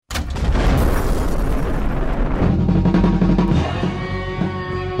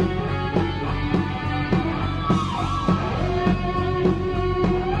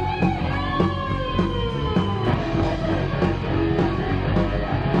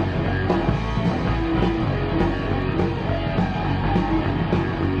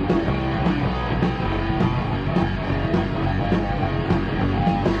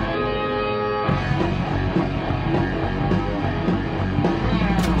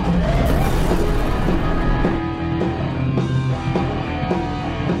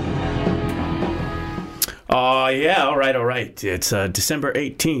Yeah, all right. It's December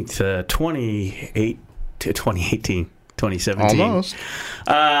 18th, 2018, 2017. Almost.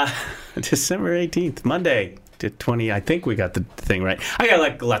 December 18th, Monday to 20. I think we got the thing right. I got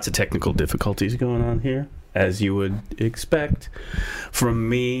like lots of technical difficulties going on here, as you would expect from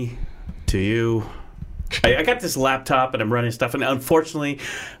me to you. I got this laptop and I'm running stuff, and unfortunately,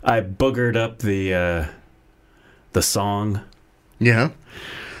 I boogered up the song. Yeah.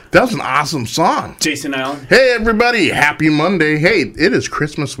 That was an awesome song. Jason Allen. Hey, everybody. Happy Monday. Hey, it is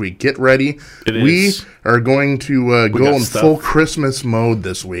Christmas week. Get ready. We are going to go in full Christmas mode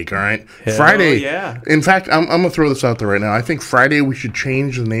this week, all right? Hell Friday. Yeah. In fact, I'm going to throw this out there right now. I think Friday we should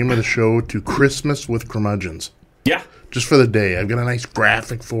change the name of the show to Christmas with Curmudgeons. Yeah. Just for the day. I've got a nice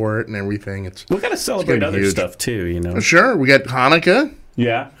graphic for it and everything. We've got to celebrate other stuff, too, you know. Sure. We got Hanukkah.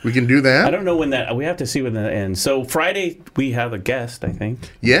 Yeah. We can do that. I don't know when that... We have to see when that ends. So Friday, we have a guest, I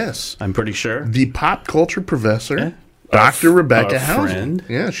think. Yes. I'm pretty sure. The pop culture professor, Dr. Rebecca Hausen. Friend.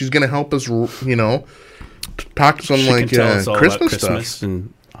 Yeah, she's going to help us, talk some Christmas stuff.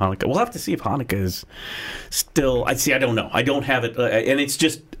 And Hanukkah. We'll have to see if Hanukkah is still... I don't know. I don't have it. And it's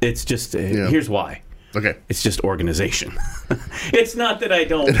just here's why. Okay. It's just organization. It's not that I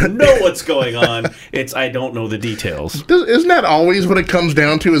don't know what's going on. It's I don't know the details. Isn't that always what it comes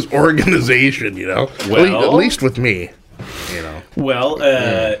down to is organization, Well, at least with me, Well,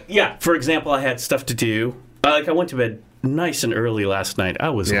 yeah. For example, I had stuff to do. I went to bed nice and early last night. I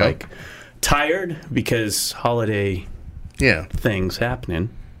was tired because holiday things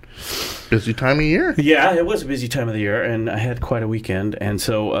happening. Busy time of year. Yeah, it was a busy time of the year, and I had quite a weekend, and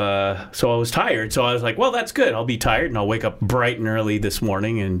so I was tired. So I was like, well, that's good. I'll be tired, and I'll wake up bright and early this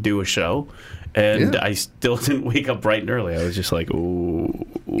morning and do a show. And I still didn't wake up bright and early. I was just like, oh,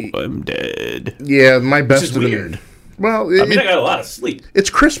 I'm dead. Yeah, my best Which is weird. Well, I got a lot of sleep. It's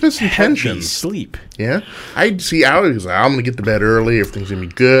Christmas intentions. Sleep. Yeah. I was like, I'm going to get to bed early. Everything's going to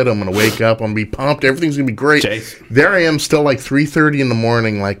be good. I'm going to wake up. I'm going to be pumped. Everything's going to be great. Chase. There I am still like 3:30 in the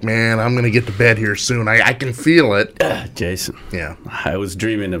morning. Like, man, I'm going to get to bed here soon. I can feel it. Jason. Yeah. I was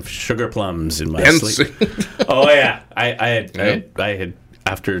dreaming of sugar plums in my sleep. Oh, yeah. I had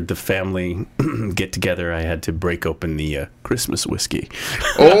after the family get together, I had to break open the Christmas whiskey.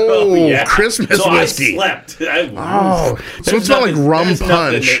 Oh, yeah. Christmas whiskey. I slept. So it's not like rum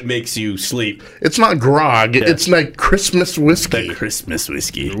punch. That makes you sleep. It's not grog. Yeah. It's like Christmas whiskey. The Christmas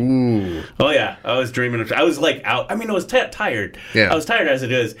whiskey. Ooh. Oh, yeah. I was dreaming of... I was like out... I mean, I was tired. Yeah. I was tired as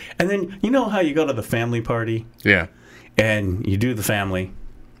it is. And then, you know how you go to the family party? Yeah. And you do the family.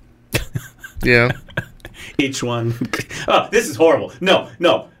 Yeah. Each one. Oh, this is horrible. No,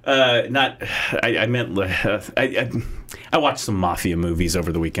 not. I meant. I watched some mafia movies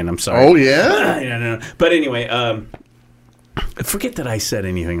over the weekend. I'm sorry. Oh yeah. No. But anyway, forget that I said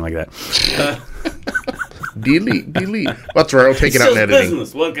anything like that. Delete. That's right. I'll take it out in editing.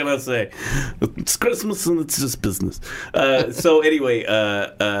 Business. What can I say? It's Christmas and it's just business. So anyway,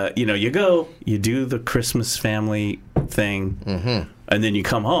 you do the Christmas family thing, and then you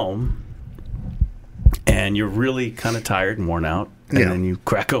come home. And you're really kind of tired and worn out, and then you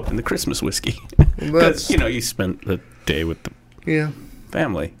crack open the Christmas whiskey because you spent the day with the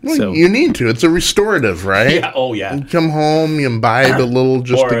family. Well, so you need to. It's a restorative, right? Yeah. Oh yeah. You come home, you imbibe a little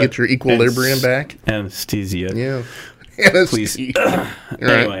just to get your equilibrium back. Anesthesia. Yeah. Please.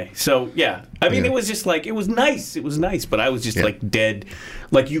 Anyway, so yeah. I mean, it was just like it was nice. It was nice, but I was just like dead.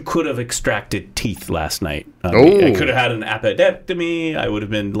 Like you could have extracted teeth last night. I could have had an appendectomy. I would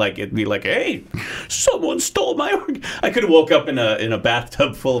have been like, it'd be like, hey, someone stole my organ. I could have woke up in a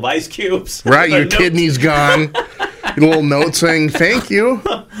bathtub full of ice cubes. Right, your kidney's gone. A little note saying thank you.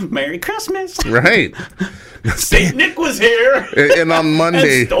 Merry Christmas. Right. Saint Nick was here. And on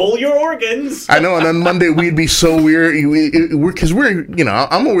Monday. And stole your organs. I know, and on Monday we'd be so weird. Because we're,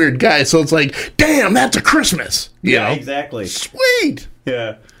 I'm a weird guy, so it's like, damn, that's a Christmas. You know? Exactly. Sweet.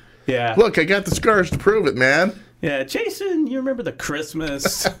 Yeah. Look, I got the scars to prove it, man. Yeah, Jason, you remember the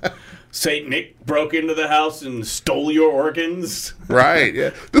Christmas Saint Nick broke into the house and stole your organs? Right,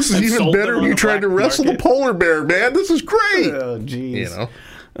 yeah. This is even better when you tried to wrestle the polar bear, man. This is great. Oh, jeez.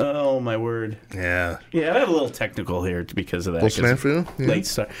 Oh, my word. Yeah. Yeah, I have a little technical here because of that. Snafu? Yeah. Late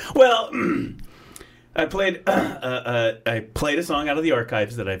start. Well, I played a song out of the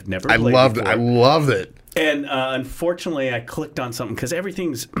archives that I've never played before. I loved it. And unfortunately, I clicked on something because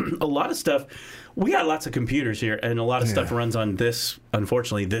everything's a lot of stuff. We got lots of computers here, and a lot of stuff runs on this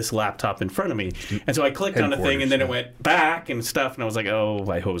laptop in front of me. And so I clicked on a thing, and then it went back and stuff, and I was like, oh,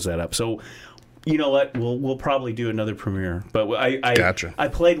 I hosed that up. So, you know what? We'll probably do another premiere. But I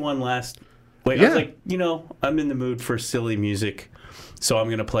played one last. I was like, I'm in the mood for silly music, so I'm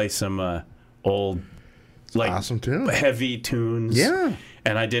going to play some old like awesome too. Heavy tunes. Yeah.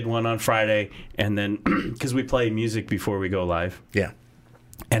 And I did one on Friday, and then because we play music before we go live. Yeah.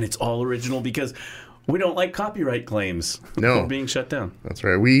 And it's all original because we don't like copyright claims. No. being shut down. That's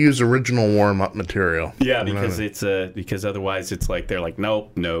right. We use original warm-up material. Yeah, because because otherwise it's like they're like,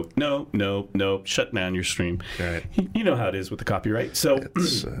 nope, shut down your stream. Right. You know how it is with the copyright. So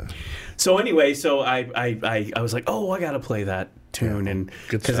so anyway, so I was like, oh, I got to play that tune, and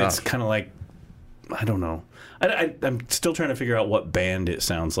because it's kind of like, I don't know. I'm still trying to figure out what band it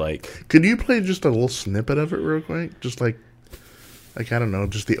sounds like. Could you play just a little snippet of it real quick? Just like I don't know,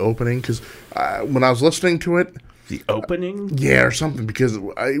 just the opening? Because when I was listening to it, the opening, yeah, or something. Because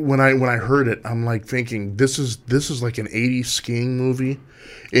when I heard it, I'm like thinking this is like an '80s skiing movie,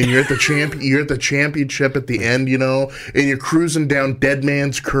 and you're at the championship at the end, and you're cruising down Dead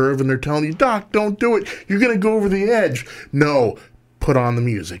Man's Curve, and they're telling you, Doc, don't do it, you're gonna go over the edge. No. Put on the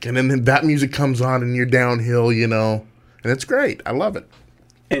music, and then that music comes on, and you're downhill, and it's great. I love it.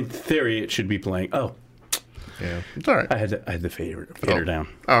 In theory, it should be playing. Oh, yeah, it's all right. I had the fader down.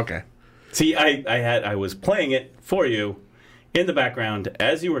 Oh, okay. See, I was playing it for you in the background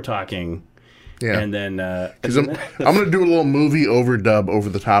as you were talking. Yeah, and then because I'm gonna do a little movie overdub over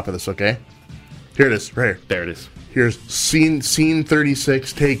the top of this. Okay, here it is. Right here. There it is. Here's scene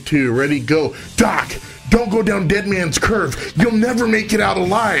 36, take 2. Ready, go. Doc, don't go down Dead Man's Curve. You'll never make it out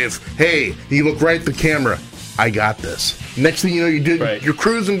alive. Hey, you look right at the camera. I got this. Next thing you know, you're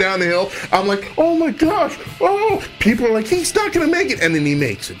cruising down the hill. I'm like, oh my gosh. Oh, people are like, he's not going to make it. And then he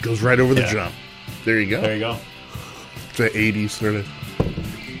makes it. Goes right over the jump. There you go. There you go. It's the 80s sort of.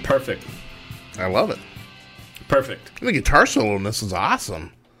 Perfect. I love it. Perfect. And the guitar solo in this is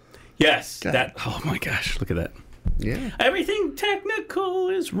awesome. Yes. God. Oh my gosh. Look at that. Yeah. Everything technical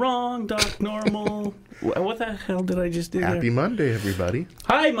is wrong, Doc Normal. What the hell did I just do? Happy Monday, everybody.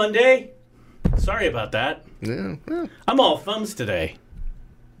 Hi, Monday. Sorry about that. Yeah. I'm all thumbs today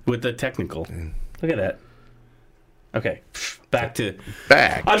with the technical. Look at that. Okay. Back.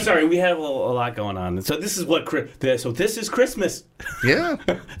 I'm sorry. We have a lot going on. So this is this is Christmas. Yeah.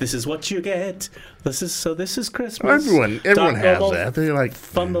 This is what you get. This is Christmas. Everyone has that. They're like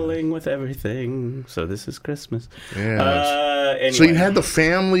fumbling with everything. So this is Christmas. Yeah. Anyway. So you had the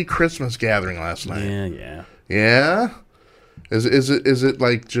family Christmas gathering last night. Yeah. Yeah. Is it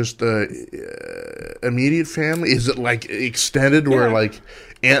like just immediate family? Is it like extended where like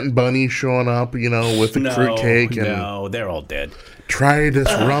Aunt and Bunny showing up, with the fruitcake? No, they're all dead. Try this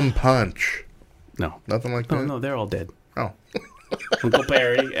rum punch. No. Nothing like that? No, they're all dead. Oh. Uncle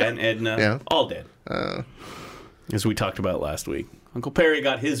Perry and Edna, all dead. As we talked about last week. Uncle Perry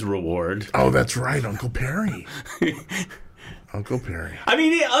got his reward. Oh, that's right, Uncle Perry. Uncle Perry.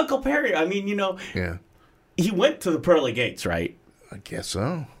 Uncle Perry, Yeah. He went to the pearly gates, right? I guess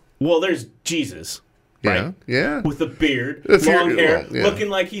so. Well, there's Jesus, right? Yeah. With a beard, long hair, looking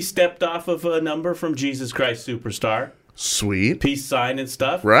like he stepped off of a number from Jesus Christ Superstar. Sweet. Peace sign and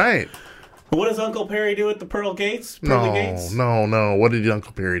stuff. Right. What does Uncle Perry do at the pearly gates? No. What did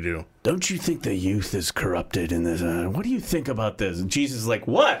Uncle Perry do? Don't you think the youth is corrupted in this? What do you think about this? And Jesus is like,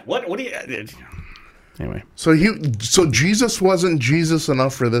 what? What do you... Anyway. So Jesus wasn't Jesus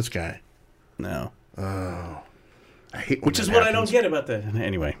enough for this guy? No. Oh, I hate which is what I don't get about that.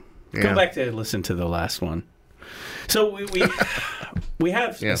 Anyway, go back to listen to the last one. So we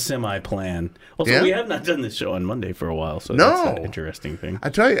have a semi plan. Also, we have not done this show on Monday for a while, so that's an interesting thing. I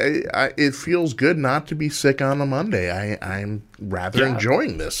tell you, it feels good not to be sick on a Monday. I'm rather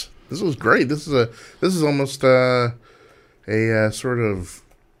enjoying this. This is great. This is almost a sort of.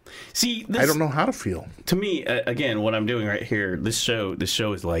 See, I don't know how to feel. To me, again, what I'm doing right here, this show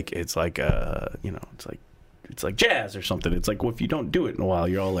is like it's like jazz or something. It's like if you don't do it in a while,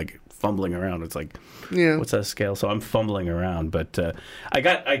 you're all like fumbling around. It's like, what's that scale? So I'm fumbling around, but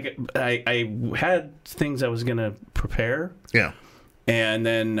I had things I was gonna prepare. Yeah. And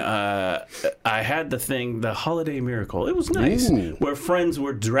then I had the Holiday Miracle. It was nice, where friends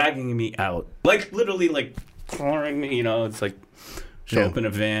were dragging me out, like literally, like throwing me. It's like. Show up in a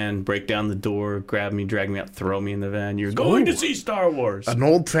van, break down the door, grab me, drag me out, throw me in the van. You're going to see Star Wars. An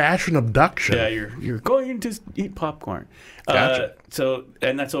old-fashioned abduction. Yeah, you're going to eat popcorn. Gotcha.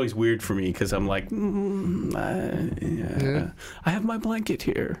 And that's always weird for me because I'm like, I have my blanket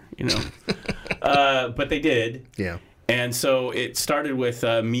here, But they did. Yeah. And so it started with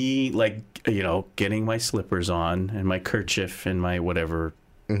me, like, getting my slippers on and my kerchief and my whatever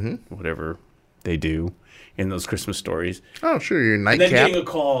they do. In those Christmas stories. Oh, sure, your nightcap. And then getting a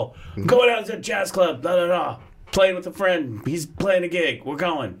call, going out to a jazz club, playing with a friend. He's playing a gig. We're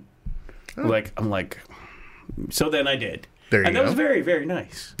going. I'm like, so then I did. There you And that was go. very, very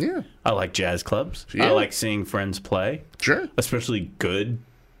nice. Yeah. I like jazz clubs. Yeah. I like seeing friends play, Sure. especially good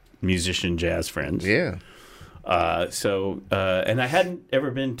musician jazz friends. Yeah. And I hadn't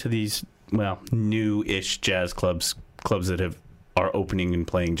ever been to these, new-ish jazz clubs that are opening and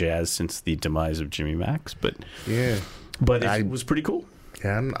playing jazz since the demise of Jimmy Max, but Yeah. it was pretty cool.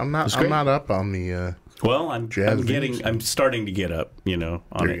 Yeah. I'm not great. up on the Well, Jazz venues. I'm starting to get up, on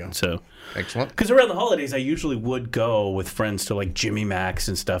There it. you go. So, excellent. because around the holidays, I usually would go with friends to like Jimmy Max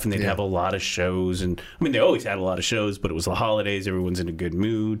and stuff, and they'd Yeah. have a lot of shows. And I mean, they always had a lot of shows, but it was the holidays. Everyone's in a good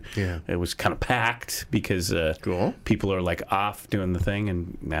mood. Yeah. It was kind of packed because Cool. people are like off doing the thing,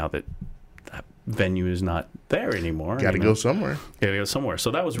 and now that venue is not there anymore, Got to go somewhere. Gotta go somewhere.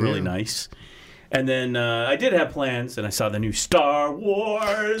 So that was really Yeah. nice. And then I did have plans, and I saw the new Star Wars.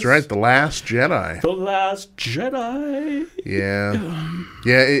 That's right. The Last Jedi. The Last Jedi. Yeah.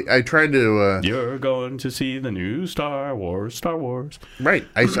 Yeah. I tried to. You're going to see the new Star Wars. Star Wars. Right.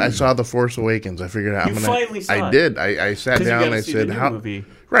 I saw The Force Awakens. I figured out. You finally saw I it. did. I sat Because you down got and to I see said, the new "How?" movie.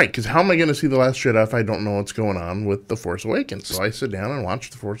 Right. Because how am I going to see The Last Jedi if I don't know what's going on with The Force Awakens? So I sit down and watch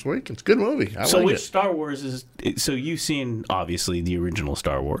The Force Awakens. Good movie. I So like which it. Star Wars is? So you've seen obviously the original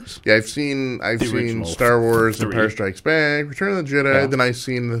Star Wars. Yeah, I've seen original Star Wars, 3. Empire Strikes Back, Return of the Jedi. Yeah. Then I've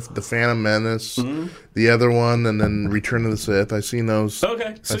seen the Phantom Menace, the other one, and then Return of the Sith. I've seen those.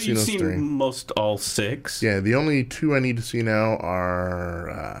 Okay, so I've seen you've those seen 3. most all 6. Yeah, the only 2 I need to see now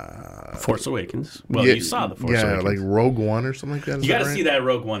are Force Awakens. Well, you saw the Force Awakens. like Rogue One or something like that. Is You got that to right? see that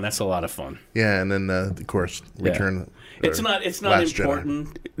Rogue One. That's a lot of fun. Yeah, and then of course Return. It's or not Last Jedi.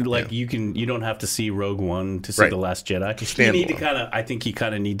 important. Like you don't have to see Rogue One to see Right. The Last Jedi. Just You need to standalone. I think you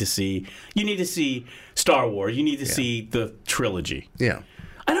kind of need to see. You need to see Star Wars. You need to see the trilogy. Yeah,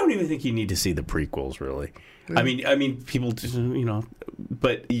 I don't even think you need to see the prequels, really. I mean, people,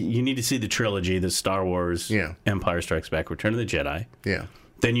 but you need to see the trilogy: the Star Wars, Yeah. Empire Strikes Back, Return of the Jedi. yeah,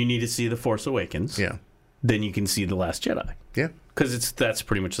 Then you need to see the Force Awakens. yeah, Then you can see the Last Jedi. yeah. Because that's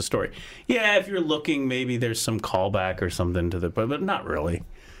pretty much the story. Yeah, if you're looking, maybe there's some callback or something to but not really.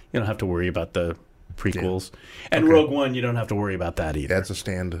 You don't have to worry about the prequels. And Rogue One, you don't have to worry about that either. That's a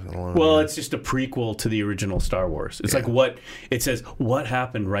standalone. Well, it's just a prequel to the original Star Wars. It's like it says what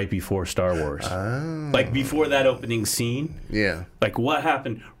happened right before Star Wars. Like before that opening scene. yeah, Like what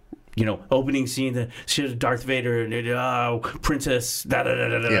happened, opening scene, the Darth Vader, Princess,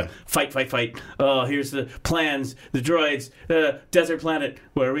 Yeah. fight. Oh, here's the plans, the droids, desert planet.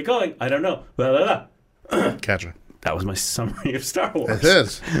 Where are we going? I don't know. Blah, blah, blah. gotcha. That was my summary of Star Wars. It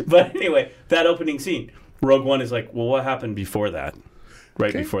is. But anyway, that opening scene, Rogue One is like, well, what happened before that?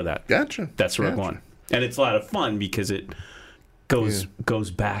 Right before that. Gotcha. That's Rogue Gotcha. One. And it's a lot of fun because it goes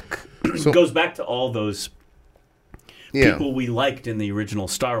back So- goes back to all those Yeah, people we liked in the original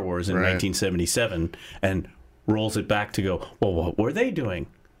Star Wars in Right. 1977 and rolls it back to go, well, what were they doing?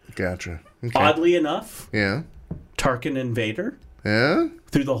 gotcha. Okay. Oddly enough, Yeah, Tarkin and Vader yeah.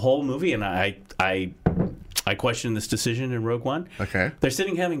 through the whole movie, and I questioned this decision in Rogue One. Okay. They're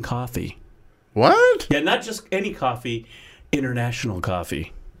sitting having coffee. What? Yeah, not just any coffee, international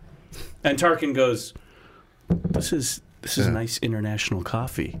coffee. And Tarkin goes, This is nice international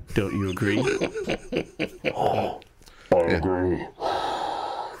coffee. Don't you agree? I agree.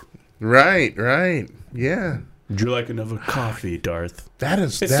 Right. Yeah. Would you like another coffee, Darth?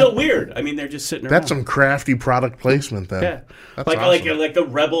 It's It's so weird. I mean, they're just sitting around. That's some crafty product placement then. Yeah. That's like awesome. the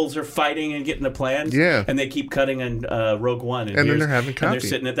rebels are fighting and getting the plans. Yeah. And they keep cutting on Rogue One. And then they're having And they're coffee.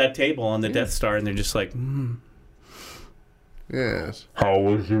 sitting at that table on the Death Star, and they're just like, Yes. How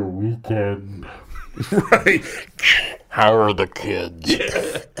was your weekend? Right. How are the kids?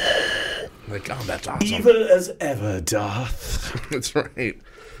 Like, oh, that's awesome. evil as ever, Darth. That's right.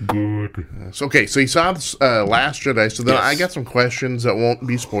 Good. So, okay, so you saw this, Last Jedi. So then Yes. I got some questions that won't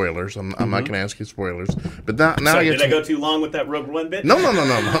be spoilers. I'm not going to ask you spoilers. But now So I get did I go too long with that Rogue One bit? No.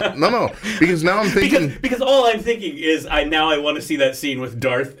 Because now I'm thinking... Because all I'm thinking is I want to see that scene with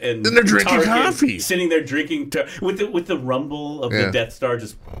Darth and Then they're drinking Tarkin coffee. sitting there drinking with the rumble of Yeah. the Death Star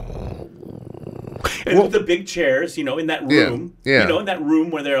just. And with the big chairs, in that room, yeah. in that room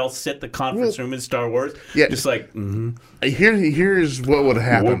where they all sit, the conference room in Star Wars, Yeah. just like, Here's what would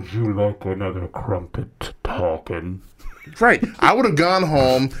happen. Would you like another crumpet talking? Right. I would have gone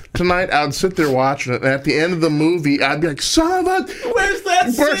home tonight. I would sit there watching it, and at the end of the movie, I'd be like, "Son of a, where's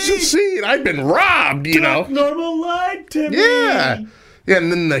that where's the scene? I've been robbed." Normal lied to me. Yeah. Yeah.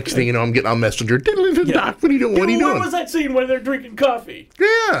 And then the next thing you know, I'm getting on Messenger. Doc, what are you doing? What are you Where doing? was that scene where they're drinking coffee?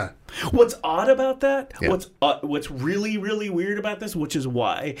 Yeah. What's odd about that? Yeah. What's really, really weird about this, which is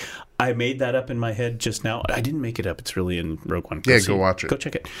why I made that up in my head just now. I didn't make it up. It's really in Rogue One. Yeah, see go watch it. Go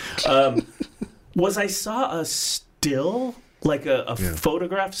check it. Was I saw a still, like a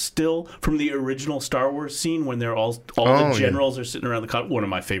photograph still from the original Star Wars scene when they're all the generals are sitting around the one of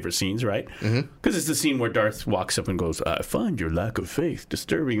my favorite scenes, right? Because it's the scene where Darth walks up and goes, "I find your lack of faith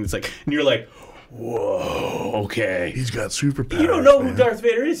disturbing." And it's like, and you're like, whoa, okay. He's got superpowers. You don't know who Darth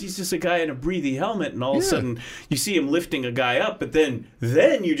Vader is. He's just a guy in a breathy helmet, and all of a sudden you see him lifting a guy up, but then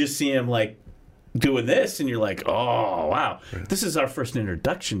you just see him like doing this, and you're like, oh, wow. This is our first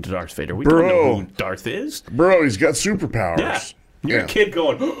introduction to Darth Vader. We don't know who Darth is. Bro, he's got superpowers. Yeah. You're a kid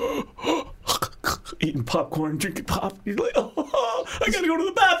going, eating popcorn, drinking pop. You're like, oh, I got to go to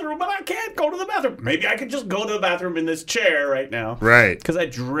the bathroom, but I can't go to the bathroom. Maybe I could just go to the bathroom in this chair right now. Right. Because I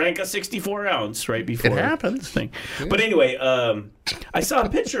drank a 64 ounce right before. It happens. Thing. Yeah. But anyway, I saw a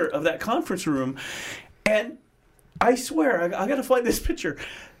picture of that conference room, and I swear, I got to find this picture.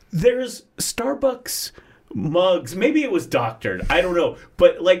 There's Starbucks mugs. Maybe it was doctored. I don't know.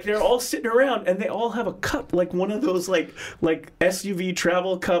 But like they're all sitting around and they all have a cup, like one of those like SUV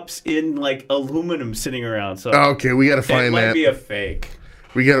travel cups in like aluminum sitting around. So okay, we got to find that. It might be a fake.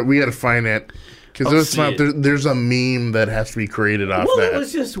 We got to find that because it's not. There's a meme that has to be created off that. Well, it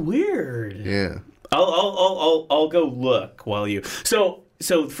was just weird. Yeah. I'll go look while you. So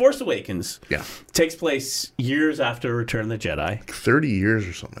Force Awakens takes place years after Return of the Jedi. 30 years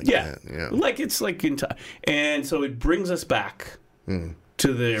or something like that. Yeah. Like it's like in time. And so it brings us back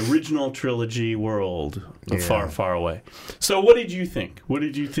to the original trilogy world of Far, Far Away. So what did you think? What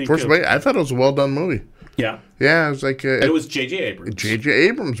did you think? Force Awakens, I thought it was a well done movie. Yeah. Yeah, it was like... it was J.J. Abrams. J.J.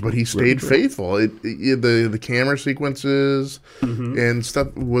 Abrams, but he stayed faithful. The camera sequences and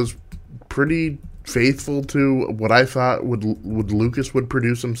stuff was pretty faithful to what I thought would Lucas would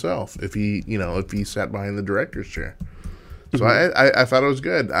produce himself if he sat behind the director's chair. So I thought it was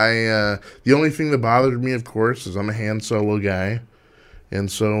good. The only thing that bothered me, of course, is I'm a Han Solo guy,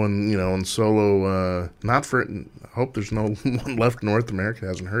 and so in Solo, I hope there's no one left in North America that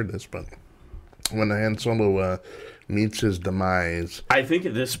hasn't heard this, but when Han Solo meets his demise, I think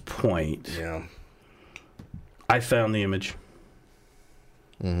at this point, I found the image.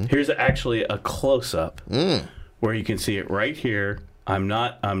 Here's actually a close-up where you can see it right here. I'm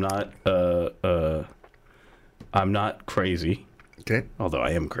not crazy. Okay. Although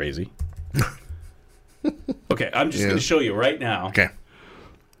I am crazy. Okay, I'm just going to show you right now. Okay.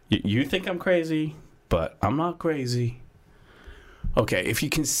 You think I'm crazy, but I'm not crazy. Okay, if you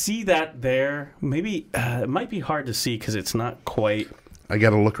can see that there, maybe it might be hard to see because it's not quite. I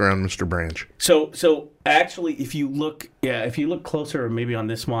got to look around, Mr. Branch. So actually, if you look closer, or maybe on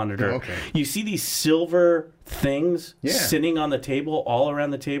this monitor, you see these silver things sitting on the table, all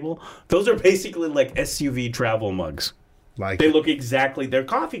around the table. Those are basically like SUV travel mugs. They look exactly. They're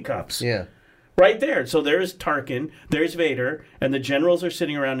coffee cups. Yeah. Right there. So there's Tarkin, there's Vader, and the generals are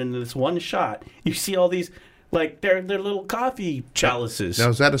sitting around in this one shot. You see all these, like they're little coffee chalices. Now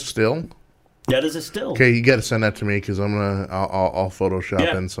is that a still? That is a still. Okay, you got to send that to me because I'll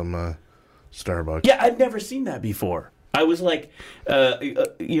Photoshop in some Starbucks. Yeah, I've never seen that before. I was like,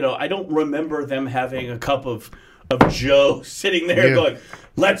 I don't remember them having a cup of Joe sitting there going,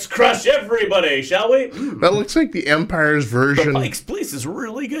 "Let's crush everybody, shall we?" That looks like the Empire's version. Mike's Place is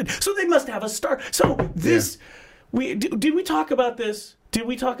really good. So they must have a star. So this, did we talk about this? Did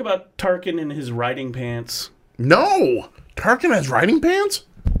we talk about Tarkin and his riding pants? No, Tarkin has riding pants.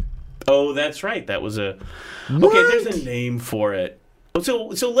 Oh, that's right. That was a... Okay, there's a name for it. So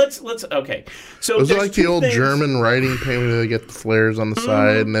let's okay. So was it like the old German riding pants where they get the flares on the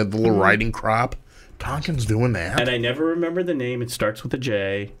side and they have the little riding crop? Tarkin's doing that. And I never remember the name. It starts with a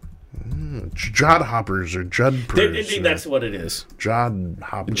J. Jodhoppers or Judpers. That's what it is.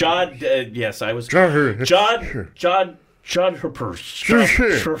 Jodhoppers. Yes, I was... Jodhoppers.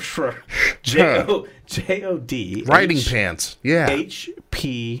 J-O-D. Riding pants. Yeah.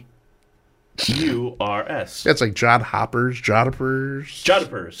 H-P... U-R-S. That's like Jodhoppers.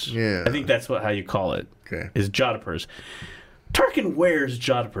 Yeah. I think that's how you call it. Okay. Is Jodhoppers. Tarkin wears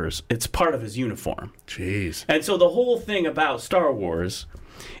Jodhoppers. It's part of his uniform. Jeez. And so the whole thing about Star Wars,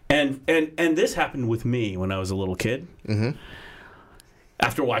 and this happened with me when I was a little kid. Mm-hmm.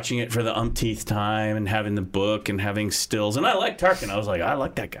 After watching it for the umpteenth time and having the book and having stills, and I like Tarkin. I was like, I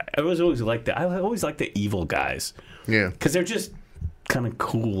like that guy. I always liked that. I always liked the evil guys. Yeah. Because they're just kind of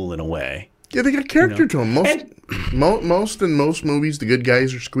cool in a way. Yeah, they got character to them. Most movies, the good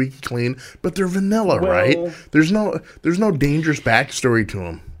guys are squeaky clean, but they're vanilla, right? There's no dangerous backstory to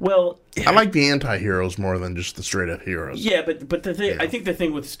them. Well, I like the anti-heroes more than just the straight up heroes. Yeah, but the thing, I think the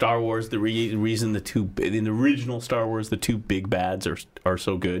thing with Star Wars, the reason in the original Star Wars, the two big bads are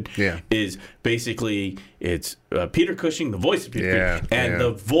so good, is basically it's Peter Cushing, the voice of Peter Cushing, and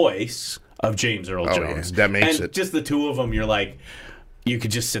the voice of James Earl Oh, Jones. yeah, that makes and it. just the two of them, you're like, you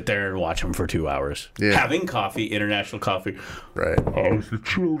could just sit there and watch them for 2 hours. Yeah. Having coffee, international coffee. Right. How's the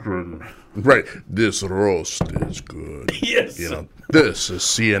children? Right. This roast is good. Yes. You know, this is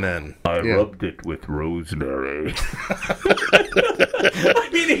CNN. I Yeah. rubbed it with rosemary. I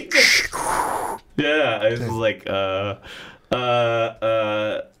mean, he just, yeah, I was like,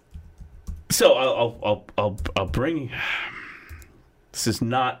 so I'll bring. This is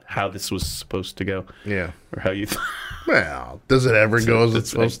not how this was supposed to go, Yeah. or how you. Well, does it ever go as it's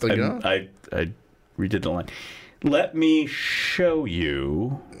supposed to I go? I redid the line. Let me show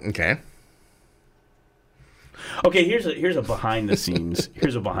you. Okay. Okay, here's a behind the scenes.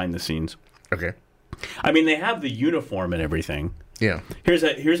 Here's a behind the scenes. Okay. I mean, they have the uniform and everything. Yeah. Here's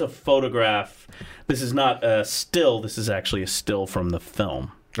a photograph. This is not a still. This is actually a still from the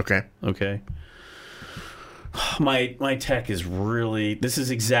film. Okay. Okay. My tech is really. This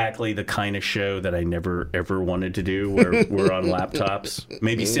is exactly the kind of show that I never ever wanted to do. Where we're on laptops,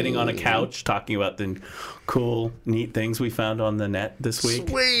 maybe sitting on a couch talking about the cool, neat things we found on the net this week.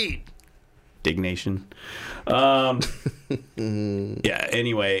 Sweet. Dignation. Yeah.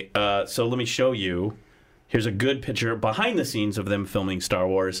 Anyway, so let me show you. Here's a good picture behind the scenes of them filming Star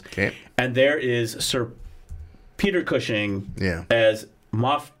Wars. Okay. And there is Sir Peter Cushing Yeah. as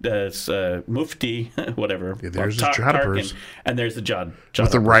Mufti, whatever. Yeah, there's his Tarkin, Jodhpurs. and there's the Jod.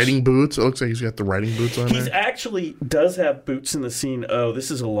 With the Jodhpurs. riding boots. It looks like he's got the riding boots on He's there. actually does have boots in the scene. Oh,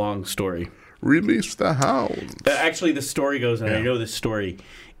 this is a long story. Release the hound. Actually, the story goes, and I Yeah. know this story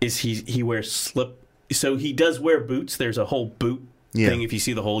is he wears slip. So he does wear boots. There's a whole boot Yeah. thing. If you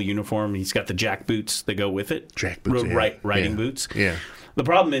see the whole uniform, he's got the jack boots that go with it. Jack boots, yeah. Riding Yeah. boots. Yeah. The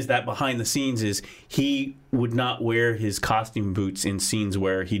problem is that behind the scenes is he would not wear his costume boots in scenes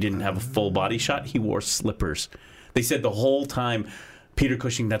where he didn't have a full body shot. He wore slippers. They said the whole time Peter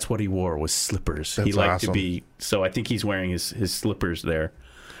Cushing, that's what he wore, was slippers. He That's liked to awesome. be, so I think he's wearing his slippers there.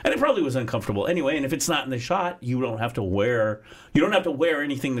 And it probably was uncomfortable anyway, and if it's not in the shot, you don't have to wear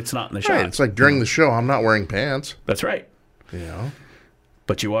anything that's not in the shot. Right. It's like during the show, I'm not wearing pants. That's right. You know?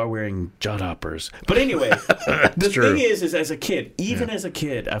 But you are wearing jodhoppers. But anyway, the true. thing is as a kid, even as a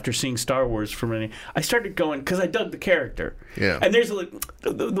kid, after seeing Star Wars for many, I started going, because I dug the character. Yeah. And there's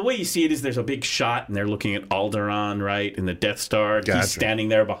the way you see it is there's a big shot, and they're looking at Alderaan, right, in the Death Star. Gotcha. He's standing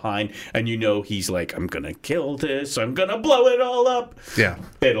there behind, and you know he's like, I'm going to kill this. I'm going to blow it all up. Yeah.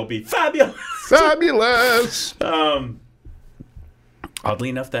 It'll be fabulous. Fabulous. Oddly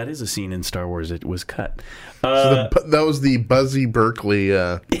enough, that is a scene in Star Wars. It was cut. That was the Buzzy Berkeley.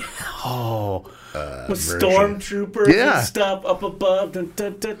 With version. stormtroopers Yeah. and stuff up above. Dun,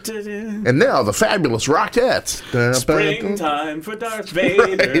 dun, dun, dun, dun. And now the fabulous Rockettes. Springtime for Darth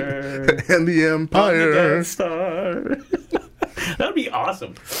Vader And the on the Empire. Death Star. That would be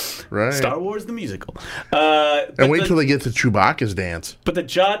awesome. Right. Star Wars the musical. And wait till they get to Chewbacca's dance. But the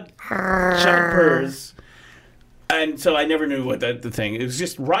Jodhpurs, and so I never knew what the thing. It was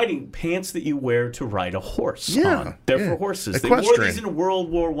just riding pants that you wear to ride a horse. Yeah, on. They're yeah. for horses. They wore Equestrian. these in World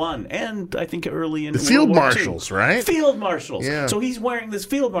War I, and I think early in The World field War II. marshals, right? Field marshals. Yeah. So he's wearing this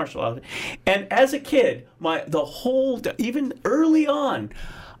field marshal outfit, and as a kid, even early on,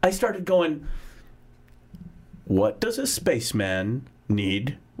 I started going, what does a spaceman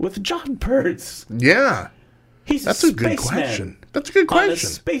need with Jodhpurs? Yeah. He's That's a a good spaceman question. That's a good on a question.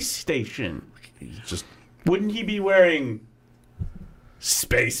 space station. Just Wouldn't he be wearing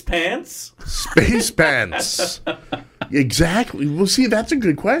space pants? space pants. Exactly. Well, see, that's a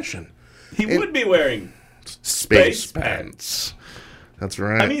good question. He would be wearing space pants. That's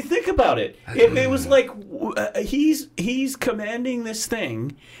right. I mean, think about it. It was like he's commanding this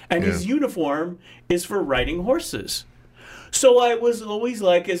thing, and his uniform is for riding horses. So I was always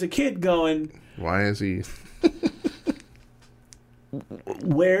like, as a kid, going, why is he?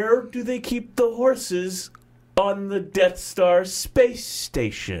 where do they keep the horses on the Death Star space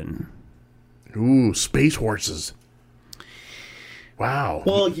station? Ooh, space horses. Wow.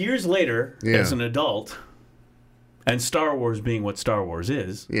 Well, years later, Yeah. as an adult, and Star Wars being what Star Wars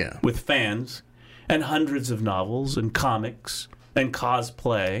is, Yeah. with fans and hundreds of novels and comics and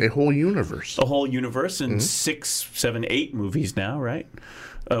cosplay, A whole universe. a whole universe, and 6, 7, 8 movies now, right?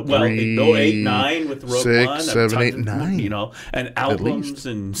 Well, 3, 8, 9 with Rogue 6, One, 7, tons 8, of, 9. you know, and albums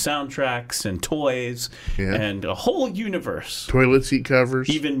and soundtracks and toys Yeah. and a whole universe, Toilet seat covers.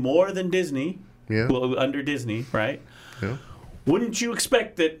 even more than Disney. Yeah. Well, under Disney, right? Yeah. Wouldn't you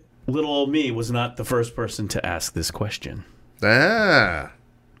expect that little old me was not the first person to ask this question? Ah.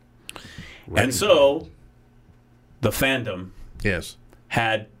 And so, the fandom Yes.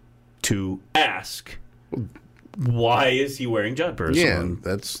 had to ask, why is he wearing Jodhpurs? Yeah, on-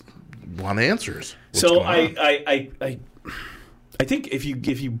 that's want answers. What's So going on? I think if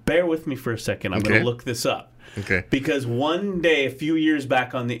you bear with me for a second, I'm going Okay. to look this up. Okay. Because one day, a few years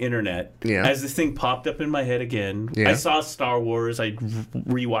back on the internet, Yeah. as this thing popped up in my head again, Yeah. I saw Star Wars. I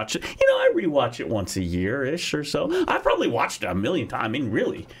rewatched it. You know, I rewatch it once a year-ish or so. I probably watched it a million times. I mean,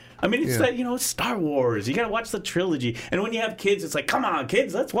 really. I mean, it's Yeah. that, it's Star Wars. You got to watch the trilogy. And when you have kids, it's like, come on,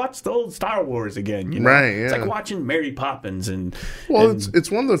 kids, let's watch the old Star Wars again. You know? Right, It's yeah. like watching Mary Poppins and Well, and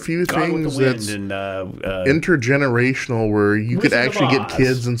it's one of the few Gone with things the Wind that's and intergenerational where you could Wizard of actually get Oz.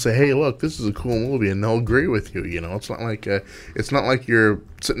 kids and say, "Hey, look, this is a cool movie," and they'll agree with you. It's not like you're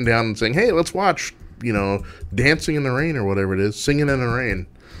sitting down and saying, "Hey, let's watch," Dancing in the Rain or whatever it is, Singing in the Rain.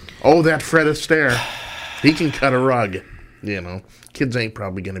 Oh, that Fred Astaire, he can cut a rug. Kids ain't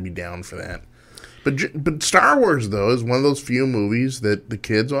probably going to be down for that. But Star Wars though is one of those few movies that the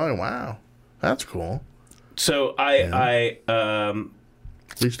kids are, wow, that's cool. So I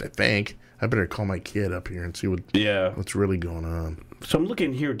At least I think. I better call my kid up here and see what's really going on. So I'm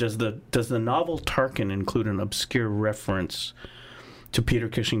looking here. Does the novel Tarkin include an obscure reference to Peter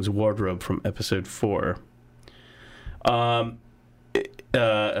Cushing's wardrobe from Episode 4?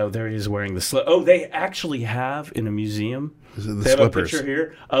 There he is wearing the slip. Oh, they actually have in a museum. Is it the They have slippers? a picture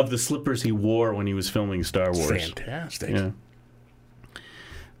here of the slippers he wore when he was filming Star Wars. Fantastic.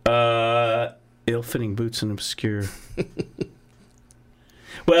 Yeah. Ill-fitting boots and obscure.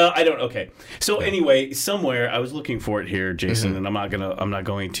 Well, I don't. Okay. So anyway, somewhere I was looking for it here, Jason, and I'm not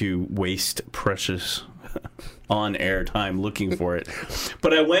going to waste precious on-air time looking for it.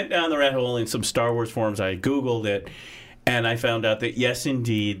 But I went down the rabbit hole in some Star Wars forums. I Googled it, and I found out that yes,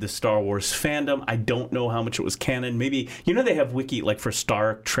 indeed, the Star Wars fandom. I don't know how much it was canon. Maybe they have wiki like for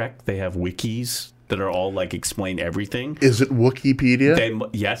Star Trek. They have wikis that are all like explain everything. Is it Wikipedia?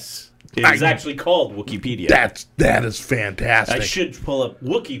 Yes. It is actually called Wikipedia. That is fantastic. I should pull up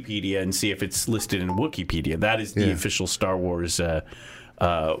Wikipedia and see if it's listed in Wikipedia. That is the official Star Wars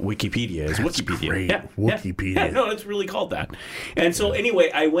Wikipedia. Is That's Wikipedia? great. Yeah, Wikipedia. Yeah, no, it's really called that. And so anyway,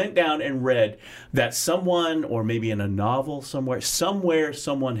 I went down and read that someone, or maybe in a novel somewhere,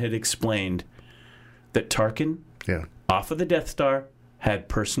 someone had explained that Tarkin, off of the Death Star, had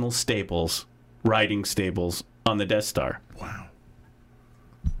personal stables, riding stables on the Death Star. Wow.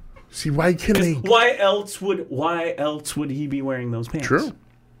 See, why can they? Why else would he be wearing those pants? True.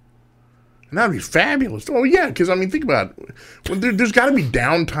 And that'd be fabulous. Oh yeah, because think about it. Well, there's got to be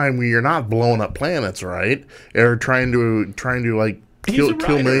downtime where you're not blowing up planets, right? Or trying to like kill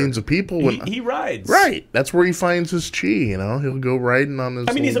millions of people. He rides. Right. That's where he finds his chi. He'll go riding on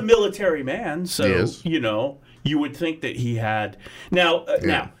his. He's a military man, so He is. You would think that he had. Now,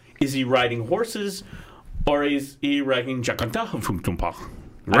 is he riding horses, or is he riding Jakanta?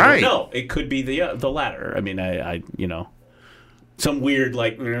 I don't know. It could be the latter. I some weird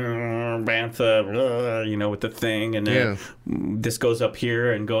like bantha, with the thing, and then this goes up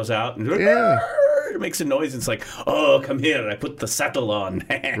here and goes out, and it makes a noise. And it's like, oh, come here! I put the saddle on.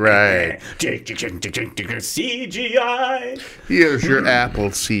 Right. CGI. Here's your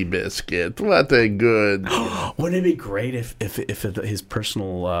apple sea biscuit. What a good. Wouldn't it be great if his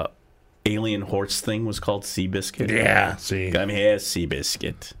personal alien horse thing was called Seabiscuit? Yeah. See. Come here,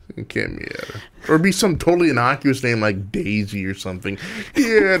 Seabiscuit. Come here. Or be some totally innocuous name like Daisy or something.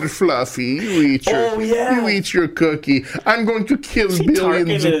 Here, Fluffy, you eat your cookie. I'm going to kill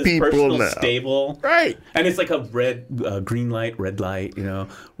billions of people now. Stable. Right. And it's like a green light, red light,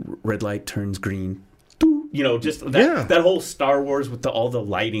 red light turns green. Just that whole Star Wars with all the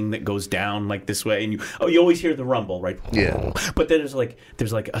lighting that goes down like this way, and you always hear the rumble, right? Yeah. But then there's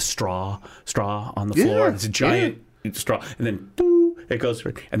like a straw on the floor, and it's a giant straw, and then it goes,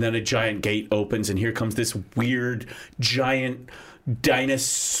 and then a giant gate opens, and here comes this weird giant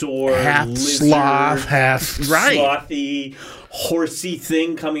dinosaur half lizard, sloth, half slothy, horsey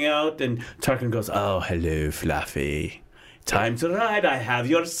thing coming out, and Tarkin goes, "Oh, hello, Fluffy. Time to ride. I have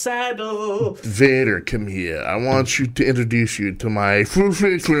your saddle." Vader, come here. I want you to introduce you to my.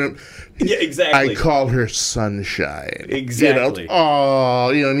 Yeah, exactly. I call her Sunshine. Exactly.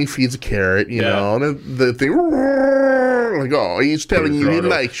 And he feeds a carrot, and the thing, like, he's telling you he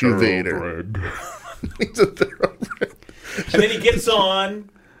likes you, Vader. He's a thoroughbred. And then he gets on.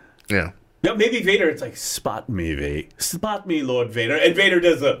 Yeah. Maybe Vader, it's like, spot me, Lord Vader. And Vader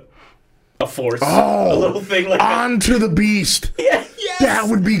does a force. A little thing like that. Onto the beast. Yeah, yes. That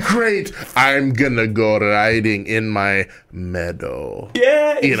would be great. I'm gonna go riding in my meadow.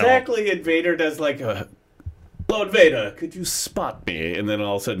 Yeah, exactly. And Vader does like Lord Vader, could you spot me? And then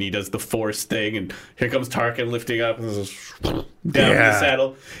all of a sudden he does the force thing, and here comes Tarkin lifting up and down the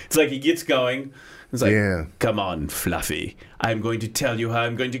saddle. It's like he gets going, It's like, Yeah. come on, Fluffy. I'm going to tell you how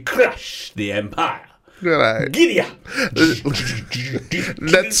I'm going to crush the Empire. Good eye. Giddy up.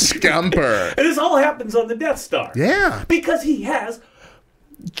 Let's scamper. And this all happens on the Death Star. Yeah, Because he has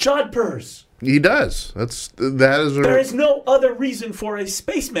jodhpurs. he does. That is There is no other reason for a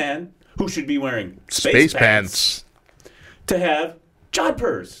spaceman who should be wearing space pants. to have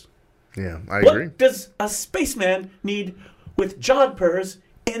jodhpurs. Yeah, I agree. What does a spaceman need with jodhpurs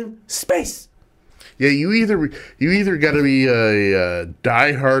in space? Yeah, you either got to be a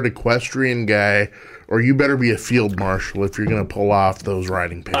diehard equestrian guy, or you better be a field marshal if you're going to pull off those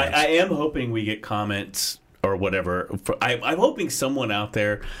riding pants. I am hoping we get comments or whatever. I'm hoping someone out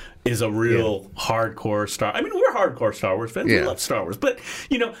there is a real hardcore Star. I mean, we're hardcore Star Wars fans. We Yeah. love Star Wars, but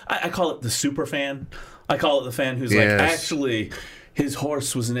I call it the super fan. I call it the fan who's Yes. like, actually, his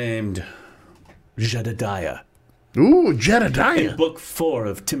horse was named Jedediah. Ooh, In Jedediah. Book 4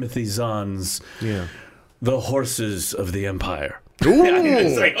 of Timothy Zahn's Yeah. The Horses of the Empire. Ooh.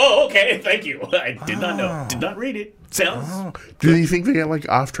 It's like, oh, okay, thank you. I did not know. Did not read it. Sounds... Do you think they got like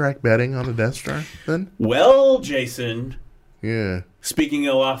off-track betting on the Death Star then? Well, Jason, Yeah. speaking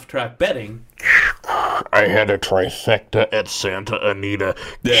of off-track betting, I had a trifecta at Santa Anita.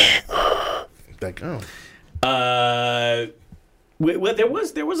 Like, oh. well, there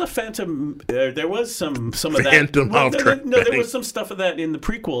was a phantom. There was some of that. Phantom Well, off-track there betting. was some stuff of that in the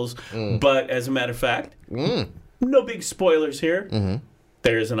prequels. But as a matter of fact, no big spoilers here.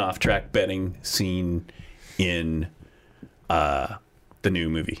 There is an off-track betting scene in the new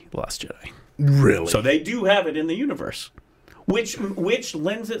movie, The Last Jedi. Really? So they do have it in the universe, which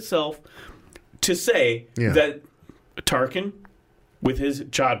lends itself to say Yeah. that Tarkin, with his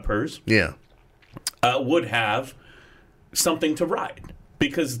jodhpurs, yeah. would have something to ride.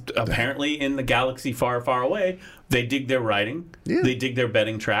 Because apparently in the galaxy far, far away, they dig their riding. Yeah. They dig their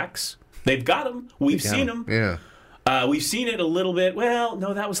betting tracks. They've got them. We've seen them. Yeah. We've seen it a little bit. Well,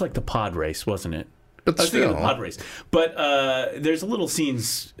 no, that was like the pod race, wasn't it? But I was thinking of still. the pod race. But there's a little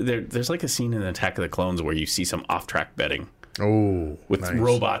scenes. There's like a scene in Attack of the Clones where you see some off-track betting Oh, with nice.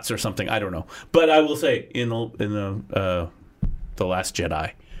 robots or something. I don't know. But I will say in the Last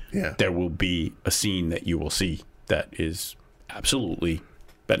Jedi, Yeah. there will be a scene that you will see that is absolutely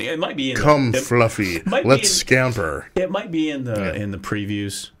betting. It might be in Come, the, Fluffy. might be Let's in- scamper. it might be in the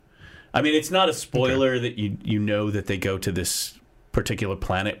previews. I mean, it's not a spoiler that you know that they go to this particular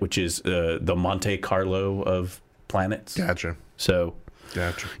planet, which is the Monte Carlo of planets. Gotcha. So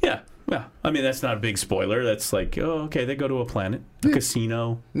Gotcha. yeah. I mean, that's not a big spoiler. That's like, oh, okay, they go to a planet, a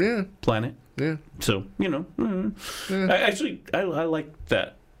casino Yeah. planet. Yeah. So I like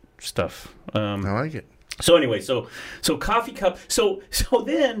that stuff. I like it. So anyway, so coffee cup. So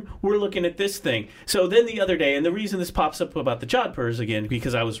then we're looking at this thing. So then the other day, and the reason this pops up about the jodhpurs again,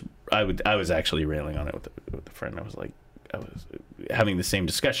 because I was actually railing on it with a friend. I was having the same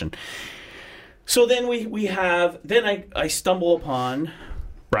discussion. So then I stumble upon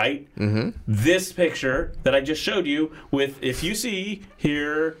this picture that I just showed you with, if you see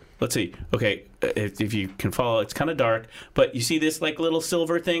here, let's see. Okay, if you can follow, it's kind of dark, but you see this like little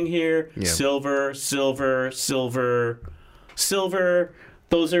silver thing here. Yeah. Silver.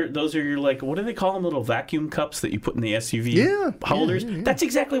 Those are your, like, what do they call them? Little vacuum cups that you put in the SUV holders. Yeah. That's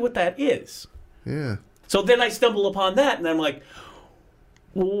exactly what that is. Yeah. So then I stumble upon that, and I'm like,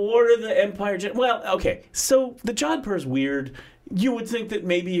 what are the Empire... Well, okay, so the jodhpur's weird. You would think that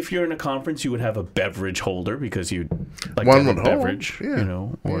maybe if you're in a conference, you would have a beverage holder because you'd like One to have would a hope, beverage, yeah.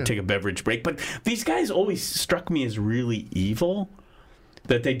 or take a beverage break. But these guys always struck me as really evil,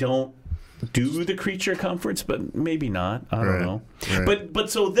 that they don't do the creature conference, but maybe not. I don't know. Right.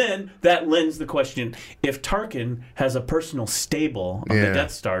 But so then that lends the question, if Tarkin has a personal stable on the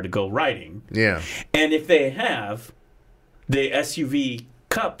Death Star to go riding, Yeah. and if they have the SUV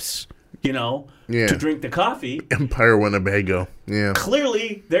cups, to drink the coffee, Empire Winnebago. Yeah.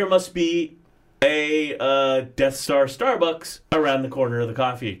 clearly there must be a Death Star Starbucks around the corner of the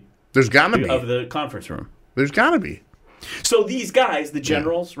coffee There's gotta be. of the conference room. There's gotta be. So these guys, the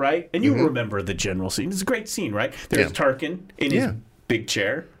generals, right? And you remember the general scene. It's a great scene, right? There's Yeah. Tarkin in his big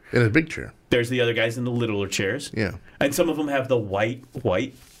chair. In a big chair. There's the other guys in the littler chairs. Yeah. And some of them have the white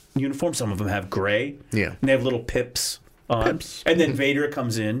uniform. Some of them have gray. Yeah. And they have little pips on. Pips. And then Vader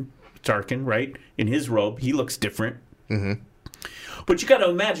comes in, Tarkin, right? In his robe. He looks different. Mm-hmm. But you got to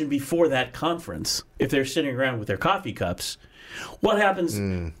imagine before that conference, if they're sitting around with their coffee cups, what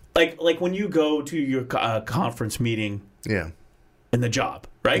happens? Like when you go to your conference meeting Yeah. in the job,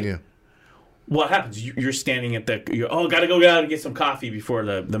 right? Yeah. what happens? You're standing at gotta go down and get some coffee before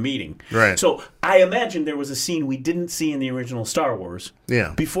the meeting. Right. So I imagine there was a scene we didn't see in the original Star Wars.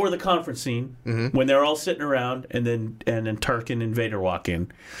 Yeah. Before the conference scene, when they're all sitting around, and then Tarkin and Vader walk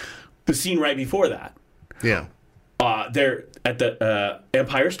in. The scene right before that. Yeah. They're at the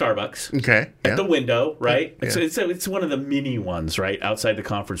Empire Starbucks. Okay. At the window, right? Yeah. It's one of the mini ones, right, outside the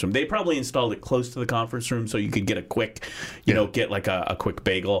conference room. They probably installed it close to the conference room so you could get a quick, get like a quick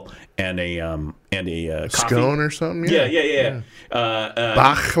bagel and a coffee. Scone or something. Yeah.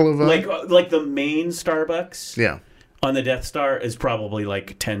 Baklava. Like the main Starbucks. Yeah. On the Death Star is probably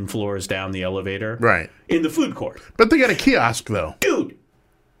like 10 floors down the elevator. Right. In the food court. But they got a kiosk though. Dude,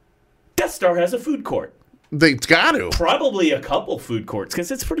 Death Star has a food court. They've got to. Probably a couple food courts because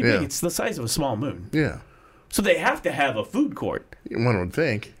it's pretty Yeah. big. It's the size of a small moon. Yeah. So they have to have a food court. One would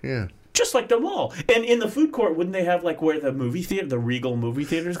think. Yeah. Just like the mall. And in the food court, wouldn't they have like where the movie theater, the Regal movie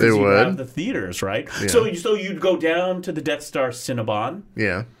theaters? They Because you would. have the theaters, right? Yeah. So you'd go down to the Death Star Cinnabon,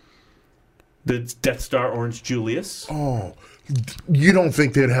 Yeah. the Death Star Orange Julius. Oh, you don't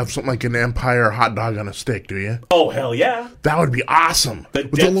think they'd have something like an Empire hot dog on a stick, do you? Oh, hell yeah. That would be awesome. The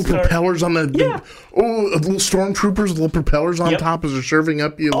With the Death little Star- propellers on the... Yeah. little stormtroopers with little propellers on Yep. top as they're serving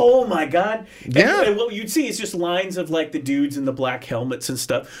up you. Oh my God! Yeah. And what you'd see is just lines of like the dudes in the black helmets and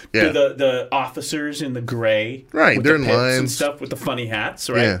stuff. Yeah. The officers in the gray. Right, with they're the in pits and lines. stuff with the funny hats,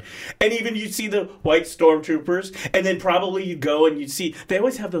 right? Yeah. And even you'd see the white stormtroopers, and then probably you'd go and you'd see they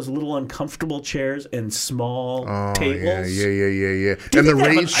always have those little uncomfortable chairs and small Oh, tables. yeah. Do you And the think they have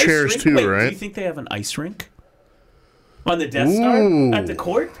an raised ice chairs rink? too, Wait, right? Do you think they have an ice rink on the Death Star Ooh. at the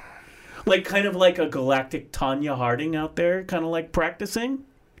court? Like kind of like a galactic Tanya Harding out there, kind of like practicing.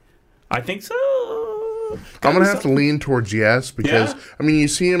 I think so. I'm gonna have to lean towards yes because Yeah. I mean you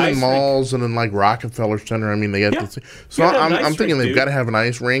see them in Ice rink. malls and in like Rockefeller Center. I mean they got Yeah. this. You So gotta have an I'm ice thinking rink, they've dude. got to have an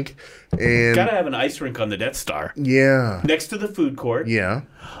ice rink, and Gotta have an ice rink on the Death Star yeah, next to the food court. yeah,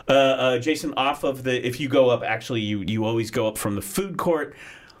 Jason, off of the if you go up, actually you always go up from the food court.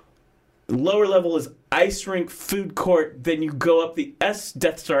 Lower level is ice rink, food court. Then you go up the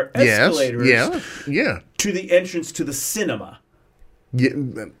Death Star escalators yeah. to the entrance to the cinema.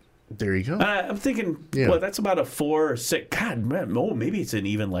 There you go. I'm thinking, Yeah. well, that's about a 4 or 6. God, man, maybe it's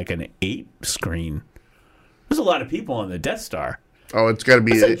even like an 8 screen. There's a lot of people on the Death Star. Oh, it's got to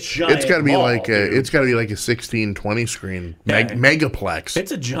be. It's a It's giant got to be mall, like a. dude. It's got to be like a 16-20 screen Yeah. megaplex.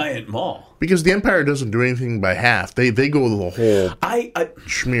 It's a giant mall. Because the Empire doesn't do anything by half. They go the whole I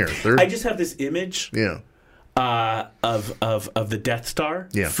schmear. They're, I just have this image yeah. of the Death Star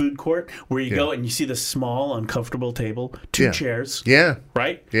Yeah. food court where you go and you see the small, uncomfortable table, 2 Yeah. chairs, Yeah.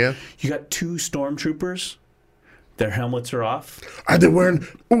 right? Yeah. You got 2 stormtroopers. Their helmets are off. Are they wearing?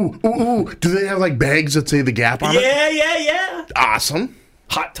 Ooh! Do they have like bags that say the Gap on it? Yeah. Awesome.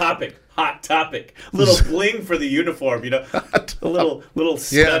 Hot topic. Little bling for the uniform, a little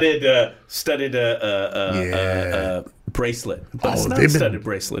studded bracelet. But it's not a they've been- studded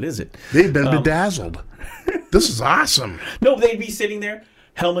bracelet, is it? They've been bedazzled. This is awesome. No, they'd be sitting there,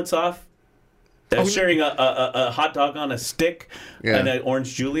 helmets off, sharing a hot dog on a stick Yeah. and an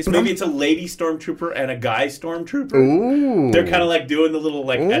orange Julius. Maybe it's a lady stormtrooper and a guy stormtrooper. Ooh. They're kind of like doing the little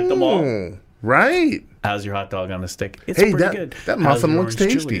at the mall. Ooh, right. How's your hot dog on a stick? It's Hey, pretty that good. that How's muffin your looks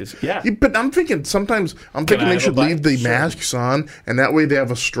orange tasty. Julius? Yeah. But I'm thinking sometimes I they have a should bite? leave the Sure. masks on, and that way they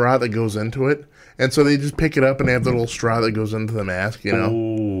have a straw that goes into it, and so they just pick it up and they have the little straw that goes into the mask. You know,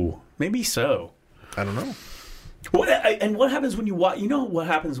 Ooh, maybe so. I don't know. What happens when you walk? You know what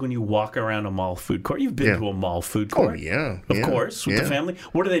happens when you walk around a mall food court? You've been Yeah. to a mall food Oh court, yeah, of yeah, course, with yeah. the family.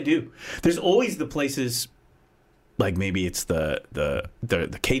 What do? There's always the places, like maybe it's the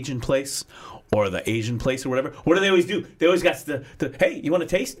Cajun place or the Asian place or whatever. What do they always do? They always got the hey, you want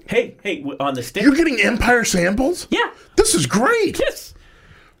to taste? Hey, on the stick. You're getting Empire samples. Yeah. This is great. Yes.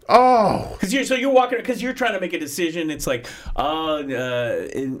 Oh, Because you're walking because you're trying to make a decision. It's like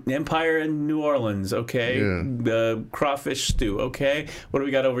in Empire in New Orleans, okay. Crawfish stew, okay. What do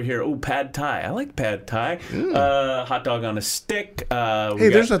we got over here? Oh, pad thai. I like pad thai. Hot dog on a stick. hey,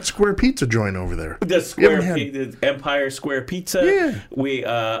 there's that square pizza joint over there. the square You haven't the Empire Square Pizza. Yeah. We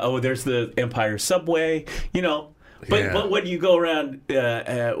there's the Empire Subway. But Yeah. but when you go around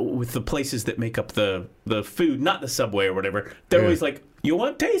with the places that make up the food, not the Subway or whatever, they're always like, "You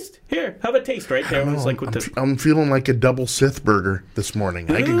want taste? Here, have a taste." Right there, it's like with I'm feeling like a double Sith burger this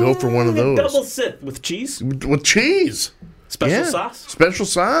morning. I could go for one of those double Sith with cheese, with cheese. special Yeah. sauce, Special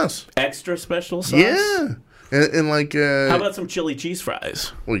sauce. extra special sauce. Yeah. And like How about some chili cheese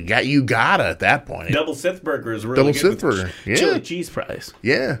fries? well, you gotta at that point. Double Sith burger is really Double good Sith with burger, yeah. chili cheese fries.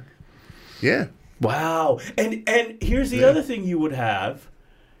 Yeah. Yeah. Wow. And here's the other thing you would have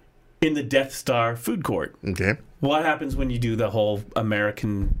in the Death Star food court. Okay. What happens when you do the whole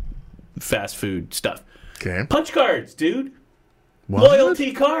American fast food stuff? Okay. Punch cards, dude. What?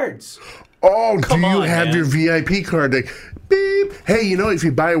 Loyalty cards. Oh, Come do you on, have man. your VIP card? Like, beep. Hey, if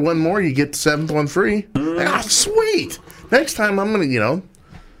you buy one more, you get the 7th one free. Ah, sweet. Next time, I'm going to,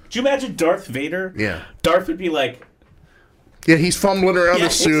 Could you imagine Darth Vader? Yeah. Darth would be like, Yeah, he's fumbling around Yeah,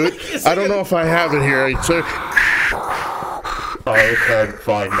 the suit. it's I don't like know if I have it here. So, I can't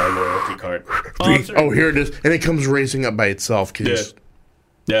find my loyalty card. I'm sorry. oh, here it is. And it comes racing up by itself. Cause,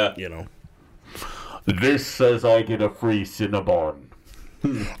 Yeah. This says I get a free Cinnabon.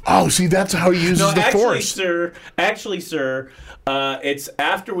 Oh, see, that's how he uses No, the actually, Force. sir, it's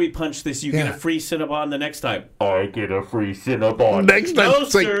after we punch this, you get Yeah. a free Cinnabon the next time. I get a free Cinnabon. Next time, No,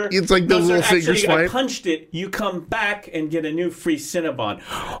 it's like, sir. it's like No, those sir. little fingers Actually, I swipe. punched it. You come back and get a new free Cinnabon.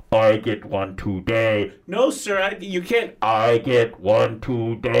 I get one today. No, sir, you can't. I get one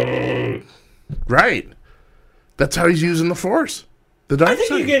today. Right. That's how he's using the Force. The dark I think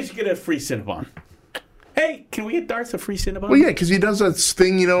side. you guys get a free Cinnabon. Hey, can we get Darth a free Cinnabon? Well, yeah, because he does that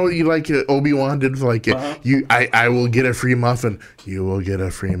thing, you like Obi-Wan did, like, I will get a free muffin. You will get a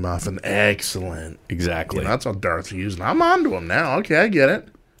free muffin. Excellent. Exactly. That's how Darth's using. I'm on to him now. Okay, I get it.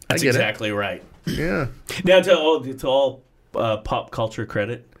 That's I get exactly right. it. Yeah. Now, to all pop culture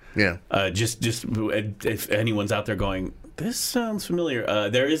credit, Yeah. just if anyone's out there going, this sounds familiar,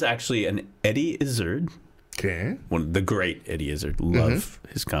 there is actually an Eddie Izzard, Okay. the great Eddie Izzard, love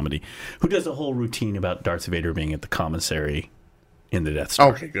his comedy, who does a whole routine about Darth Vader being at the commissary in the Death Star.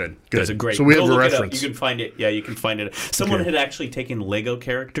 Okay, good. Good. Does a great. So we go have a look it up. reference. You can find it. Yeah, you can find it. Someone Okay. had actually taken Lego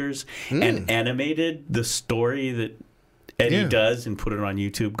characters and animated the story that Eddie Yeah. does and put it on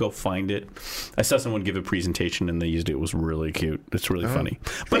YouTube. Go find it. I saw someone give a presentation and they used it. It was really cute. It's really funny.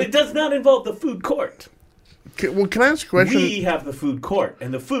 But it does not involve the food court. Okay, well, can I ask a question? We have the food court,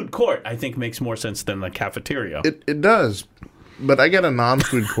 and the food court I think makes more sense than the cafeteria. It does. But I got a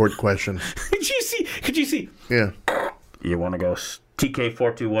non-food court question. Could you see? Yeah. You want to go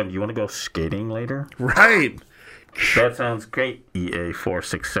TK421? You want to go skating later? Right. That sounds great.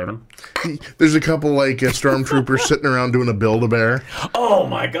 EA467. There's a couple, like, stormtroopers sitting around doing a Build-A-Bear. Oh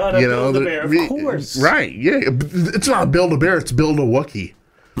my God! Build-A-Bear, of course. Right, yeah. It's not a Build-A-Bear, it's Build-A-Wookie.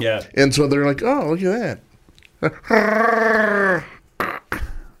 Yeah. And so they're like, oh, look at that.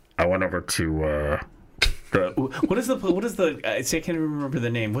 I went over to What is the? I can't even remember the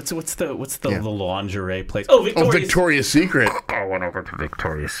name. What's the Yeah. the lingerie place? Oh, Oh, Victoria's Secret. I went over to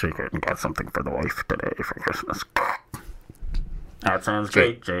Victoria's Secret and got something for the wife today for Christmas. That sounds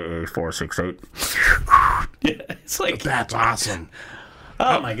great. JA468. Yeah, it's like, That's awesome.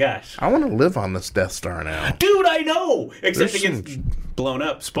 oh my gosh, I want to live on this Death Star now. dude, I know. Except There's it gets blown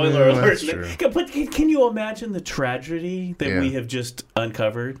up. Spoiler Yeah, alert. that's true. But can you imagine the tragedy that Yeah. we have just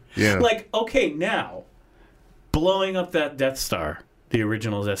uncovered? Yeah. Like, okay, now blowing up that Death Star, the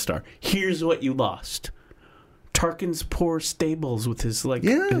original Death Star. Here's what you lost. Tarkin's poor stables with his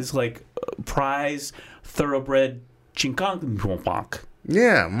prize thoroughbred Chinkong.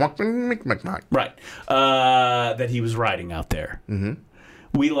 Yeah. Right. That he was riding out there. Mm-hmm.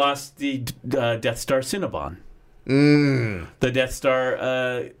 We lost the Death Star Cinnabon. The Death Star,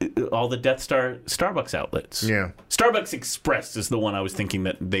 all the Death Star Starbucks outlets. Yeah. Starbucks Express is the one I was thinking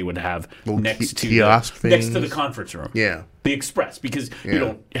that they would have Little next to kiosk next to the things. conference room. Yeah. The Express, because you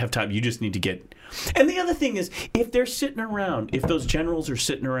don't have time. You just need to get. And the other thing is, if they're sitting around, if those generals are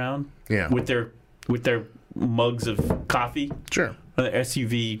sitting around, Yeah. with their mugs of coffee, Sure. or the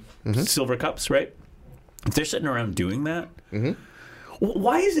SUV silver cups, right? If they're sitting around doing that,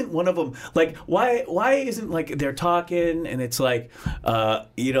 why isn't one of them like? Why isn't like they're talking and it's like,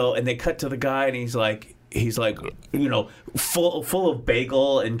 and they cut to the guy and he's like, full of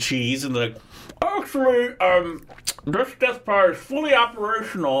bagel and cheese, and they're like, actually, this Death Star is fully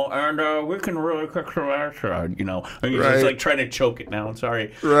operational, and we can really kick some ass, and he's Right. just like trying to choke it now. I'm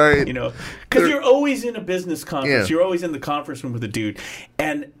sorry, Right. because you're always in a business conference. Yeah. You're always in the conference room with a dude,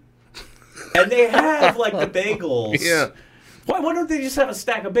 and they have like the bagels. Yeah. Why don't they just have a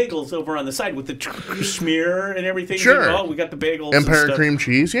stack of bagels over on the side with the smear and everything? Sure. Oh, we got the bagels. and Empire stuff. cream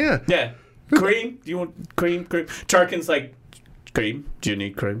cheese. Yeah. Yeah. Cream? Do you want cream? Tarkin's like, cream? Do you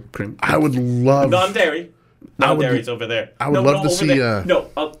need cream? Cream? I would love. Non-dairy. Non-dairy's over there. I would love to over see, there.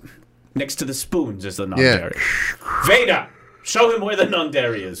 Next to the spoons is the Yeah. non-dairy. Vader! Show him where the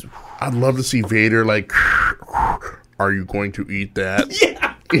non-dairy is. I'd love to see Vader like. Are you going to eat that?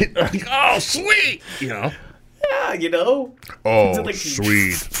 Yeah! Oh, sweet. Yeah, Oh, Like-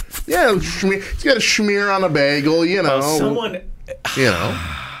 sweet. Yeah, he's got a schmear on a bagel. Someone...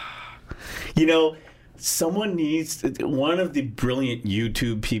 someone needs one of the brilliant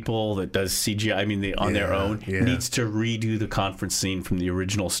YouTube people that does CGI. I mean, on their own needs to redo the conference scene from the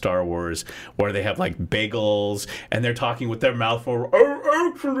original Star Wars, where they have like bagels and they're talking with their mouth full.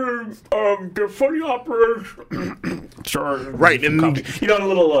 Oh, actually, the funny operation. Sorry, Right, and you know, a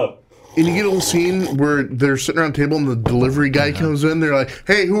little. And you get a little scene where they're sitting around a table and the delivery guy comes in. They're like,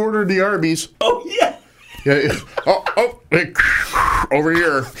 "Hey, who ordered the Arby's?" Oh yeah. Yeah. Hey, over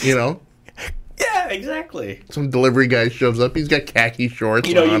here. You know. Yeah, exactly. Some delivery guy shows up. He's got khaki shorts.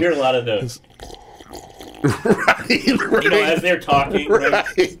 You know, on. you hear a lot of those. Right. You know, as they're talking,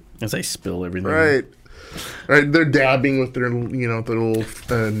 Right. as they spill everything. Right. They're dabbing with their, their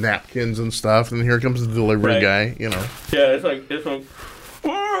little napkins and stuff, and here comes the delivery guy. You know. Yeah, it's like.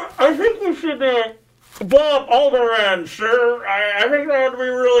 Well, I think we should blow up Alderaan, sir. I think that would be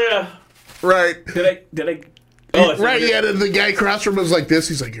really. Right. Did I? Oh, right. Yeah. The guy across from him was like this.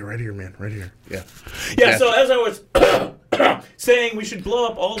 He's like, "You're right here, man. Right here." Yeah. Yeah. So as I was saying, we should blow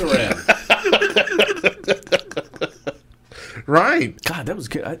up Alderaan. Right. God, that was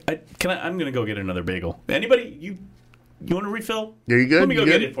good. I'm gonna go get another bagel. Anybody? You want a refill? Yeah, you good? Let me go You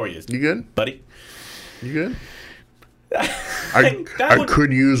get good? it for you. You good? buddy? You good? That I would-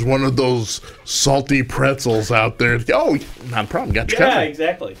 could use one of those salty pretzels out there. Oh, not a problem. Got you Yeah, covered.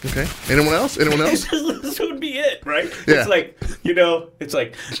 exactly. Okay. Anyone else? Anyone else? This would be it, right? Yeah. It's like, it's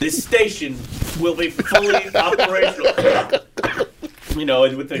like this station will be fully operational.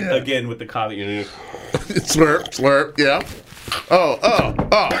 And with the again with the coffee. Slurp, slurp. Yeah. Oh.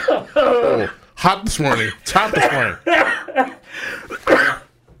 Hot this morning. It's hot this morning.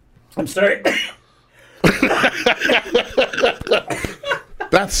 I'm sorry.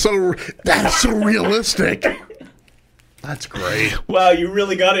 That's so realistic. That's great. Wow, you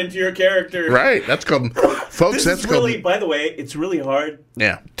really got into your character. Right. That's called, folks. This That's is really, called. by the way, it's really hard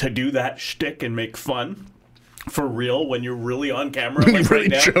Yeah. to do that shtick and make fun for real when you're really on camera, like You're really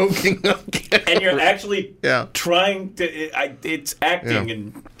right now, joking. and you're actually Yeah. trying to. It's acting, Yeah.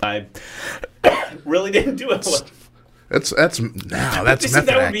 and I really didn't do it well. That's See, method that would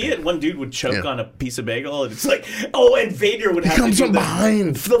be acting. it. One dude would choke Yeah. on a piece of bagel, and it's like, and Vader would have Comes to do from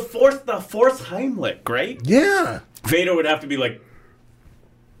behind. the fourth Heimlich, right? Yeah. Vader would have to be like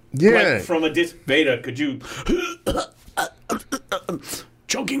Yeah. from a distance. Vader, could you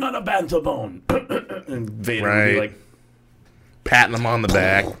choking on a bantha bone? And Vader would be Right. like, Patting him on the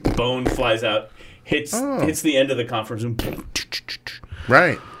back. bone flies out, hits the end of the conference room.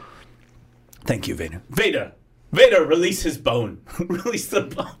 Right. Thank you, Vader. Vader, release his bone. Release the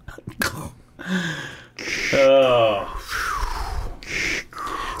bone. Oh.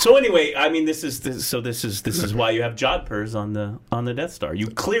 So anyway, I mean, this is why you have Jodhpurs on the Death Star. You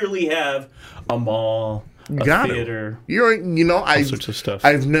clearly have a mall, a Got theater. I sorts of stuff.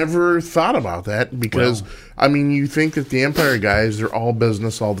 I've never thought about that because you think that the Empire guys they're all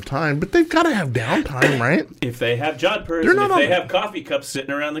business all the time, but they've got to have downtime, right? If they have Jodhpurs, They're and not if they on- have coffee cups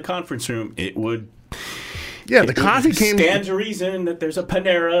sitting around the conference room, it would. Yeah, the coffee came. Stands to reason that there's a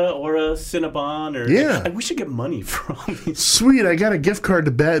Panera or a Cinnabon or Yeah. we should get money for all these. Sweet, I got a gift card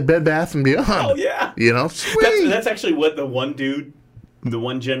to Bed Bath and Beyond. Oh yeah, Sweet. that's actually what the one dude, the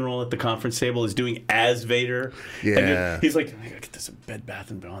one general at the conference table is doing as Vader. Yeah. And then he's like, I gotta get this at Bed Bath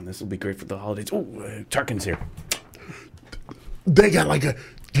and Beyond. This will be great for the holidays. Oh, Tarkin's here. They got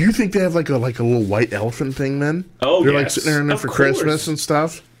do you think they have like a little white elephant thing then? Oh, they're yes. sitting there Of for course. Christmas and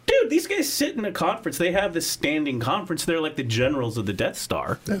stuff. Dude, these guys sit in a conference. They have this standing conference. They're like the generals of the Death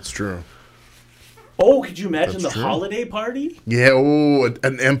Star. That's true. Oh, could you imagine That's the true. holiday party? Yeah.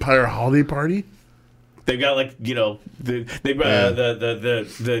 An Empire holiday party. They've got the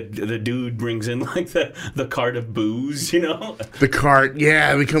dude brings in like the cart of booze, The cart.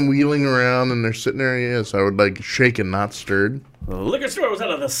 Yeah, they come wheeling around and they're sitting there. Yes, I would like shaken, not stirred. The liquor store was out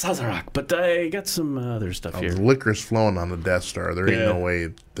of the Sazerac, but I got some other stuff here. The liquor's flowing on the Death Star. There ain't Yeah. no way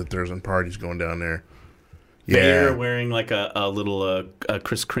that there's parties going down there. Vader Yeah. wearing like a little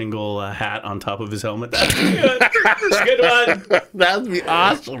Kris Kringle hat on top of his helmet. That's good. That's a good one. That'd be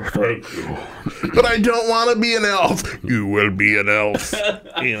awesome. Thank you. But I don't want to be an elf. You will be an elf.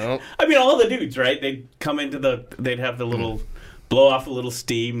 I mean, all the dudes, right? They'd come they'd have the little, blow off a little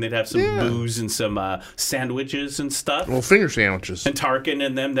steam. They'd have some booze and some sandwiches and stuff. Well, finger sandwiches. And Tarkin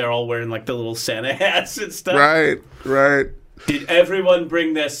and them, they're all wearing like the little Santa hats and stuff. Right. Did everyone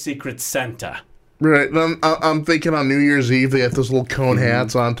bring their Secret Santa? Right. I'm thinking on New Year's Eve, they have those little cone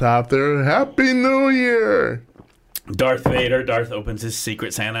hats on top there. Happy New Year. Darth opens his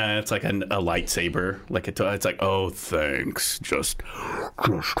Secret Santa. It's like a lightsaber. It's like, oh, thanks. Just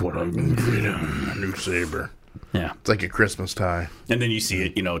what I needed. A new saber. Yeah. It's like a Christmas tie. And then you see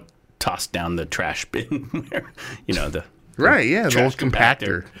it, tossed down the trash bin. Where, the Right, yeah, the trash old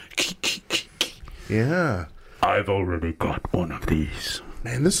compactor. compactor. Yeah. I've already got one of these.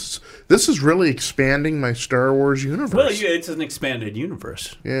 Man, this is really expanding my Star Wars universe. Well, yeah, it's an expanded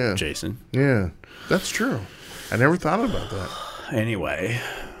universe. Yeah. Jason. Yeah, that's true. I never thought about that. Anyway,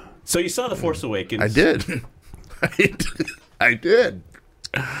 so you saw The Force Awakens. I did. I did.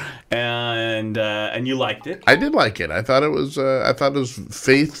 And you liked it. I did like it. I thought it was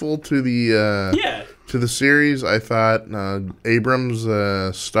faithful to the Yeah. to the series. I thought Abrams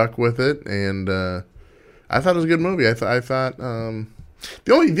stuck with it, and I thought it was a good movie. I thought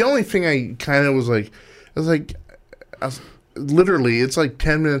the only thing I kind of was literally, it's like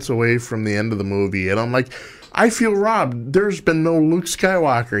 10 minutes away from the end of the movie, and I'm like, I feel robbed. There's been no Luke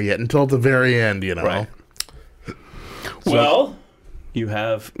Skywalker yet until the very end, Right. Well, you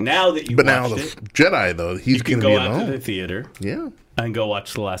have, now that you But watched now the it, Jedi, though, he's you can going to go be out to alone. the theater Yeah, and go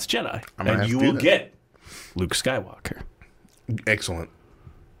watch The Last Jedi. gonna have And you to do will that. get Luke Skywalker. excellent.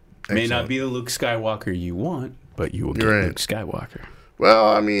 May not be the Luke Skywalker you want, but you will get Right. Luke Skywalker. Well,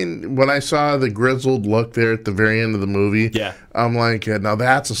 I mean, when I saw the grizzled look there at the very end of the movie, Yeah. I'm like, now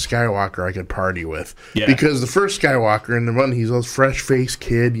that's a Skywalker I could party with. Yeah. Because the first Skywalker in the one, he's a fresh-faced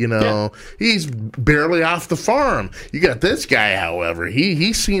kid, He's barely off the farm. You got this guy, however,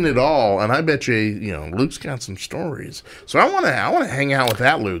 he's seen it all, and I bet you, Luke's got some stories. So I want to hang out with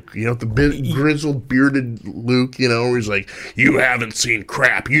that Luke, the big grizzled, bearded Luke, where he's like, you haven't seen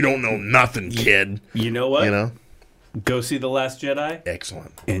crap, you don't know nothing, kid. You know what? – Go see The Last Jedi,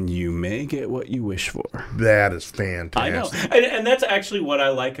 Excellent. and you may get what you wish for. That is fantastic. I know. And that's actually what I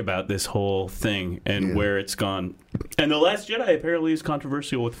like about this whole thing and where it's gone. And The Last Jedi apparently is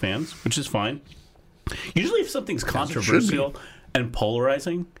controversial with fans, which is fine. Usually if something's controversial and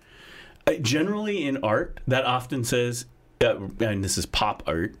polarizing, generally in art, that often says, and this is pop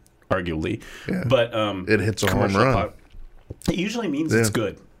art, arguably, but It hits a home commercial run. pop, it usually means it's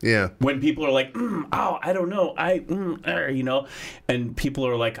good. Yeah. When people are like, I don't know, and people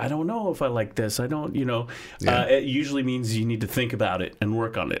are like, I don't know if I like this, I don't, it usually means you need to think about it and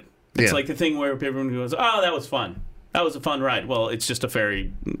work on it. It's like the thing where everyone goes, oh, that was fun. That was a fun ride. Well, it's just a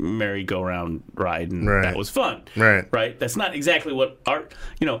fairy merry-go-round ride, and that was fun. Right? That's not exactly what art,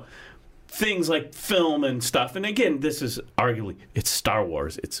 things like film and stuff. And again, this is arguably, it's Star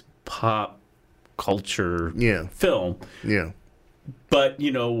Wars. It's pop culture film. Yeah. But,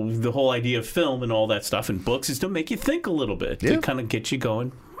 the whole idea of film and all that stuff and books is to make you think a little bit, to kind of get you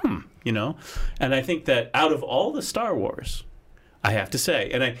going, And I think that out of all the Star Wars, I have to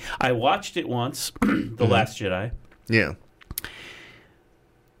say, and I watched it once, The Last Jedi. Yeah.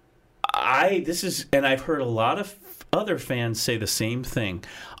 And I've heard a lot of other fans say the same thing.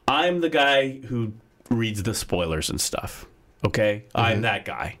 I'm the guy who reads the spoilers and stuff, okay? I'm that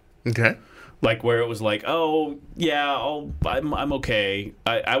guy. Okay. Like where it was like, oh yeah, I'm okay.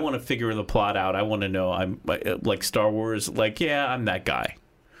 I want to figure the plot out. I want to know. I'm like Star Wars. Like I'm that guy.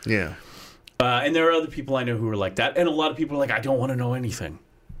 Yeah. And there are other people I know who are like that, and a lot of people are like, I don't want to know anything.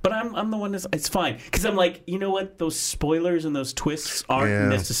 But I'm the one that's, it's fine. Because I'm like, you know what? Those spoilers and those twists aren't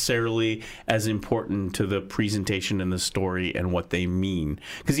necessarily as important to the presentation and the story and what they mean.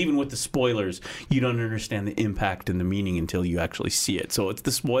 Because even with the spoilers, you don't understand the impact and the meaning until you actually see it. So it's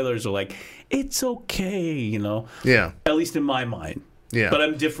the spoilers are like, it's okay, Yeah. At least in my mind. Yeah. But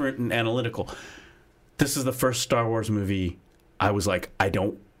I'm different and analytical. This is the first Star Wars movie I was like,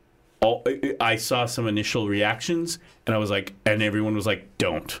 I saw some initial reactions, and I was like, and everyone was like,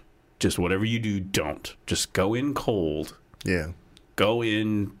 don't. Just whatever you do, don't. Just go in cold. Yeah. Go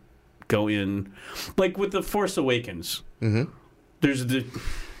in. Like with The Force Awakens, there's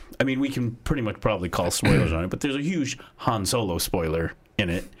we can pretty much probably call spoilers on it, but there's a huge Han Solo spoiler in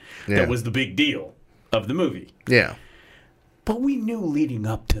it that was the big deal of the movie. Yeah. But we knew leading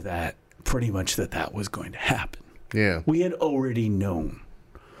up to that pretty much that was going to happen. Yeah. We had already known.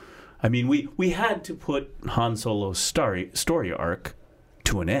 We had to put Han Solo's story arc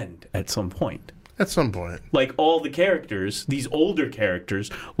to an end at some point. At some point. Like all the characters, these older characters,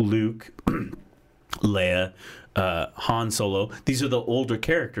 Luke, Leia, Han Solo, these are the older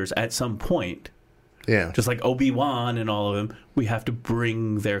characters at some point. Yeah. Just like Obi-Wan and all of them, we have to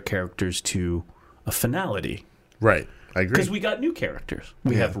bring their characters to a finality. Right. I agree. Because we got new characters.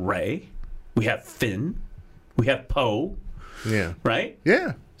 We have Rey, we have Finn, we have Poe. Yeah. Right?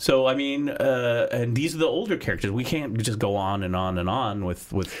 Yeah. So I mean, and these are the older characters. We can't just go on and on and on with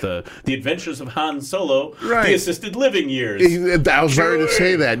the Adventures of Han Solo, Right. the assisted living years. I was ready to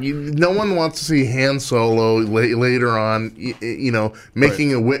say that. No one wants to see Han Solo later on,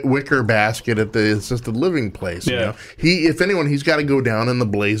 making a wicker basket at the assisted living place. Yeah. You know? If anyone, he's got to go down in the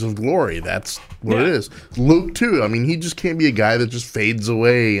blaze of glory. That's what it Yeah. is. Luke too. I mean, he just can't be a guy that just fades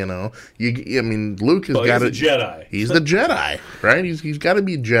away. Luke has got to. He's a Jedi. He's the Jedi, right? He's got to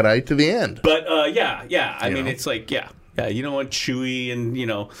be Jedi to the end. But yeah. I mean, know? it's like yeah. You know what, Chewie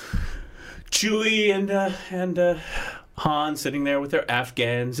and Han sitting there with their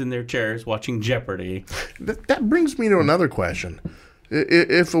Afghans in their chairs watching Jeopardy. That brings me to another question.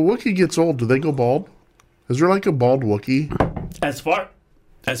 If a Wookiee gets old, do they go bald? Is there like a bald Wookiee? As far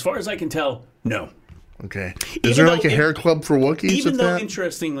as I can tell, no. Okay. Even Is there though like a hair club for Wookiees? Even at though, that?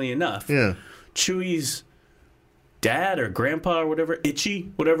 interestingly enough, Yeah. Chewie's dad or grandpa or whatever,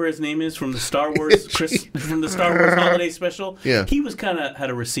 Itchy, whatever his name is from the Star Wars from the Star Wars holiday special, Yeah. he was had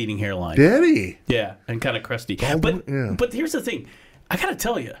a receding hairline. Daddy. Yeah, and kind of crusty. But here's the thing, I gotta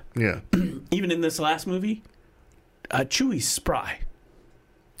tell you, Yeah. even in this last movie, Chewie's spry.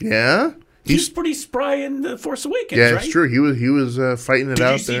 Yeah. He's pretty spry in The Force Awakens, Yeah, right? it's true. He was fighting it Did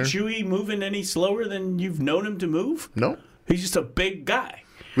out you see there. Chewie moving any slower than you've known him to move? No. He's just a big guy.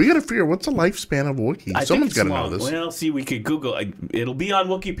 We got to figure out what's the lifespan of a Wookiee. I Someone's think got it's to know long. this. Well, see, we could Google. It'll be on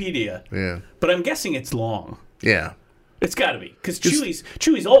Wikipedia. Yeah. But I'm guessing it's long. Yeah. It's got to be because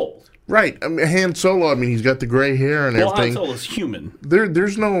Chewie's old. Right. I mean, Han Solo, he's got the gray hair and Well, Han everything. Solo's human.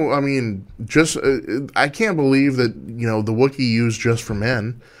 There's no, just, I can't believe that, the Wookiee used just for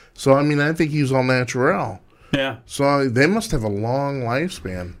men. So, I think he's all natural. Yeah. So they must have a long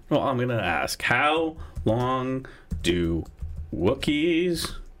lifespan. Well, I'm gonna ask, how long do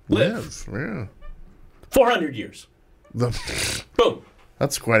Wookiees live? Yeah. 400 years. Boom.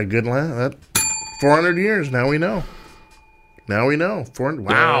 That's quite a good that 400 years. Now we know. 400,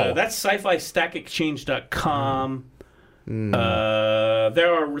 wow. That's sci-fi-stackexchange.com.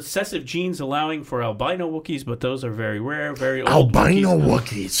 There are recessive genes allowing for albino Wookiees, but those are very rare. Very old Albino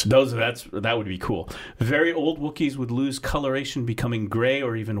Wookiees. Wookiees. That would be cool. Very old Wookiees would lose coloration, becoming gray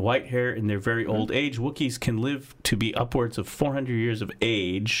or even white hair in their very old age. Wookiees can live to be upwards of 400 years of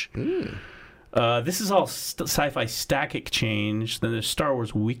age. This is all Sci-Fi Stack Exchange. Then there's Star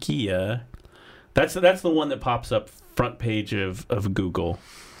Wars Wikia. That's the one that pops up front page of Google.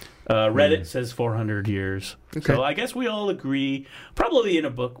 Reddit says 400 years. Okay. So I guess we all agree, probably in a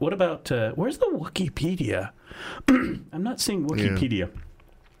book. What about, where's the Wikipedia? I'm not seeing Wikipedia.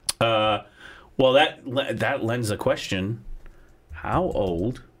 Well, that lends a question. How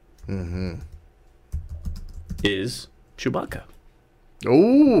old is Chewbacca?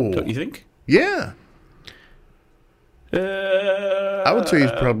 Oh. Don't you think? Yeah. I would say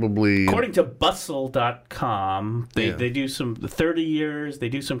he's probably... According to bustle.com, Yeah. they do some 30 years, they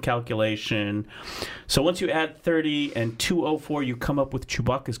do some calculation. So once you add 30 and 204, you come up with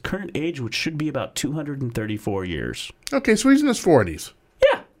Chewbacca's current age, which should be about 234 years. Okay, so he's in his 40s.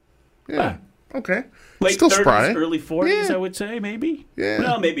 Yeah. Yeah. Okay. Late Still 30s, spry. early 40s, Yeah. I would say, maybe. Yeah.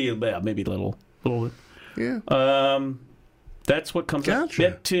 Well, maybe a little bit. Yeah. That's what comes up. Gotcha.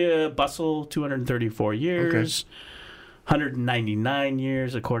 Get to Bustle, 234 years. 199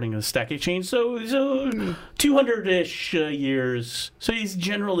 years, according to the Stack Exchange. So 200-ish years. So he's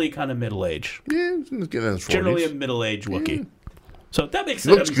generally kind of middle-aged. Yeah, he's getting in his 40s. Generally a middle-aged Wookiee. Yeah. So that makes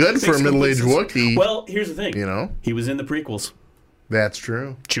sense. Looks good for a middle-aged Wookiee. Well, here's the thing. He was in the prequels. That's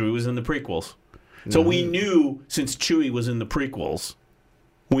true. Chewie was in the prequels. So we knew, since Chewie was in the prequels,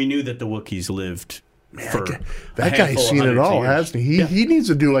 we knew that the Wookiees lived for that guy's seen it all, hasn't he? He needs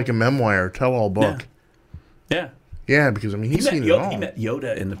to do like a memoir or tell-all book. Yeah. Yeah, because, he's seen it all. He met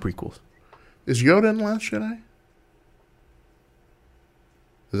Yoda in the prequels. Is Yoda in Last Jedi?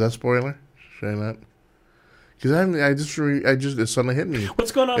 Is that spoiler? Say that? Because I just it suddenly hit me.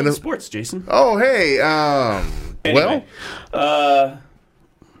 What's going on in sports, Jason? Oh, hey, Anyway,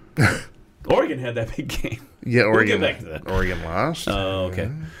 Oregon had that big game. Yeah, Oregon. We'll get back to that. Oregon lost. Oh, okay.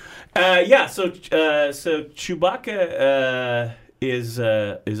 So Chewbacca is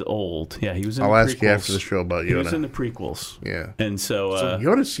old. Yeah, he was in the prequels. I'll ask you after the show about Yoda. He was in the prequels. Yeah. And so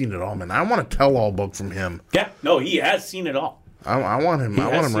Yoda's seen it all, man. I want a tell-all book from him. Yeah, no, he has seen it all. I want him. I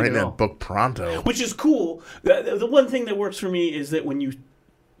want him writing it all. that book pronto. Which is cool. The one thing that works for me is that when you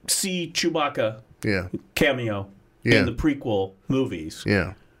see Chewbacca Yeah. cameo Yeah. in the prequel movies,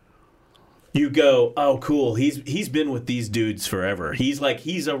 Yeah. you go, oh, cool. He's been with these dudes forever. He's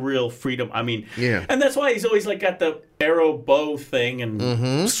a real freedom. I mean, Yeah. And that's why he's always like got the arrow bow thing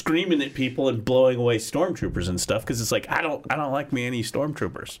and screaming at people and blowing away stormtroopers and stuff. Because it's like I don't like me any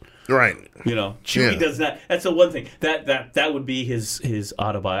stormtroopers. Right. You know, Chewie Yeah. does not. That's the one thing that would be his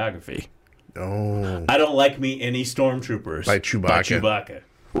autobiography. Oh. I don't like me any stormtroopers. By Chewbacca. By Chewbacca.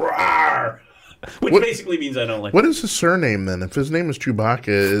 Rawr! Which What- basically means I don't like. What is his surname then? If his name is Chewbacca,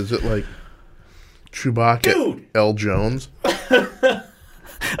 is it like Chewbacca Dude! L. Jones?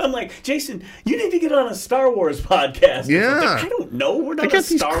 I'm like, Jason, you need to get on a Star Wars podcast. or Yeah. something. I don't know. We're not a got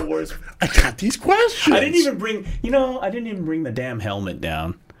these Star Wars. I got these questions. I didn't even bring the damn helmet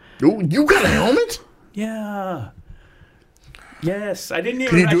down. Ooh, you got a helmet? Yeah. Yes, I didn't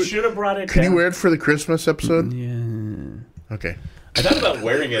Can you even. do I it- should have brought it Can down. you wear it for the Christmas episode? Yeah. Okay. I thought about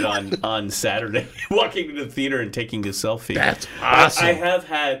wearing it on Saturday, walking to the theater and taking a selfie. That's awesome. I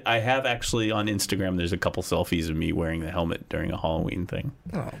have actually on Instagram. There's a couple selfies of me wearing the helmet during a Halloween thing,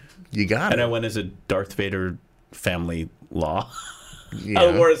 Oh, you got and I it. went as a Darth Vader family law. I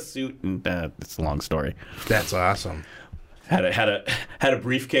Yeah, wore a suit, and it's a long story. that's awesome. Had a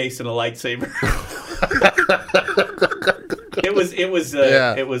briefcase and a lightsaber. It was It's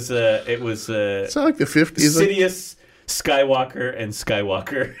not like the 50s. Sidious, Skywalker, and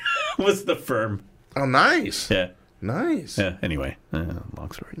Skywalker was the firm. Oh, nice. Yeah. Nice. Yeah. Anyway,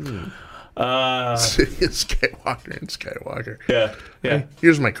 long story. Sidious Skywalker and Skywalker. Yeah. Yeah. Hey,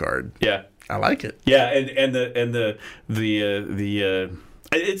 here's my card. Yeah. I like it. Yeah. And the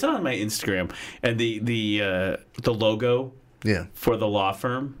it's on my Instagram, and the logo Yeah. for the law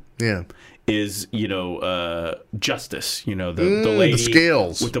firm Yeah. is Justice, the lady, the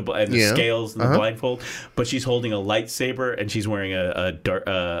scales. with the Yeah. scales and the blindfold, but she's holding a lightsaber and she's wearing a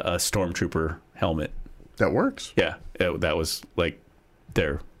stormtrooper helmet. That works. Yeah, that was like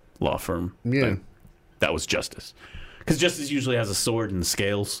their law firm. Yeah. thing. That was Justice, because Justice usually has a sword and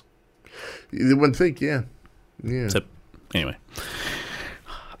scales. You wouldn't think, yeah. Yeah. So anyway,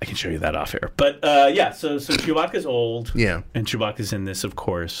 I can show you that off air. But yeah, so Chewbacca's old. Yeah. And Chewbacca's in this, of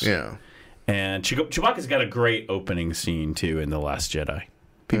course. Yeah. And Chewbacca's got a great opening scene too in The Last Jedi.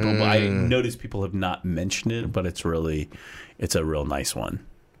 I noticed people have not mentioned it, but it's a real nice one.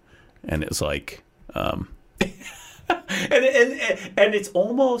 And it's like, and it's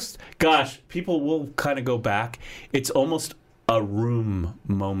almost, gosh, people will kind of go back. It's almost a Room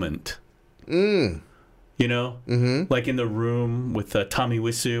moment. Like in The Room with Tommy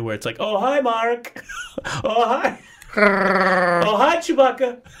Wiseau, where it's like, oh hi Mark, oh hi. Oh, hi,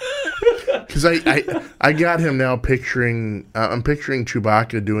 Chewbacca. Because I got him now picturing, I'm picturing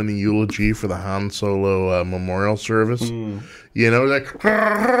Chewbacca doing the eulogy for the Han Solo memorial service. Like, Yeah,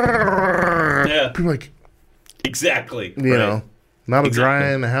 people like, exactly. not a Exactly.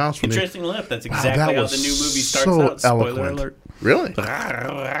 dry in the house. When Interesting lip. That's Wow, exactly that how was the new movie starts so out. Spoiler eloquent. alert. Really?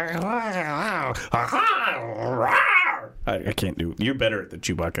 I can't do. You're better at the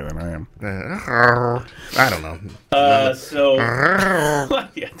Chewbacca than I am. I don't know. So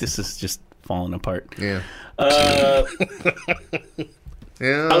yeah, this is just falling apart. Yeah. I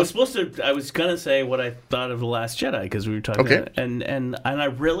Yeah. was gonna say what I thought of The Last Jedi because we were talking Okay. about it, and I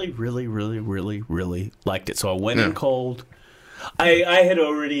really, really, really, really, really liked it. So I went in Yeah. cold. I had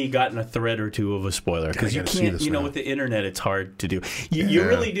already gotten a thread or two of a spoiler because I you gotta see can't, this now. with the internet, it's hard to do. You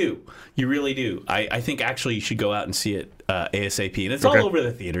really do. You really do. I think actually you should go out and see it ASAP. And it's Okay. all over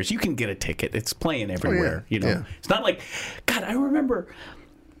the theaters. You can get a ticket. It's playing everywhere. Yeah. It's not like, God, I remember,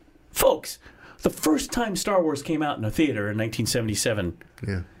 folks, the first time Star Wars came out in a theater in 1977,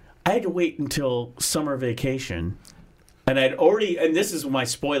 Yeah. I had to wait until summer vacation. And and this is my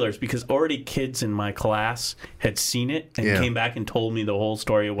spoilers, because already kids in my class had seen it and Yeah. came back and told me the whole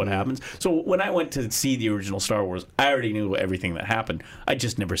story of what happens. So when I went to see the original Star Wars, I already knew everything that happened. I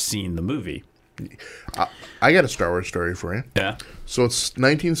just never seen the movie. I got a Star Wars story for you. Yeah. So it's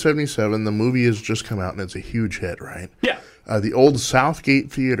 1977. The movie has just come out and it's a huge hit, right? Yeah. The old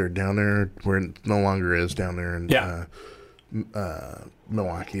Southgate Theater down there, where it no longer is, down there in Yeah.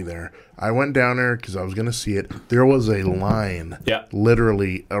 Milwaukee there. I went down there because I was going to see it. There was a line Yeah.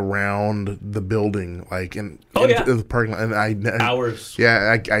 literally around the building, like in yeah. the parking lot. And I Hours.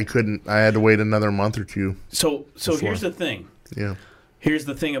 Yeah, I couldn't. I had to wait another month or two. So here's the thing. Yeah. Here's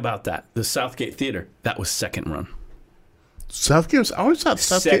the thing about that. The Southgate Theater, that was second run. Southgate was, I always thought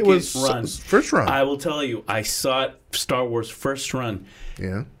Southgate was Second run. first run. I will tell you, I saw it Star Wars first run.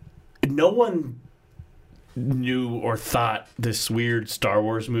 Yeah. No one knew or thought this weird Star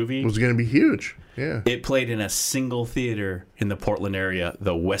Wars movie. It was going to be huge. Yeah. It played in a single theater in the Portland area,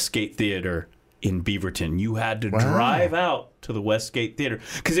 the Westgate Theater, in Beaverton. You had to drive out to the Westgate Theater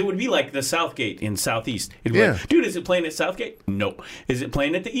because it would be like the Southgate in Southeast. It'd be like, dude, is it playing at Southgate? Nope. Is it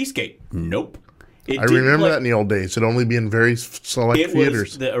playing at the Eastgate? Nope. I remember that in the old days. It'd only be in very select theaters. It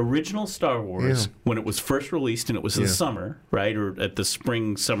was the original Star Wars when it was first released, and it was in the summer, right, or at the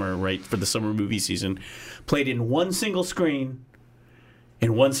summer, right, for the summer movie season. Played in one single screen,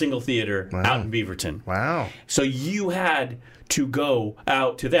 in one single theater, out in Beaverton. Wow. So you had to go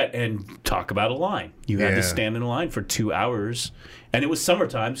out to that and talk about a line. You had to stand in a line for 2 hours, and it was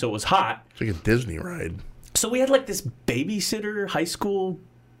summertime, so it was hot. It's like a Disney ride. So we had like this babysitter, high school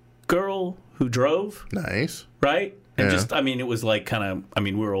girl who drove. Nice. Right? And just, I mean, it was like kind of, I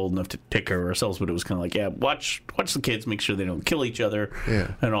mean, we were old enough to take care of ourselves, but it was kind of like, watch the kids, make sure they don't kill each other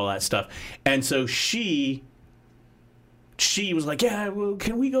and all that stuff. And so she was like, well,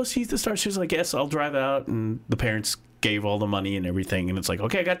 can we go see the stars? She was like, yes, I'll drive out. And the parents gave all the money and everything. And it's like,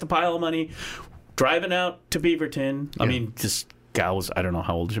 okay, I got the pile of money. Driving out to Beaverton. I mean, this gal was, I don't know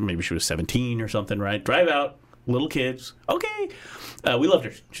how old she was. Maybe she was 17 or something, right? Drive out, little kids. Okay. We loved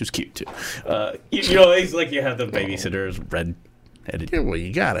her. She was cute, too. You know, it's like you have the babysitters, red-headed, well,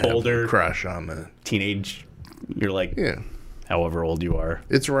 you got to have a crush on the teenage. You're like, however old you are.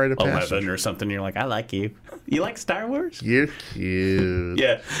 It's a rite of passage. 11 or something. You're like, I like you. You like Star Wars? You're cute.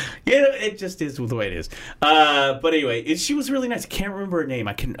 Yeah. It just is the way it is. But anyway, she was really nice. I can't remember her name.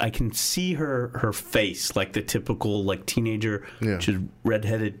 I can see her face, like the typical like teenager, just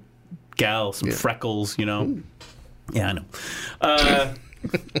red-headed gal, some freckles, you know. Ooh. Yeah, I know.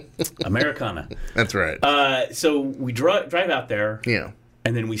 Americana. That's right. So we drive out there. Yeah.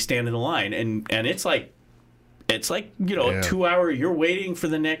 And then we stand in a line, and it's like you know, a 2 hour. You're waiting for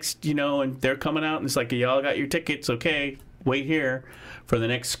the next, you know, and they're coming out, and it's like, y'all got your tickets, okay? Wait here for the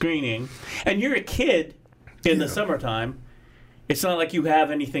next screening. And you're a kid in the summertime. It's not like you have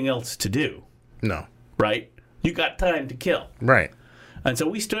anything else to do. No. Right. You got time to kill. Right. And so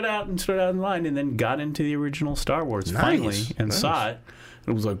we stood out in line and then got into the original Star Wars finally and saw it.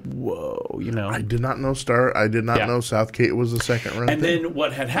 It was like, whoa, you know. I did not know know Southgate was the second run. And then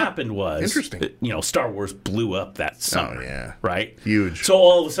what had happened was, interesting. You know, Star Wars blew up that summer. Oh, yeah. Right? Huge. So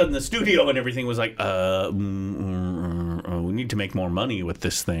all of a sudden the studio and everything was like, we need to make more money with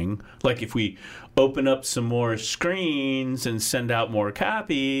this thing. Like if we open up some more screens and send out more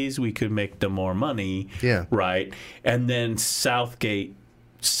copies, we could make them more money. Yeah. Right? And then Southgate,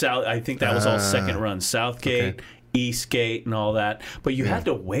 I think that was all second run. Southgate. Okay. Eastgate and all that, but you had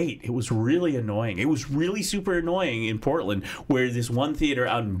to wait. It was really annoying. It was really super annoying in Portland, where this one theater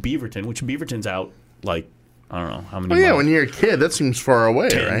out in Beaverton, which Beaverton's out like, I don't know how many miles. Yeah, when you're a kid, that seems far away,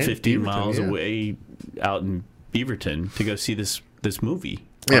 10, right? 15 miles away out in Beaverton to go see this movie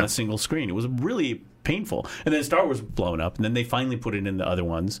on a single screen. It was really painful. And then Star Wars was blown up, and then they finally put it in the other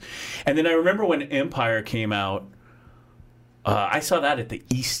ones. And then I remember when Empire came out, I saw that at the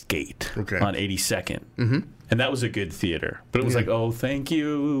Eastgate on 82nd. Mm-hmm. And that was a good theater. But it was like, oh, thank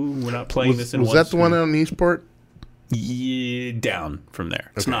you. We're not playing this in one. Was that the one out in Eastport? Yeah, down from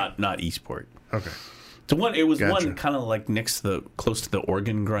there. It's not Eastport. Okay. It was one kind of like close to the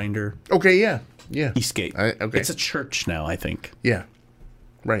organ grinder. Okay, yeah. Eastgate. Okay. It's a church now, I think. Yeah.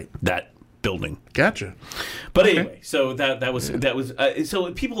 Right. That building. Gotcha. But anyway, so that was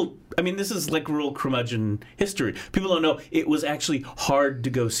so people. I mean, this is like real curmudgeon history. People don't know it was actually hard to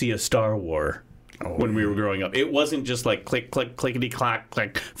go see a Star Wars. When we were growing up, it wasn't just like click, click, clickety, clack,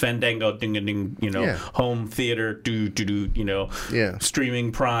 like Fandango, ding, a ding, you know, home theater, do, you know,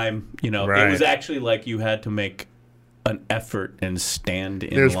 streaming Prime, you know. Right. It was actually like you had to make an effort and stand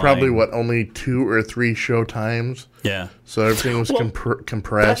in There's line. Probably, only 2 or 3 show times? Yeah. So everything was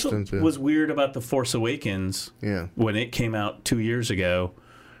compressed. That's what was weird about The Force Awakens when it came out 2 years ago.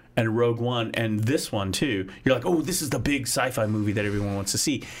 And Rogue One, and this one too. You're like, oh, this is the big sci-fi movie that everyone wants to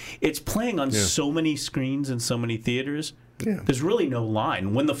see. It's playing on so many screens and so many theaters. Yeah. There's really no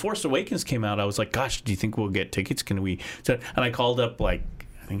line. When The Force Awakens came out, I was like, gosh, do you think we'll get tickets? Can we? And I called up I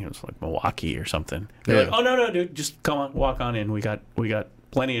think it was like Milwaukee or something. They're like, oh no, dude, just come on, walk on in. We got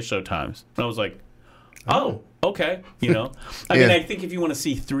plenty of show times. And I was like, oh. Okay, you know. I mean, I think if you want to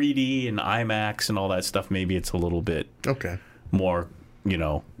see 3D and IMAX and all that stuff, maybe it's a little bit more, you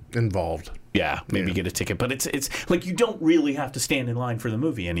know, involved. Yeah, maybe get a ticket, but it's like you don't really have to stand in line for the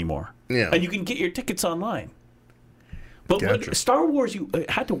movie anymore. Yeah, and you can get your tickets online. But Star Wars, you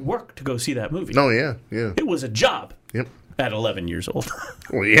had to work to go see that movie. Oh yeah. It was a job. Yep. At 11 years old.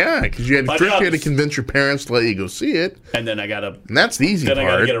 Well, yeah, because you had to convince your parents to let you go see it, and then and that's the easy part. Then I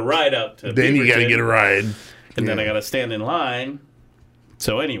got to get a ride out to. Then you got to get a ride, and then I got to stand in line.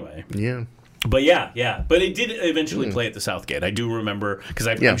 So anyway. Yeah. But yeah. But it did eventually play at the Southgate. I do remember, because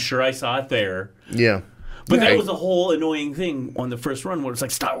I'm sure I saw it there. Yeah. But that was the whole annoying thing on the first run, where it's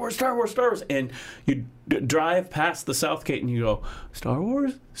like, Star Wars, Star Wars, Star Wars. And you drive past the Southgate and you go, Star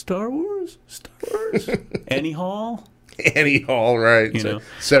Wars, Star Wars, Star Wars. Annie Hall. Annie Hall, right. You know.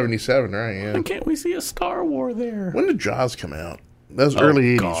 77, right, yeah. Why can't we see a Star Wars there? When did Jaws come out? That was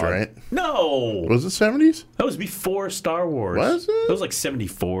early 80s, God. right? No. Was it 70s? That was before Star Wars. Was it? That was like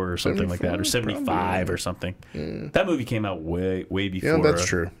 74 or something like that, or 75 Probably. or something. That movie came out way before. Yeah, that's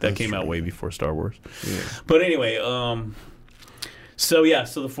true. That came out way before Star Wars. Yeah. But anyway, so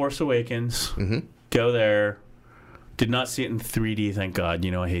The Force Awakens. Go there. Did not see it in 3D, thank God.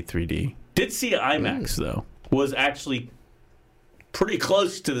 You know I hate 3D. Did see IMAX though. Was actually pretty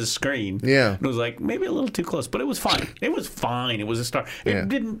close to the screen. Yeah. It was like maybe a little too close, but it was fine. It was fine. It was a star. It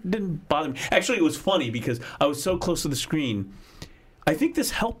didn't bother me. Actually, it was funny because I was so close to the screen. I think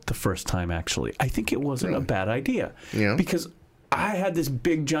this helped the first time, actually. I think it wasn't a bad idea. Yeah. Because I had this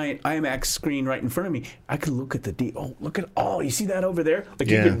big, giant IMAX screen right in front of me. I could look at look at all. You see that over there? Like,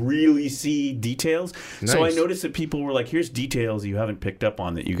 you could really see details. Nice. So I noticed that people were like, here's details you haven't picked up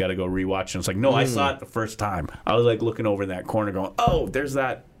on that you got to go rewatch. And it's like, no, I saw it the first time. I was like looking over in that corner going, oh, there's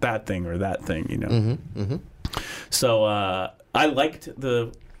that thing or that thing, you know? So I liked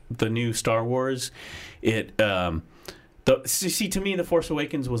the new Star Wars. It, see, to me, The Force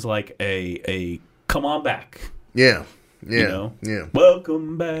Awakens was like a come on back. Yeah. Yeah. You know? Yeah.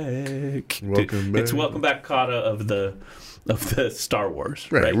 Welcome back. Welcome back. It's welcome back kata of the Star Wars.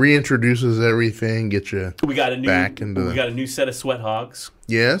 Right. Reintroduces everything, get you We got a new back into we got a new set of sweat hogs.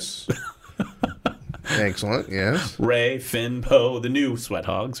 Yes. Excellent, yes. Rey, Finn, Poe, the new sweat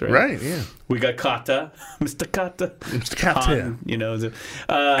hogs, right? Right, yeah. We got Kata, Mr. Kata. Mr. Kata. Han, you know.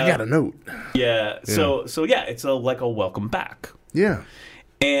 I got a note. Yeah. So yeah, it's like a welcome back. Yeah.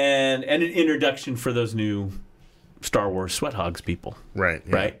 And an introduction for those new Star Wars sweat hogs people. Right.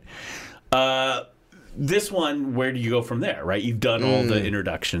 Yeah. Right. This one, where do you go from there? Right. You've done all the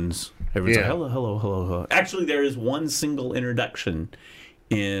introductions. Everyone's like, hello. Actually, there is one single introduction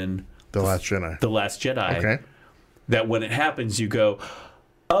in The Last Jedi. The Last Jedi. Okay. That when it happens, you go,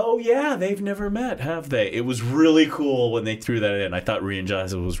 oh yeah, they've never met, have they? It was really cool when they threw that in. I thought Rian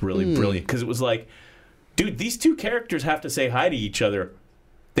Johnson was really brilliant, because it was like, dude, these two characters have to say hi to each other.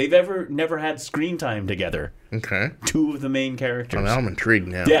 They've never had screen time together. Okay. Two of the main characters. Well, now I'm intrigued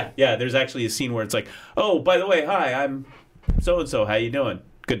now. Yeah. There's actually a scene where it's like, oh, by the way, hi, I'm so-and-so. How you doing?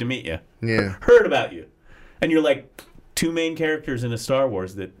 Good to meet you. Yeah. Heard about you. And you're like, two main characters in a Star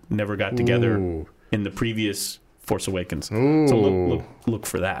Wars that never got together in the previous Force Awakens. Ooh. So look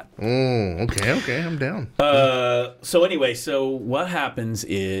for that. Oh, okay, I'm down. So anyway, what happens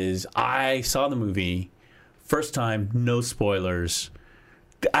is I saw the movie first time, no spoilers.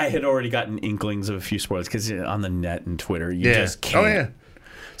 I had already gotten inklings of a few spoilers because on the net and Twitter, you just can't. Oh, yeah.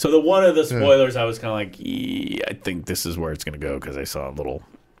 So one of the spoilers, I was kind of like, I think this is where it's going to go because I saw a little,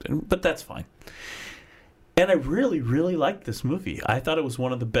 but that's fine. And I really, really liked this movie. I thought it was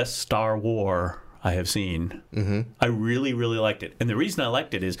one of the best Star Wars I have seen. Mm-hmm. I really, really liked it. And the reason I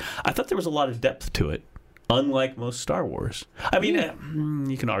liked it is I thought there was a lot of depth to it, unlike most Star Wars. I mean,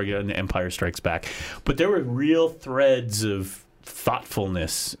 you can argue an Empire Strikes Back, but there were real threads of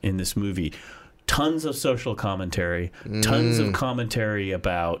thoughtfulness in this movie. Tons of social commentary, tons of commentary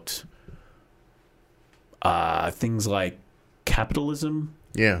about things like capitalism,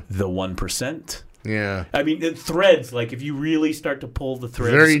 the 1%. Yeah. I mean, threads, like if you really start to pull the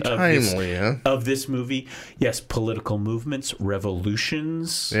threads very timely, of this movie, yes, political movements,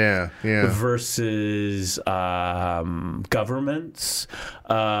 revolutions, versus governments,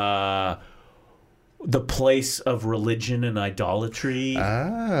 the place of religion and idolatry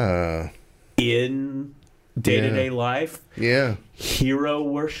in day-to-day life, hero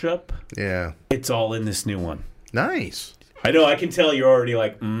worship, it's all in this new one. Nice. I know, I can tell you're already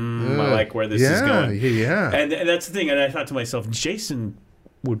like, I like where this is going. Yeah. And that's the thing, and I thought to myself, Jason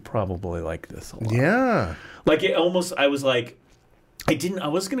would probably like this a lot. Yeah. Like, it almost, I was like, I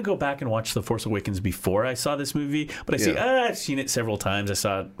was going to go back and watch The Force Awakens before I saw this movie, but I've seen it several times. I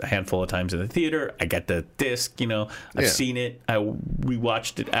saw it a handful of times in the theater. I got the disc, I've seen it. I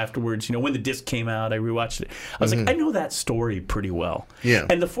rewatched it afterwards. When the disc came out, I rewatched it. I was like, I know that story pretty well. Yeah.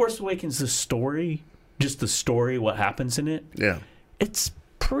 And The Force Awakens, the story, just the story, what happens in it, it's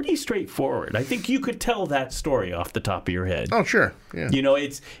pretty straightforward. I think you could tell that story off the top of your head. Oh, sure. Yeah.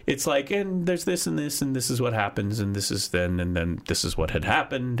 It's like, and there's this and this, and this is what happens, and this is then, and then this is what had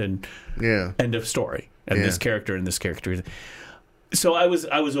happened, and end of story. And this character and this character. So I was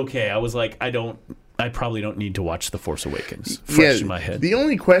okay. I was like, I don't I probably don't need to watch The Force Awakens fresh in my head. The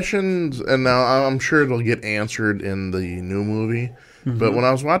only questions, and now I'm sure it'll get answered in the new movie, but when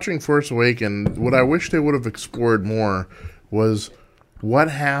I was watching Force Awakens, what I wish they would have explored more was what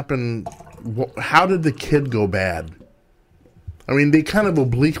happened. How did the kid go bad? I mean, they kind of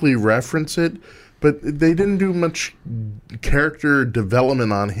obliquely reference it, but they didn't do much character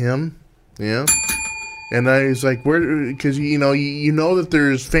development on him. Yeah. And I was like, where? Because you know that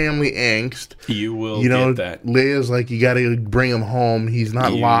there's family angst. You will get that. Leia's like, you got to bring him home. He's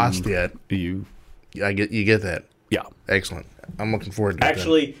not lost yet. You get that. Yeah, excellent. I'm looking forward to it.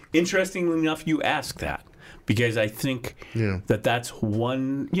 Actually, interestingly enough, you ask that because I think that's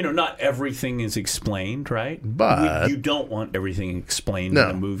one. Not everything is explained, right? But you don't want everything explained in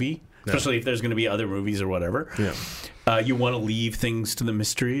a movie. Especially if there's going to be other movies or whatever. Yeah. You want to leave things to the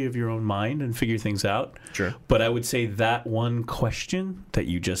mystery of your own mind and figure things out. Sure. But I would say that one question that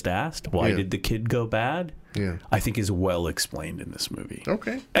you just asked, why did the kid go bad? Yeah. I think is well explained in this movie.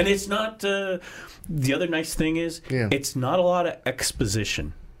 Okay. And it's not, the other nice thing is, it's not a lot of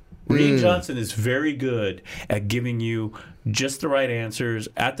exposition. Rian Johnson is very good at giving you just the right answers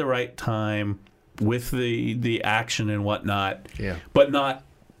at the right time with the action and whatnot. Yeah. But not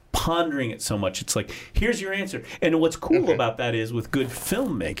pondering it so much. It's like, here's your answer. And what's cool about that is with good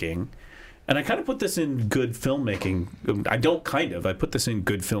filmmaking, and I kind of put this in good filmmaking. I put this in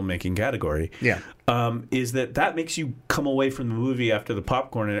good filmmaking category. Yeah. Is that makes you come away from the movie after the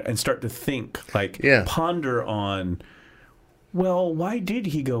popcorn and start to think, ponder on, well, why did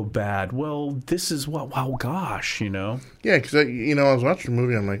he go bad? Well, this is wow, gosh, Yeah, because, I was watching the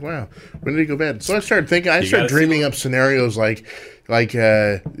movie, I'm like, wow, when did he go bad? So I started thinking, I started dreaming up scenarios like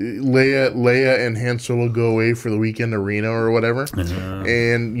Leia and Han Solo go away for the weekend to Reno or whatever,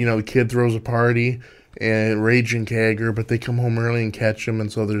 and, the kid throws a party, and Rage and Kager, but they come home early and catch him, and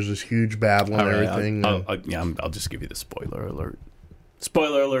so there's this huge battle and everything. I'll just give you the spoiler alert.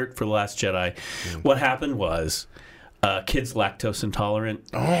 Spoiler alert for The Last Jedi. What happened was, kid's lactose intolerant,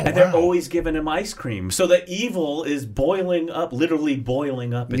 and they're always giving him ice cream. So the evil is literally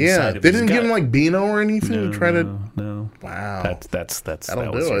boiling up inside of his gut. They didn't give him like Beano or anything to try to. No. Wow.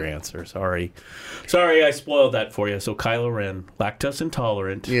 That was your answer. Sorry, I spoiled that for you. So Kylo Ren, lactose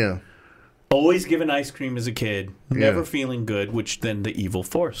intolerant. Yeah. Always given ice cream as a kid, never feeling good, which then the evil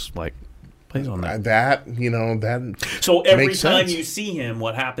force plays on that. That so every time you see him,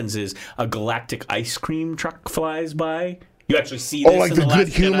 what happens is a galactic ice cream truck flies by. You actually see this. Oh, like the good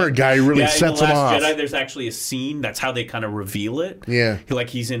humor guy really sets him off. In The Last Jedi, there's actually a scene. That's how they kind of reveal it. Yeah.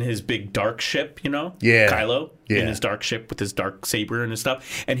 He's in his big dark ship, Yeah. Kylo in his dark ship with his dark saber and his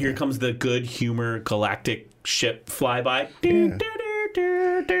stuff. And here comes the good humor galactic ship flyby. Yeah.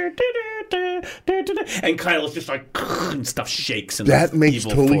 And Kylo's just like, and stuff shakes. And that makes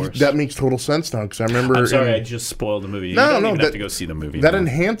total sense now, because I remember. I'm sorry, I just spoiled the movie. You don't even have to go see the movie. That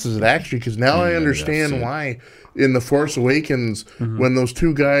enhances it actually, because now I understand why in The Force Awakens, when those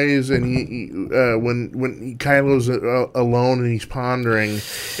two guys and when Kylo's alone and he's pondering,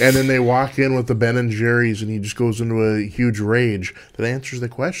 and then they walk in with the Ben and Jerry's and he just goes into a huge rage. That answers the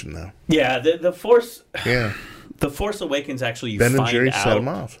question, though. Yeah, the Force. Yeah. The Force Awakens, actually, Ben and Jerry set him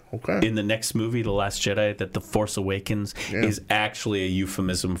off. Okay. In the next movie, The Last Jedi, that The Force Awakens is actually a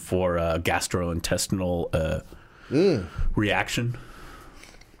euphemism for gastrointestinal reaction.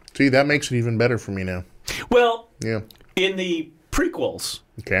 See, that makes it even better for me now. Well, in the prequels,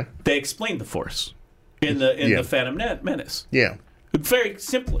 they explained the Force in the Phantom Menace. Yeah. Very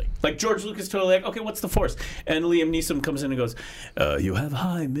simply. Like, George Lucas totally like, okay, what's the Force? And Liam Neeson comes in and goes, you have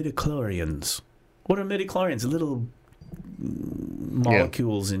high midichlorians. What are midichlorians? Little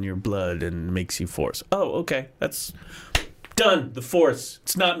molecules in your blood and makes you Force. Oh, okay. That's done. The Force.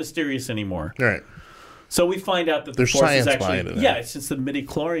 It's not mysterious anymore. All right. So we find out that the Force is actually... since the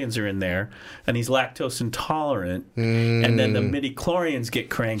midichlorians are in there, and he's lactose intolerant, and then the midichlorians get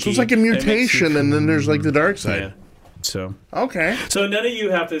cranky. So it's like a mutation, and then there's like the dark side. Yeah. So okay. So none of you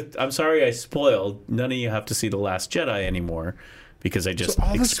have to... I'm sorry I spoiled. None of you have to see The Last Jedi anymore. Because I just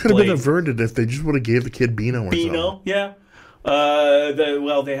all this could have been averted if they just would have gave the kid Beano or something. Yeah.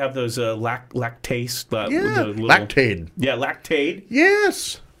 They have those lactase. Lactaid. Yeah, Lactaid.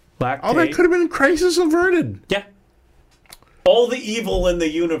 Yes. Lactaid. All that could have been crisis averted. Yeah. All the evil in the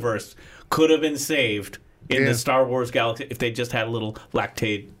universe could have been saved in the Star Wars galaxy if they just had a little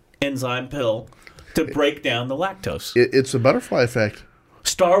Lactaid enzyme pill to break down the lactose. It's a butterfly effect.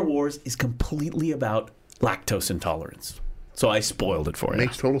 Star Wars is completely about lactose intolerance. So I spoiled it for you.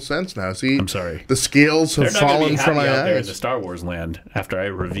 Makes total sense now. See, I'm sorry. The scales have fallen from my eyes. There in the Star Wars land after I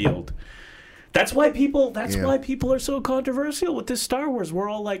revealed. That's why people are so controversial with this Star Wars. We're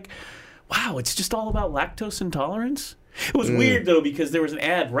all like, wow, it's just all about lactose intolerance. It was weird though because there was an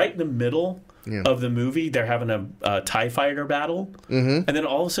ad right in the middle of the movie. They're having a TIE fighter battle, and then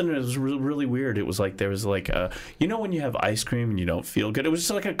all of a sudden it was really weird. It was like there was like when you have ice cream and you don't feel good. It was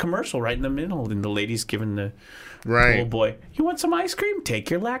just like a commercial right in the middle, and the lady's giving the little boy, "You want some ice cream? Take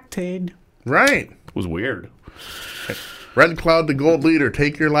your Lactaid." Right. It was weird. Red Cloud, the gold leader.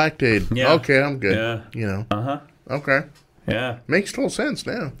 Take your Lactaid. Yeah. Okay, I'm good. Yeah. You know. Uh-huh. Okay. Yeah. Makes total sense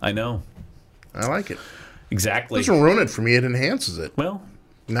now. I know. I like it. Exactly. It doesn't ruin it for me. It enhances it. Well,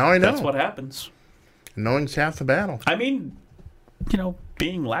 now I know. that's what happens. Knowing's half the battle. I mean,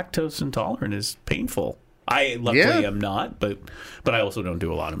 being lactose intolerant is painful. I luckily am not, but I also don't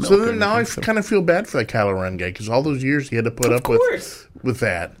do a lot of milk. So then now I kind of feel bad for that Kylo Ren guy because all those years he had to put up with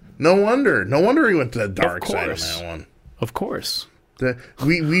that. No wonder he went to the dark side on that one. Of course.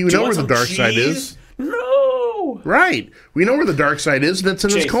 We know where the dark side is. No. Right. We know where the dark side is, and it's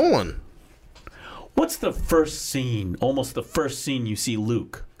in his colon. What's the first scene, almost the first scene you see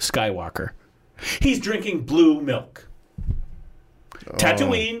Luke Skywalker? He's drinking blue milk.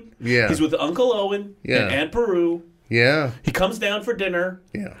 Tatooine. Yeah. He's with Uncle Owen and Aunt Beru. Yeah. He comes down for dinner.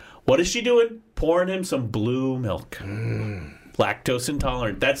 Yeah. What is she doing? Pouring him some blue milk. Lactose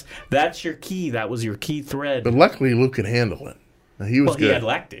intolerant. That's your key. That was your key thread. But luckily Luke could handle it. He was good. He had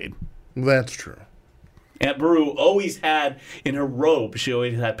Lactaid. That's true. Aunt Beru always had, in her robe, she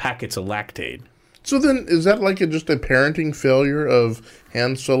always had packets of Lactaid. So then, is that like just a parenting failure of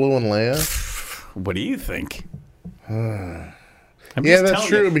Han Solo and Leia? What do you think? Yeah, that's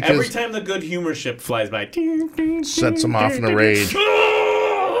true. You, because every time the good humor ship flies by, sets them off in a rage.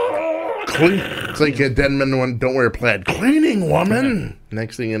 It's like a dead man don't wear plaid. Cleaning woman.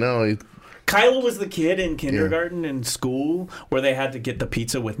 Next thing you know, Kylo was the kid in kindergarten and school where they had to get the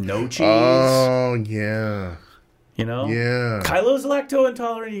pizza with no cheese. Oh yeah. You know? Yeah. Kylo's lactose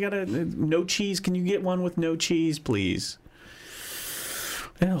intolerant. You gotta no cheese. Can you get one with no cheese, please?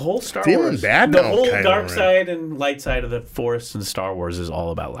 And the whole Star Wars, bad the now, whole Kylo dark Ren. side and light side of the Force in Star Wars is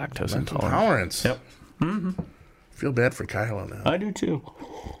all about lactose intolerance. Yep. Mm-hmm. Feel bad for Kylo now. I do too.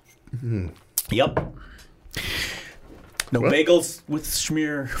 Mm-hmm. Yep. No bagels with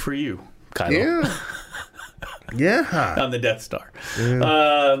schmear for you, Kylo. Yeah. On the Death Star.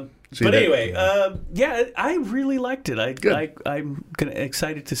 Yeah. But anyway, I really liked it. I'm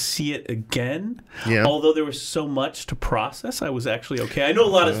excited to see it again. Yeah. Although there was so much to process, I was actually okay. I know a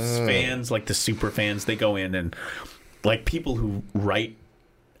lot of fans, like the super fans, they go in and like people who write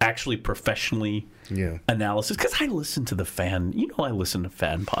actually professionally analysis. Because I listen to I listen to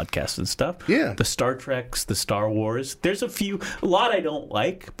fan podcasts and stuff. Yeah. The Star Treks, the Star Wars. There's a lot I don't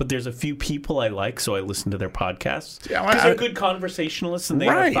like, but there's a few people I like, so I listen to their podcasts. Yeah, because they're good conversationalists and they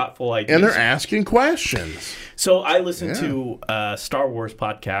have thoughtful ideas. And they're asking questions. So I listen to Star Wars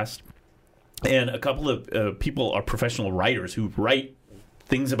podcast, and a couple of people are professional writers who write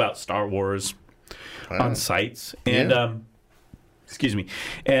things about Star Wars on sites. And excuse me.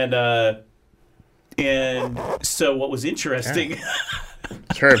 And so what was interesting...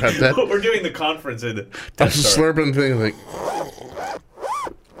 Sorry about that. We're doing the conference in I was just slurping things like...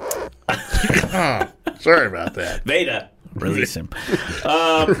 sorry about that. Veda. Release him.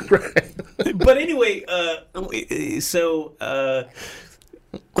 But anyway,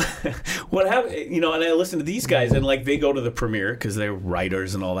 what happened, and I listen to these guys and like they go to the premiere because they're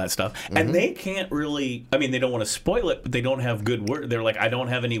writers and all that stuff, and they can't really, they don't want to spoil it, but they don't have good words. They're like, I don't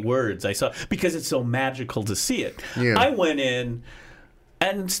have any words. I saw, because it's so magical to see it. Yeah. I went in,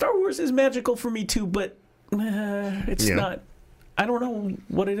 and Star Wars is magical for me too, but it's not. I don't know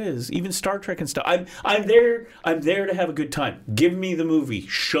what it is. Even Star Trek and stuff. I'm there to have a good time. Give me the movie.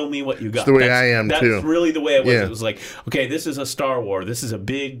 Show me what you got. That's the way I am too. That's really the way it was. Yeah. It was like, okay, this is a Star Wars. This is a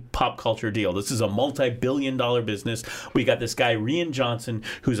big pop culture deal. This is a multi-billion-dollar business. We got this guy Rian Johnson,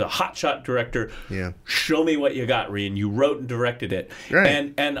 who's a hotshot director. Yeah. Show me what you got, Rian. You wrote and directed it.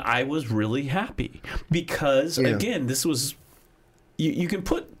 Right. And I was really happy because again, this was you can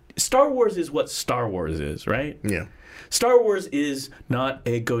put Star Wars is what Star Wars is, right? Yeah. Star Wars is not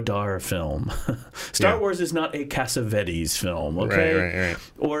a Godard film. Star Wars is not a Cassavetes film, okay? Right.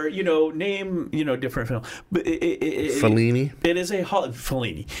 Or, name, different film. But Fellini? It is a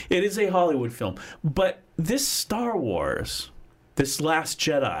Fellini. It is a Hollywood film. But this Star Wars, this Last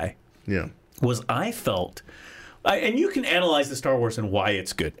Jedi, was, I felt... and you can analyze the Star Wars and why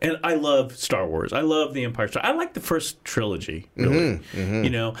it's good. And I love Star Wars. I love the Empire Strikes. I like the first trilogy, really.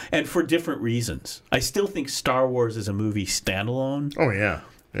 And for different reasons. I still think Star Wars is a movie standalone. Oh, yeah.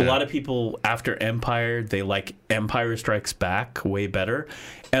 A lot of people after Empire, they like Empire Strikes Back way better.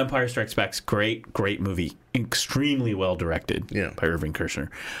 Empire Strikes Back's great movie, extremely well directed by Irving Kershner.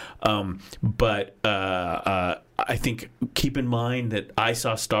 But I think keep in mind that I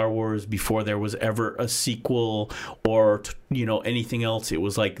saw Star Wars before there was ever a sequel or anything else. It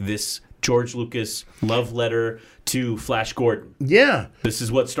was like this George Lucas love letter to Flash Gordon. Yeah. This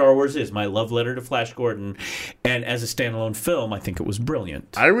is what Star Wars is, my love letter to Flash Gordon. And as a standalone film, I think it was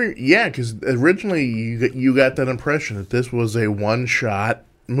brilliant. Because originally you got that impression that this was a one-shot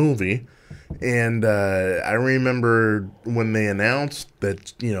movie. And I remember when they announced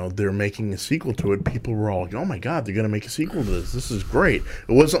that, they're making a sequel to it, people were all like, oh my God, they're going to make a sequel to this. This is great.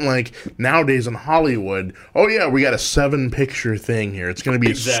 It wasn't like nowadays in Hollywood, oh yeah, we got a 7-picture thing here. It's going to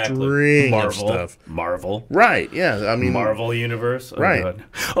be a string of stuff. Marvel. Right, yeah. I mean, Marvel Universe. Oh, right. God.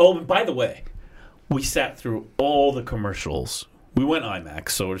 Oh, by the way, we sat through all the commercials. We went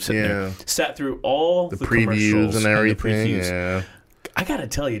IMAX, so we're sitting there. Sat through all the previews commercials and everything. And the previews. Yeah. I gotta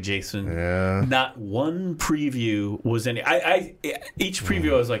tell you, Jason, not one preview was any. Each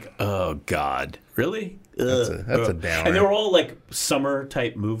preview I was like, oh God, really? That's a downer. And they were all like summer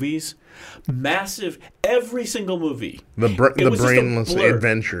type movies, massive. Every single movie, the brainless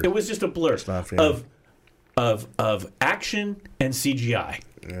adventure. It was just a blur stuff, of action and CGI.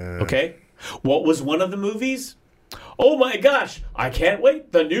 Okay, what was one of the movies? Oh my gosh, I can't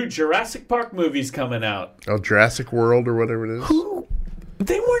wait. The new Jurassic Park movie's coming out. Oh, Jurassic World or whatever it is.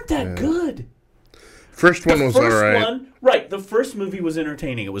 They weren't that good. First one was all right. The first movie was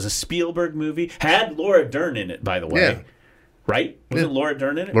entertaining. It was a Spielberg movie. Had Laura Dern in it, by the way. Yeah. Right? Wasn't Laura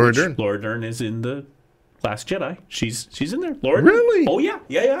Dern in it? Laura Dern. Laura Dern is in The Last Jedi. She's in there. Laura Dern. Really? Oh,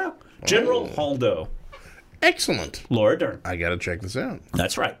 yeah. General Holdo. Excellent. Laura Dern. I got to check this out.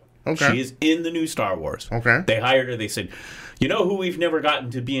 That's right. Okay. She is in the new Star Wars. Okay. They hired her. They said, you know who we've never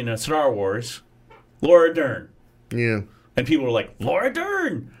gotten to be in a Star Wars? Laura Dern. Yeah. And people were like, Laura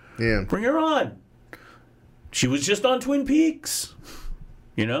Dern. Yeah. Bring her on. She was just on Twin Peaks.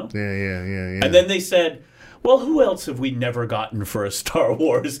 Yeah. And then they said, well, who else have we never gotten for a Star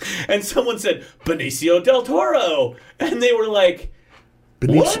Wars? And someone said, Benicio del Toro. And they were like,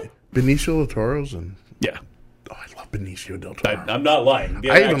 what? Benicio del Toro's in. Yeah. Oh, I love Benicio del Toro. I'm not lying.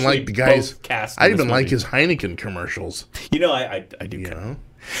 I even like the guys. Cast I even like his Heineken commercials. I do.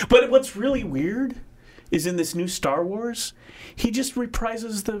 But what's really weird is in this new Star Wars, he just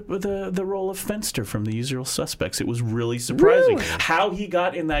reprises the role of Fenster from The Usual Suspects. It was really surprising how he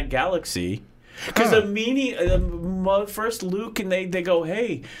got in that galaxy. Because first Luke and they go,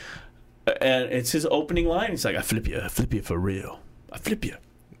 hey, and it's his opening line. It's like, I flip you for real. I flip you.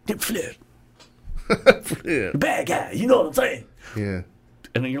 You flip. Yeah. Bad guy, you know what I'm saying? Yeah.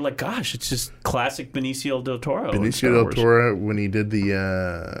 And then you're like, gosh, it's just classic Benicio del Toro. Benicio del Toro, when he did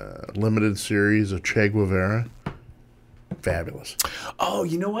the limited series of Che Guevara, fabulous. Oh,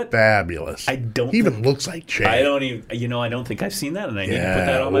 you know what? Fabulous. He even looks like Che. I don't think I've seen that, and I need to put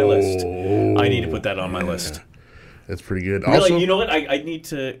that on my list. I need to put that on my list. That's pretty good. Really, also, you know what? I need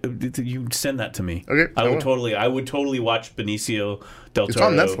to. You send that to me. Okay, I would totally watch Benicio del Toro. It's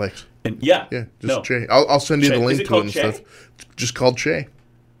on Netflix. And Che. I'll send you the link to it and stuff. Just called Che.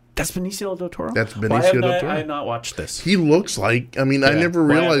 That's Benicio del Toro? That's Benicio del Toro. I have not watched this. He looks like, I never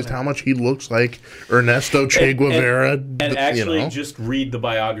realized how much he looks like Ernesto Che Guevara. And actually, just read the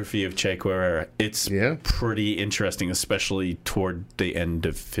biography of Che Guevara. It's pretty interesting, especially toward the end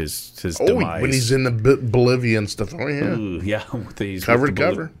of his demise. When he's in the Bolivia and stuff. Oh, yeah. Ooh, yeah. Cover to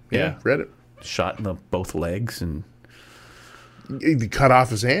cover. Yeah, read it. Shot in both legs and... He cut off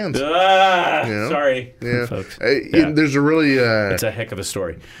his hands. Sorry, folks. There's a really... it's a heck of a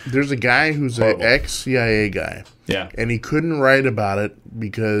story. There's a guy who's an ex-CIA guy. Yeah. And he couldn't write about it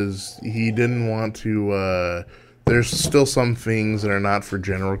because he didn't want to... there's still some things that are not for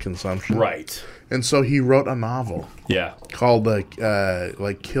general consumption. Right. And so he wrote a novel. Yeah. Called,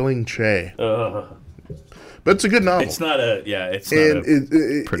 Killing Che. But it's a good novel. It's not a... Yeah, it's not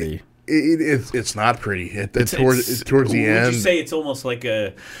pretty... It's not pretty. Towards the end. Would you say it's almost like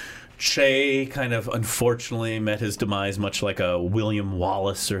a Che kind of unfortunately met his demise, much like a William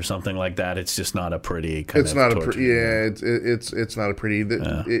Wallace or something like that? It's just not a pretty kind it's of. Not a pretty. Yeah, it's not a pretty.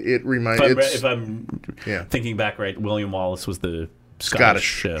 It reminds. If I'm thinking back right, William Wallace was the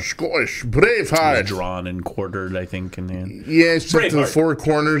Scottish Braveheart, drawn and quartered, I think. It's to the four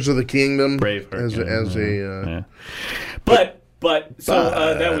corners of the kingdom. Braveheart, But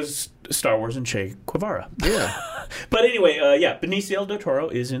that was Star Wars and Che Guevara. Yeah. But anyway, Benicio del Toro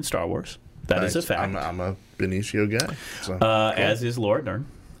is in Star Wars. That is a fact. I'm a Benicio guy. So, As is Laura Dern.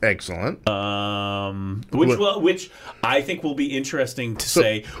 Excellent. Which I think will be interesting to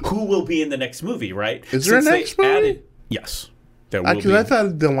say who will be in the next movie, right? Is there a next movie? Yes. There will be. Because I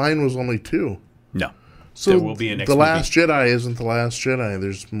thought the line was only 2. No. So there will be a next The movie. Last Jedi isn't The Last Jedi.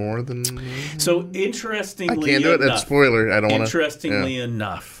 There's more than... So, interestingly I can't do it. enough... It's spoiler. I don't want to... Interestingly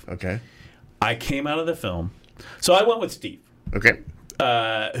enough, Okay. I came out of the film... So, I went with Steve, Okay.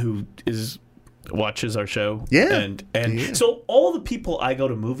 who watches our show. Yeah. And Yeah. so, all the people I go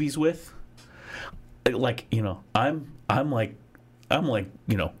to movies with, like, you know, I'm like,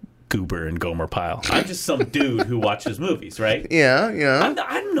 Goober and Gomer Pyle. I'm just some dude who watches movies, right? Yeah, yeah.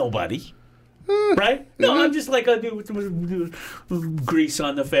 I'm nobody. Right? No, I'm just like a dude with grease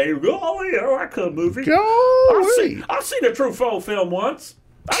on the face. Oh, yeah, I like a movie. I've seen a Truffaut film once.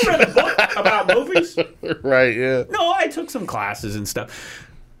 I read a book about movies. Right, yeah. No, I took some classes and stuff.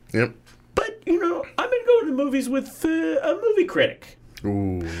 Yep. But, you know, I've been going to movies with a movie critic.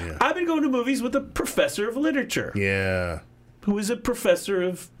 Ooh, yeah. I've been going to movies with a professor of literature Yeah. who is a professor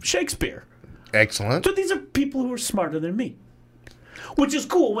of Shakespeare. Excellent. So these are people who are smarter than me. Which is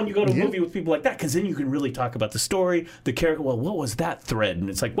cool when you go to a movie with people like that, because then you can really talk about the story, the character. Well, what was that thread? And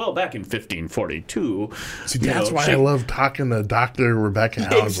it's like, well, back in 1542. See, that's why I love talking to Dr. Rebecca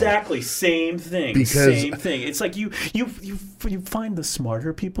Housel. Exactly, same thing. Same thing. It's like you find the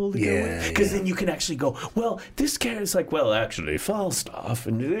smarter people to go with, because then you can actually go, well, this character's like, well, actually, Falstaff,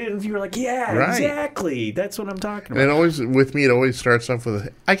 and you're like, yeah, Right. Exactly. That's what I'm talking about. And it always, with me, it always starts off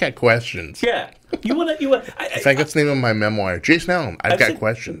with, I got questions. Yeah. You want to. In fact, that's the name of my memoir. Jason Allen, I've got said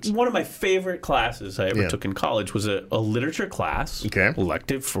questions. One of my favorite classes I ever took in college was a literature class,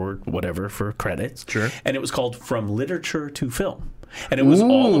 elective for whatever, for credits. Sure. And it was called From Literature to Film. And it was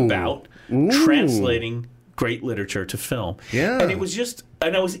all about translating great literature to film. Yeah. And it was just,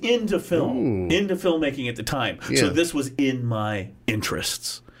 and I was into film, into filmmaking at the time. Yeah. So this was in my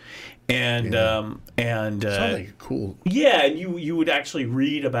interests. And Sounds like cool. yeah, and you would actually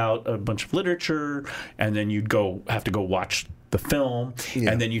read about a bunch of literature, and then you'd have to go watch the film,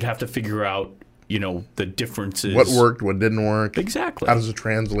 and then you'd have to figure out, you know, the differences. What worked, what didn't work. Exactly. How does it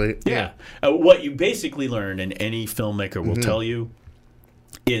translate? Yeah. What you basically learn, and any filmmaker will tell you,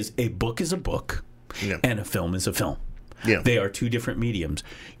 is a book is a book, and a film is a film. Yeah. They are two different mediums.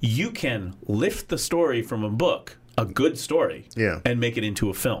 You can lift the story from a book, a good story, and make it into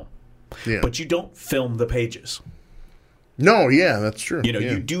a film. Yeah. But you don't film the pages. No, yeah, that's true. You know,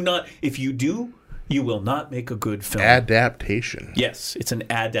 you do not. If you do, you will not make a good film. Adaptation. Yes, it's an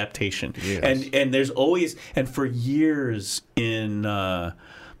adaptation. Yes. And there's always, and for years since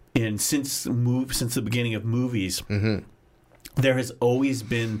the beginning of movies, there has always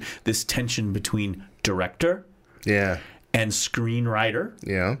been this tension between director, and screenwriter,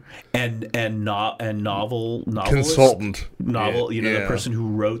 and novelist, Consultant, the person who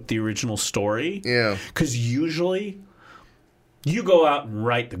wrote the original story, Yeah. because usually you go out and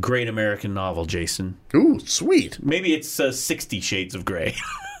write the great American novel, Jason. Ooh, sweet. Maybe it's 60 Shades of Grey.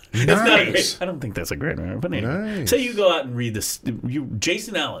 Nice. It's not a great, I don't think that's a great American, but anyway. Nice. Say you go out and read this,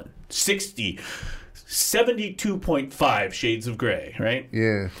 Jason Allen, 72.5 Shades of Grey, right?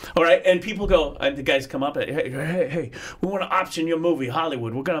 Yeah. All right, and people go, and the guys come up, hey, we want to option your movie,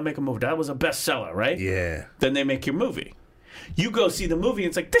 Hollywood. We're going to make a movie. That was a bestseller, right? Yeah. Then they make your movie. You go see the movie, and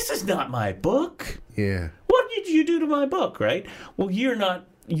it's like, this is not my book. Yeah. What did you do to my book, right? Well, you're not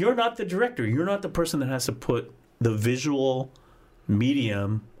the director. You're not the person that has to put the visual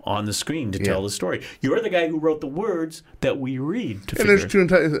medium on the screen to tell the story. You're the guy who wrote the words that we read to figure. And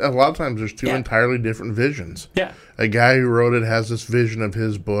there's a lot of times there's two entirely different visions. Yeah. A guy who wrote it has this vision of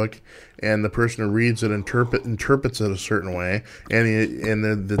his book, and the person who reads it interprets it a certain way, and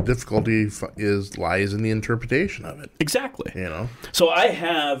the difficulty lies in the interpretation of it. Exactly. You know. So I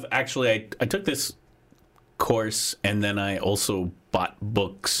have actually I took this course, and then I also bought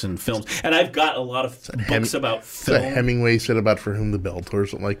books and films, and I've got a lot of books about film. That Hemingway said about For Whom the Bell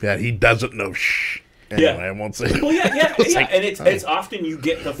Tolls, something like that. He doesn't know shh. Anyway, I won't say. Well, yeah. Like, and it's often you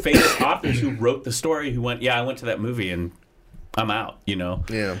get the famous authors who wrote the story who went, I went to that movie and I'm out, you know?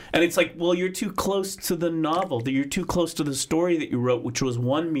 Yeah. And it's like, well, you're too close to the novel. You're too close to the story that you wrote, which was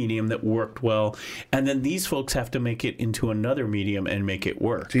one medium that worked well. And then these folks have to make it into another medium and make it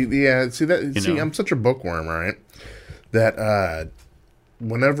work. I'm such a bookworm, right? That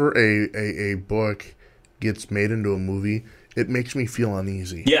whenever a book gets made into a movie, it makes me feel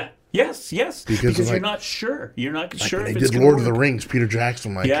uneasy. Yeah. Yes. Because you're like, not sure. You're not sure when if they it's did going Lord to of the work. Rings, Peter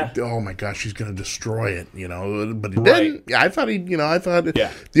Jackson, oh my gosh, he's going to destroy it, you know. But he Right. didn't. I thought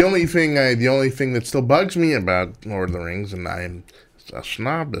the only thing that still bugs me about Lord of the Rings, and I'm a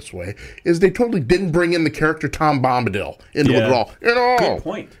snob this way, is they totally didn't bring in the character Tom Bombadil into it at all. Good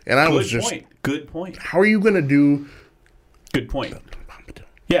point. And I Good was just, point. Good point. how are you going to do Good point. Tom Bombadil?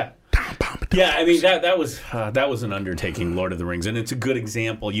 Yeah. Tom Bombadil. Yeah, I mean that was an undertaking, Lord of the Rings, and it's a good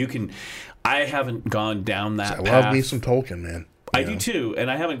example. I haven't gone down that I path. love me some Tolkien, man. I do too,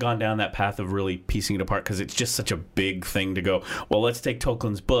 and I haven't gone down that path of really piecing it apart because it's just such a big thing to go, well, let's take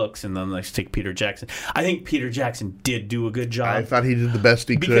Tolkien's books and then let's take Peter Jackson. I think Peter Jackson did do a good job. I thought he did the best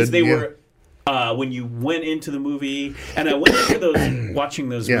he could. Because they were, when you went into the movie, and I went into those, watching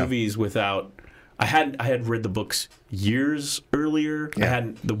those movies without, I had read the books years earlier.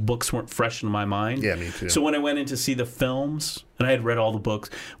 Yeah. The books weren't fresh in my mind. Yeah, me too. So when I went in to see the films, and I had read all the books,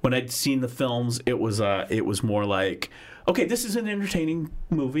 when I'd seen the films, it was more like, okay, this is an entertaining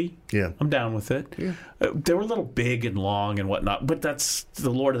movie. Yeah. I'm down with it. Yeah. They were a little big and long and whatnot, but that's the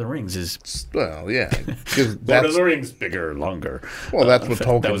Lord of the Rings is. Well, yeah. 'Cause Lord of the Rings, bigger, longer. Well, that's what that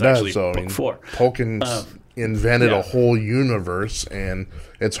Tolkien was does. actually So, book 4. Tolkien invented yeah. a whole universe, and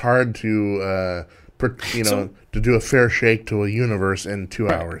it's hard to, to do a fair shake to a universe in 2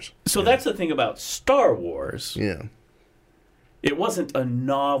 hours. So that's the thing about Star Wars. Yeah. It wasn't a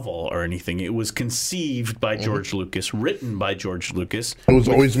novel or anything. It was conceived by George Lucas, written by George Lucas. It was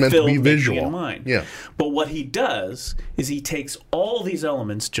always meant to be filmmaking visual. in mind. Yeah. But what he does is he takes all these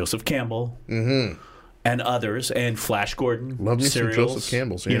elements, Joseph Campbell and others, and Flash Gordon Love me some serials, Joseph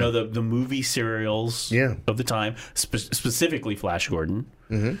Campbell's, you yeah. know, the movie serials Yeah. of the time, specifically Flash Gordon,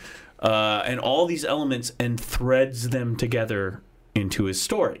 and all these elements, and threads them together into his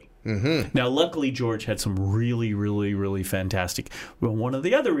story. Now, luckily, George had some really, really, really fantastic. Well, one of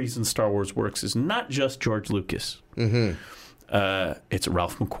the other reasons Star Wars works is not just George Lucas. It's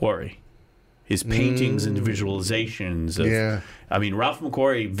Ralph McQuarrie. His paintings and visualizations. I mean, Ralph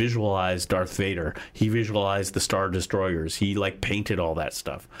McQuarrie visualized Darth Vader. He visualized the Star Destroyers. He painted all that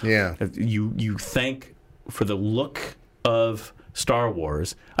stuff. Yeah. You thank for the look of Star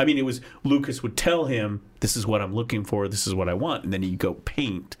Wars. I mean, it was Lucas would tell him, this is what I'm looking for, this is what I want, and then he'd go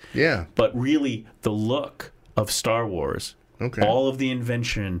paint. Yeah. But really, the look of Star Wars, all of the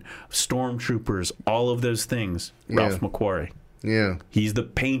invention, stormtroopers, all of those things, Ralph McQuarrie. Yeah. He's the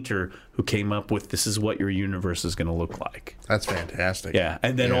painter who came up with, this is what your universe is going to look like. That's fantastic. Yeah.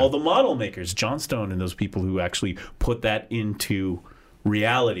 And then all the model makers, John Stone and those people who actually put that into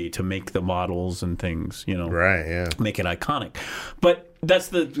reality to make the models and things, Right, yeah. make it iconic. But that's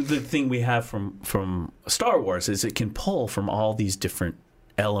the thing we have from Star Wars is it can pull from all these different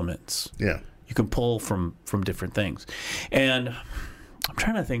elements. Yeah. You can pull from different things. And I'm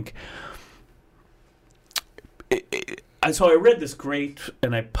trying to think. So I read this great,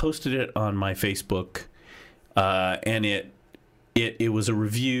 and I posted it on my Facebook, and it was a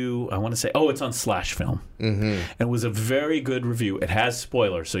review. I want to say, it's on Slash Film. And it was a very good review. It has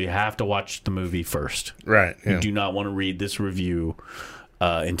spoilers, so you have to watch the movie first. Right. Yeah. You do not want to read this review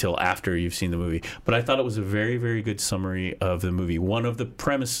until after you've seen the movie. But I thought it was a very, very good summary of the movie. One of the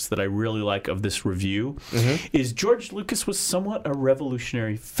premises that I really like of this review is George Lucas was somewhat a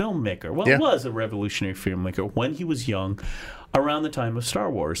revolutionary filmmaker. Well, he was a revolutionary filmmaker when he was young, around the time of Star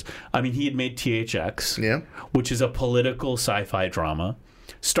Wars. I mean, he had made THX, which is a political sci-fi drama.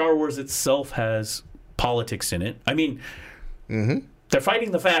 Star Wars itself has politics in it. I mean, they're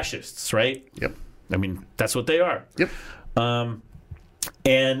fighting the fascists, right? Yep. I mean, that's what they are. Yep.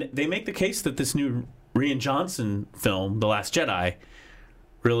 And they make the case that this new Rian Johnson film, The Last Jedi,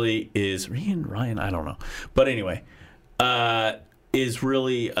 really is Ryan. I don't know, but anyway, is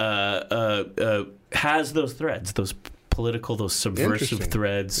really has those threads, those political, those subversive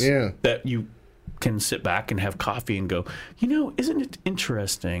threads that you can sit back and have coffee and go, isn't it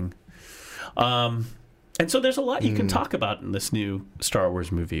interesting? And so there's a lot you can talk about in this new Star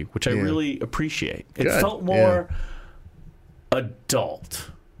Wars movie, which I really appreciate. It felt more adult.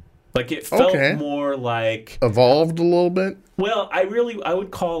 Like it felt more like evolved a little bit. Well, I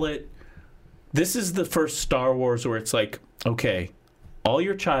would call it, this is the first Star Wars where it's like, okay, all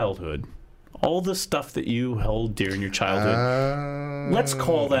your childhood, all the stuff that you held dear in your childhood, let's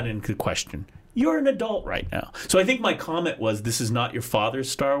call that into question. You're an adult right now. So I think my comment was, this is not your father's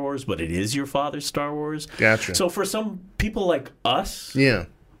Star Wars, but it is your father's Star Wars. Gotcha. So for some people like us,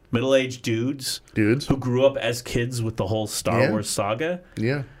 middle-aged dudes who grew up as kids with the whole Star Wars saga,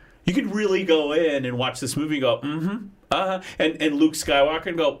 you could really go in and watch this movie and go, and Luke Skywalker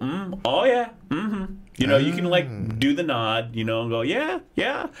and go, oh yeah, You can do the nod, and go,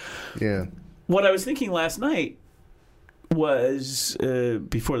 yeah. What I was thinking last night was,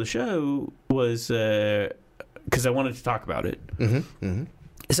 before the show, was, because I wanted to talk about it.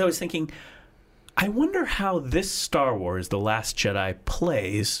 So I was thinking, I wonder how this Star Wars, The Last Jedi,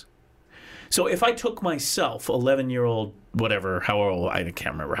 plays. So if I took myself, 11-year-old, whatever, how old, I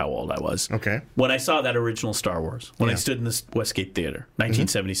can't remember how old I was. Okay. When I saw that original Star Wars, when I stood in the Westgate Theater,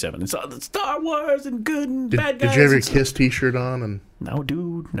 1977, and saw the Star Wars and good and bad guys. Did you have your and stuff. Kiss T-shirt on? And No,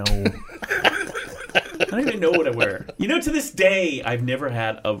 dude, no. I don't even know what I wear. You know, to this day, I've never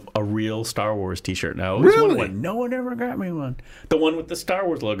had a real Star Wars T-shirt. Now, I always wanted Really? one. No one ever got me one. The one with the Star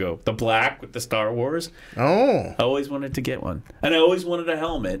Wars logo, the black with the Star Wars. oh, I always wanted to get one, and I always wanted a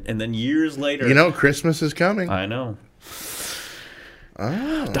helmet. And then years later, you know, Christmas is coming. I know.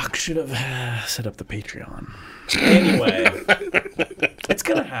 Oh. Doc should have set up the Patreon. Anyway, it's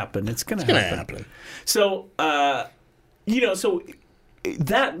gonna happen. It's gonna happen. So, so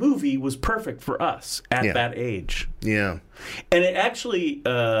that movie was perfect for us at that age. Yeah. And it actually,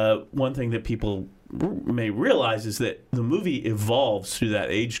 one thing that people may realize is that the movie evolves through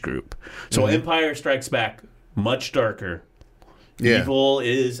that age group. So Empire Strikes Back, much darker. Yeah. Evil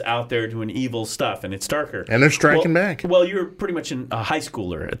is out there doing evil stuff, and it's darker. And they're striking back. Well, you're pretty much a high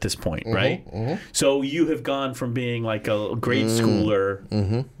schooler at this point, right? So you have gone from being like a grade schooler,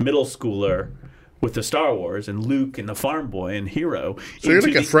 middle schooler, with the Star Wars and Luke and the farm boy and Hero. So you're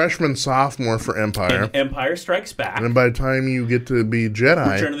like a freshman, sophomore for Empire. And Empire Strikes Back. And by the time you get to be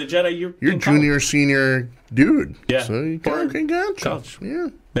Jedi, Return of the Jedi, you're you're in junior, college. senior dude. Yeah. So you Or can get college. Yeah.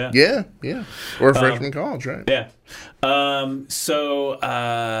 Yeah. Yeah. Or freshman college, right? Yeah.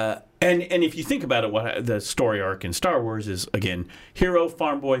 And if you think about it, what the story arc in Star Wars is, again, hero,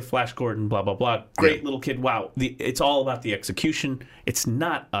 farm boy, Flash Gordon, blah, blah, blah. Great little kid. Wow. It's all about the execution. It's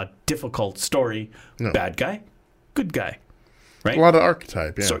not a difficult story. No. Bad guy, good guy. Right? A lot of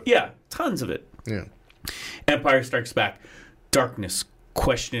archetype, yeah. So, yeah, tons of it. yeah. Empire Strikes Back, darkness,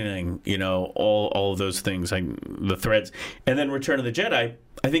 questioning, all of those things, like the threads. And then Return of the Jedi,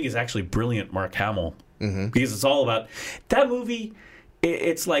 I think, is actually brilliant Mark Hamill. Because it's all about that movie.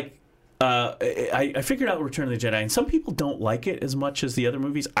 It's like I figured out Return of the Jedi, and some people don't like it as much as the other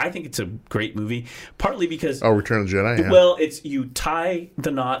movies. I think it's a great movie, partly because Return of the Jedi, yeah. well, it's you tie the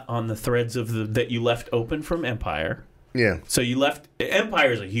knot on the threads of that you left open from Empire. Yeah. So you left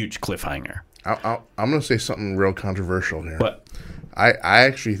Empire is a huge cliffhanger. I'm going to say something real controversial here. But I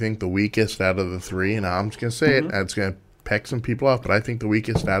actually think the weakest out of the three, and I'm just going to say it, it's going to peck some people off, but I think the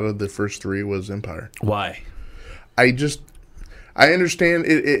weakest out of the first three was Empire. why? I understand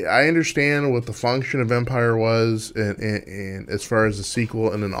it. I understand what the function of Empire was, and as far as the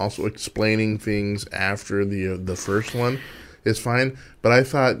sequel, and then also explaining things after the first one is fine. But I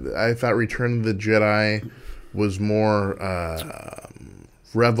thought Return of the Jedi was more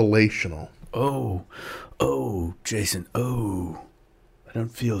revelational. Oh, Jason. Oh, I don't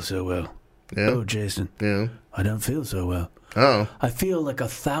feel so well. Yeah. Oh, Jason. Yeah. I don't feel so well. Oh. I feel like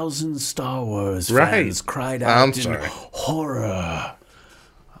 1,000 Star Wars Right. fans cried out I'm in sorry. horror.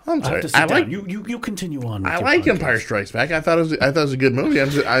 I'm I sorry. have to sit down. You continue on. With I your like podcast. Empire Strikes Back. I thought it was a good movie.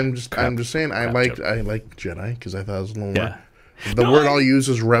 I'm just saying I like joke. Jedi because I thought it was a little Yeah. more. The word I'll use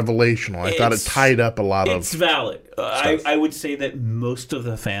is revelational. I thought it It's- tied up a lot It's of. valid. I would say that most of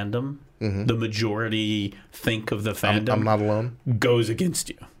the fandom, the majority think of the fandom, I'm not alone. goes against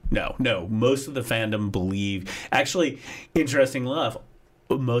you. No. Most of the fandom believe. Actually, interesting enough,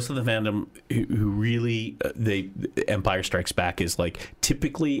 most of the fandom who really Empire Strikes Back is like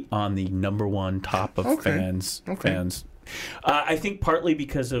typically on the number one top of Okay. fans. Okay. Fans. I think partly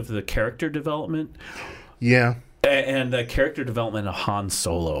because of the character development. Yeah, And the character development of Han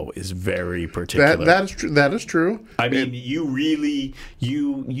Solo is very particular. that is true. That is true. I mean, you really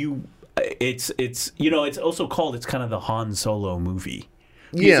it's it's also called, it's kind of the Han Solo movie.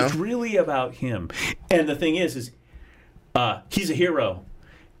 Because Yeah. it's really about him. And the thing is he's a hero,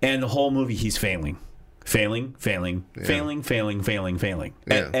 and the whole movie he's failing Yeah.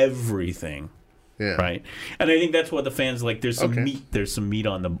 at everything. Yeah. Right, and I think that's what the fans like. There's some Okay. meat. There's some meat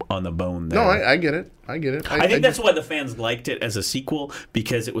on the bone there. No, I get it. I get it. I think that's why the fans liked it as a sequel,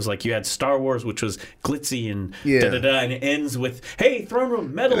 because it was like you had Star Wars, which was glitzy and Yeah. and it ends with, hey, throne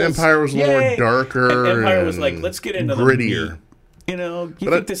room medals. Empire was a little more Yay! darker And Empire was and like, let's get into grittier. the meat. You But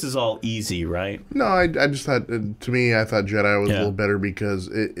think this is all easy, right? No, I just thought. To me, I thought Jedi was Yeah. a little better because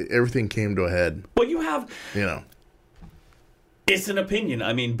everything came to a head. Well, you have. You know. It's an opinion.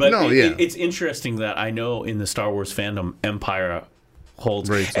 I mean, but No, yeah. it's interesting that I know in the Star Wars fandom, Empire holds,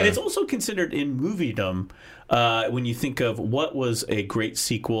 Right, and it's also considered in moviedom. When you think of what was a great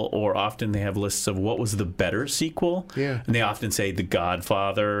sequel, or often they have lists of what was the better sequel. Yeah. And they often say The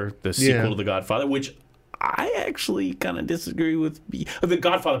Godfather, the sequel Yeah. to The Godfather, which I actually kind of disagree with The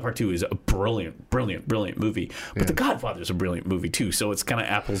Godfather Part 2 is a brilliant movie. But The Godfather is a brilliant movie too. So it's kind of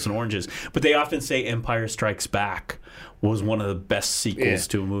apples and oranges. But they often say Empire Strikes Back was one of the best sequels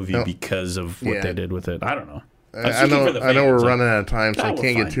to a movie because of what they did with it. I don't know. I know we're running out of time, so I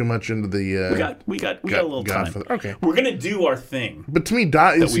can't get too much into the. We got a little Godfather. time. Okay, we're gonna do our thing. But to me,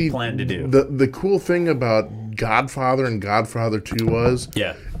 we plan to do the cool thing about Godfather and Godfather 2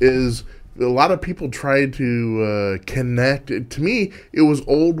 is a lot of people tried to connect. To me, it was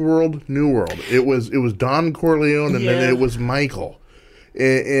old world, new world. It was Don Corleone, and then it was Michael.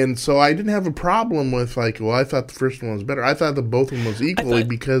 And so I didn't have a problem with I thought the first one was better. I thought that both of them was equally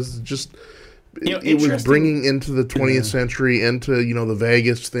because just. It was bringing into the 20th century, into the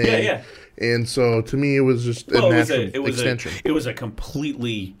Vegas thing, and so to me it was just a natural extension. It was a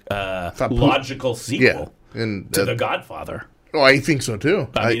completely logical sequel to The Godfather. Oh, I think so too.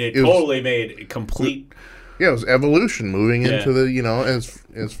 I mean, it totally made complete. Yeah, it was evolution moving into the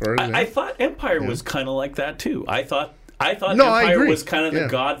as far as I thought Empire was kind of like that too. I thought Empire was kind of the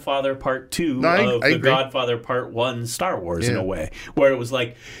Godfather Part 2 of the Godfather Part 1 Star Wars in a way, where it was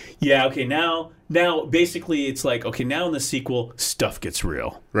like, now basically it's like, okay, now in the sequel, stuff gets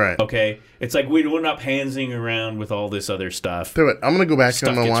real. Right. Okay? It's like we're not handsing around with all this other stuff. Do it. I'm going to go back and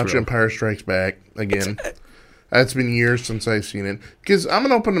I'm going to watch Empire Strikes Back again. It's been years since I've seen it. Because I'm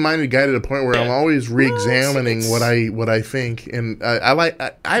an open-minded guy to the point where I'm always re-examining what I think. And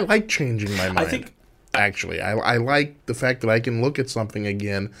I like changing my mind. Actually, I like the fact that I can look at something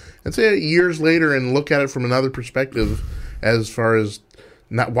again and say years later and look at it from another perspective as far as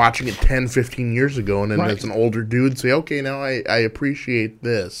not watching it 10, 15 years ago and then as an older dude say, okay, now I appreciate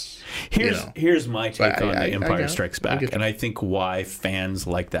this. Here's my take on The Empire Strikes Back, and I think why fans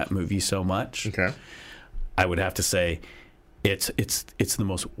like that movie so much. Okay. I would have to say it's the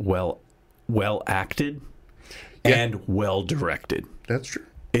most well acted and well directed. That's true.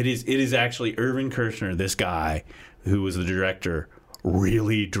 It is actually Irvin Kershner, this guy who was the director,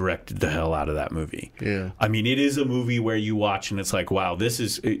 really directed the hell out of that movie. Yeah. I mean, it is a movie where you watch and it's like, wow,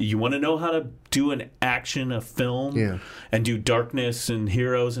 you want to know how to do an action, a film, and do darkness and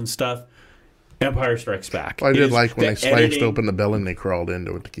heroes and stuff? Empire Strikes Back. Well, I did like when they sliced open the belly and they crawled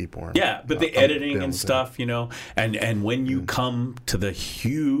into it to keep warm. Yeah, but the editing and stuff, and when you come to the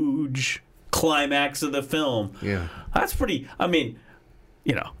huge climax of the film, that's pretty,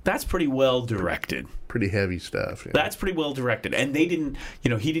 that's pretty well directed. Pretty heavy stuff. Yeah. That's pretty well directed. And they didn't,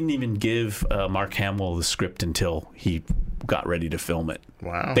 he didn't even give Mark Hamill the script until he got ready to film it.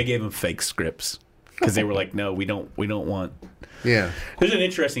 Wow. They gave him fake scripts because they were like, no, we don't want. Yeah. There's an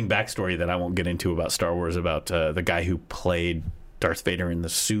interesting backstory that I won't get into about Star Wars about the guy who played Darth Vader in the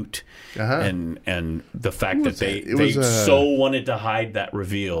suit and the fact that they so wanted to hide that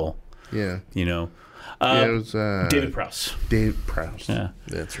reveal. Yeah. It was David Prowse. David Prowse. Yeah.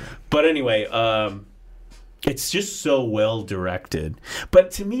 That's right. But anyway, it's just so well directed. But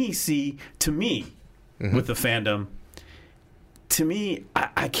to me, with the fandom, to me,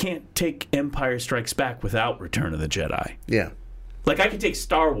 I can't take Empire Strikes Back without Return of the Jedi. Yeah. Like, I can take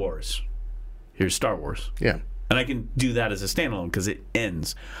Star Wars. Here's Star Wars. Yeah. And I can do that as a standalone because it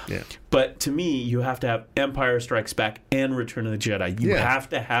ends. Yeah. But to me, you have to have Empire Strikes Back and Return of the Jedi. You have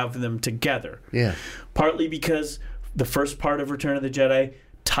to have them together. Yeah. Partly because the first part of Return of the Jedi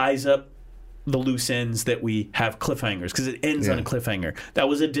ties up the loose ends that we have cliffhangers because it ends on a cliffhanger. That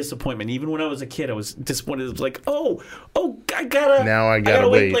was a disappointment. Even when I was a kid, I was disappointed. It was like, I gotta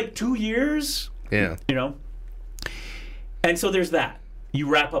wait like 2 years. Yeah. And so there's that. You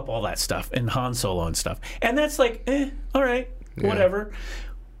wrap up all that stuff and Han Solo and stuff. And that's like, all right, whatever.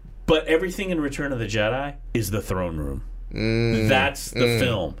 But everything in Return of the Jedi is the throne room. That's the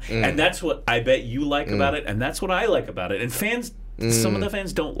film. And that's what I bet you like about it. And that's what I like about it. And fans, some of the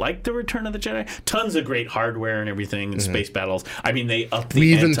fans don't like the Return of the Jedi. Tons of great hardware and everything and space battles. I mean, they up the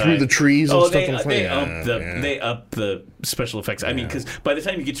weaving through the trees and stuff. They up the special effects. I mean, because by the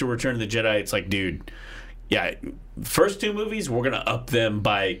time you get to Return of the Jedi, it's like, dude, first two movies, we're going to up them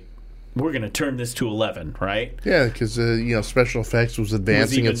by... We're going to turn this to 11, right? Yeah, because special effects was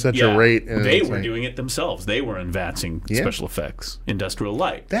advancing at such a rate. And they were doing it themselves. They were advancing special effects, industrial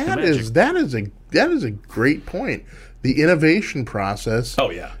light. That is a great point. The innovation process. Oh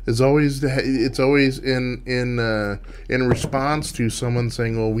yeah, is always in response to someone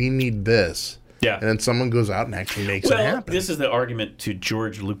saying, "Well, we need this." Yeah, and then someone goes out and actually makes it happen. This is the argument to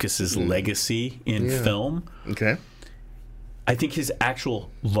George Lucas's legacy in film. Okay. I think his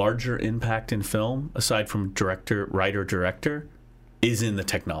actual larger impact in film, aside from writer-director, is in the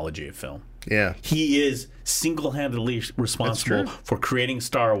technology of film. Yeah. He is single-handedly responsible true. for creating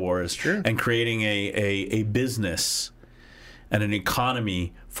Star Wars true. and creating a business and an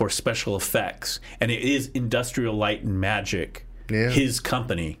economy for special effects. And it is Industrial Light and Magic, his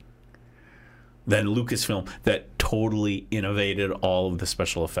company, then Lucasfilm, that totally innovated all of the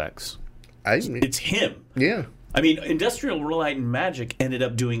special effects. It's him. Yeah. I mean, Industrial Light and Magic ended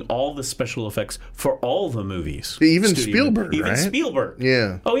up doing all the special effects for all the movies. Even Studio. Spielberg, Even right? Spielberg.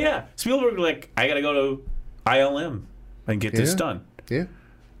 Yeah. Oh, yeah. Spielberg, like, I got to go to ILM and get this done. Yeah.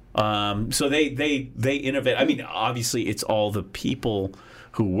 So they innovate. I mean, obviously, it's all the people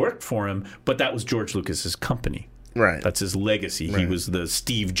who worked for him, but that was George Lucas's company. Right. That's his legacy. He was the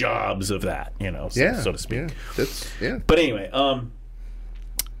Steve Jobs of that, so to speak. Yeah. But anyway,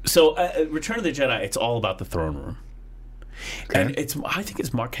 so Return of the Jedi, it's all about the throne room. Okay. And I think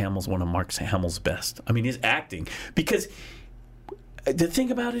it's Mark Hamill's one of Mark Hamill's best. I mean, his acting, because the thing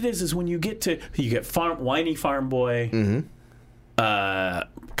about it is when you get whiny farm boy,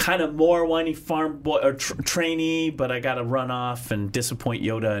 kind of more whiny farm boy or trainee, but I got to run off and disappoint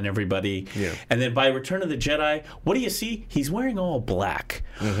Yoda and everybody. Yeah. And then by Return of the Jedi, what do you see? He's wearing all black.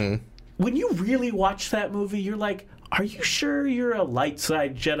 When you really watch that movie, you're like, are you sure you're a light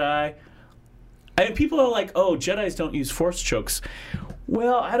side Jedi? I mean, people are like, oh, Jedis don't use force chokes.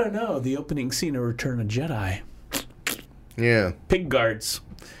 Well, I don't know. The opening scene of Return of Jedi. Yeah. Pig guards.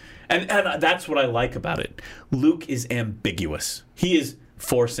 And that's what I like about it. Luke is ambiguous. He is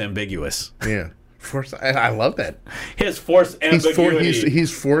force ambiguous. Yeah. Force. I love that. His force ambiguity.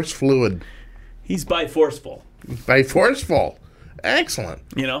 He's force fluid. He's by forceful. By forceful. Excellent.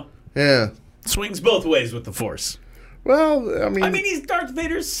 Yeah. Swings both ways with the force. Well, I mean, he's Darth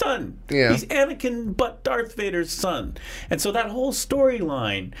Vader's son. Yeah. He's Anakin, but Darth Vader's son. And so that whole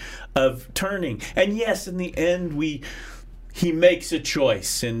storyline of turning, and yes, in the end, he makes a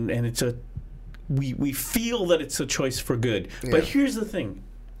choice, and it's we feel that it's a choice for good. Yeah. But here's the thing: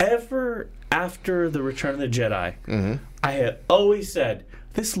 ever after the Return of the Jedi, I had always said,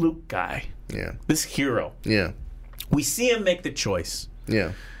 this Luke guy, this hero, we see him make the choice.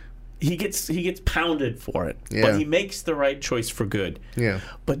 Yeah. He gets pounded for it, but he makes the right choice for good. Yeah.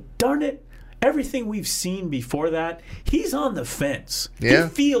 But darn it, everything we've seen before that, he's on the fence. Yeah. He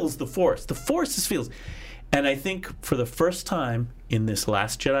feels the Force. The Force feels. And I think for the first time in this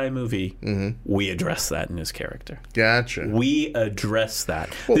Last Jedi movie, we address that in his character. Gotcha. We address that.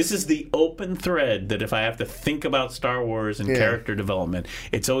 Well, this is the open thread that if I have to think about Star Wars and character development,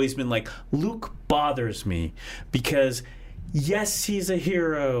 it's always been like, Luke bothers me because... yes, he's a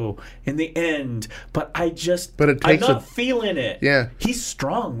hero in the end, but I'm not feeling it. Yeah. He's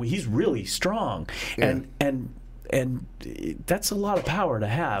strong. He's really strong. Yeah. And that's a lot of power to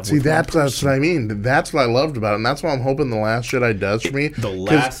have. See, that's what I mean. That's what I loved about it, and that's what I'm hoping The Last Jedi does for me. The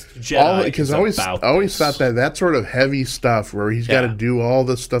Last Jedi because I always thought that sort of heavy stuff where he's got to do all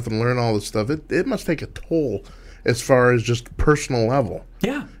this stuff and learn all this stuff, it must take a toll as far as just personal level.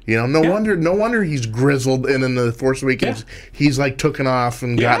 Yeah. No wonder he's grizzled, and in the Force Awakens, he's like taken off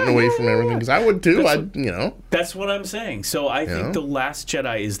and gotten away from everything. Because I would too. That's what I'm saying. So I think The Last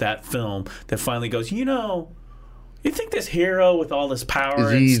Jedi is that film that finally goes, you think this hero with all this power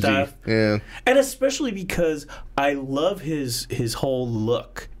and stuff? Yeah. And especially because I love his whole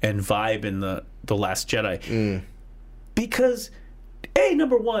look and vibe in the Last Jedi. Because,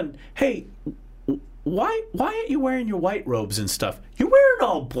 number one, why aren't you wearing your white robes and stuff? You're wearing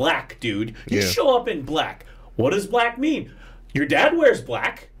all black, dude. You show up in black. What does black mean? Your dad wears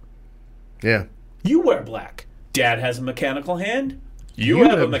black. Yeah. You wear black. Dad has a mechanical hand. You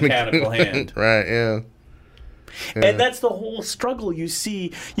have a mechanical hand. Right, yeah. And that's the whole struggle you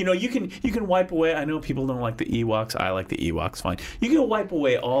see. You can wipe away. I know people don't like the Ewoks. I like the Ewoks fine. You can wipe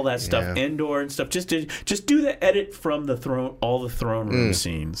away all that stuff, Endor and stuff. Just do the edit from the throne, all the throne room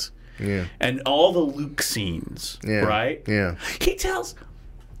scenes. Yeah. And all the Luke scenes, right? Yeah. He tells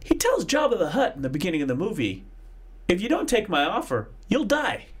Jabba the Hutt in the beginning of the movie, if you don't take my offer, you'll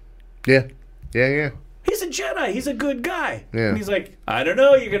die. Yeah. Yeah. He's a Jedi. He's a good guy. Yeah. And he's like, I don't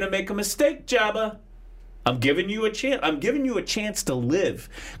know. You're going to make a mistake, Jabba. I'm giving you a chance. I'm giving you a chance to live.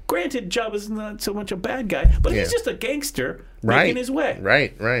 Granted, Jabba's not so much a bad guy, but he's just a gangster making his way.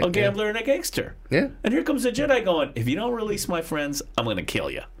 Right. A gambler and a gangster. Yeah. And here comes a Jedi going, if you don't release my friends, I'm going to kill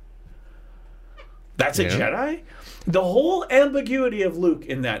you. That's a Jedi? The whole ambiguity of Luke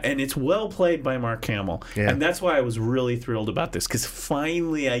in that, and it's well played by Mark Hamill. Yeah. And that's why I was really thrilled about this, because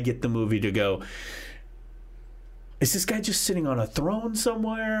finally I get the movie to go, is this guy just sitting on a throne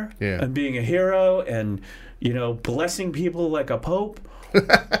somewhere and being a hero and, blessing people like a pope?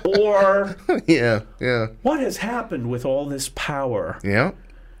 Or yeah. what has happened with all this power? Yeah.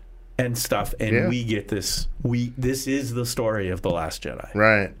 and stuff, and we get this. This is the story of The Last Jedi,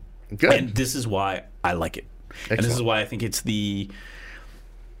 Right. Good. and this is why I like it, and this is why I think it's the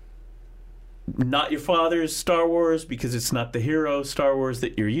not your father's Star Wars, because it's not the hero Star Wars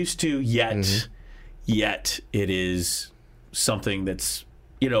that you're used to yet. Yet it is something that's,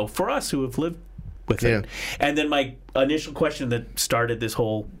 for us who have lived with it. And then my initial question that started this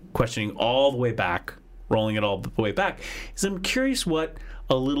whole questioning all the way back, rolling it all the way back, is I'm curious what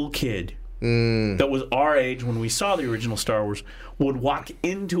a little kid that was our age when we saw the original Star Wars would walk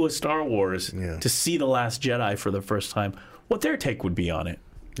into a Star Wars to see The Last Jedi for the first time, what their take would be on it.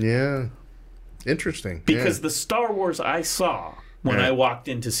 Yeah. Interesting. Because the Star Wars I saw when I walked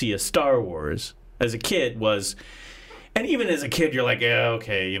in to see a Star Wars as a kid was, and even as a kid, you're like, yeah,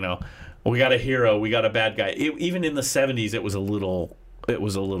 okay, we got a hero, we got a bad guy. Even in the 70s, it was a little,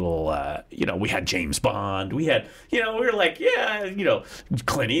 we had James Bond, we had, we were like,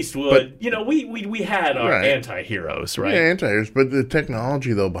 Clint Eastwood, but, we had our anti-heroes, right? Yeah, anti-heroes, but the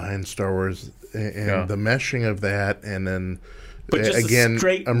technology, though, behind Star Wars and the meshing of that, and then, again,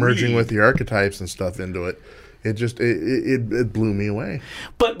 emerging with the archetypes and stuff into it, it just it blew me away.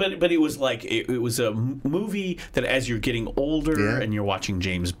 But it was like it was a movie that as you're getting older and you're watching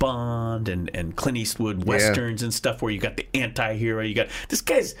James Bond and Clint Eastwood westerns and stuff where you got the anti-hero, you got this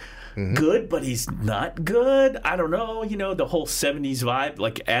guy's good but he's not good. I don't know, the whole 70s vibe.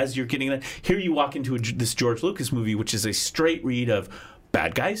 Like as you're getting that, here you walk into this George Lucas movie, which is a straight read of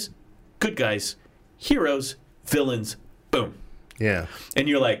bad guys, good guys, heroes, villains, boom. Yeah. And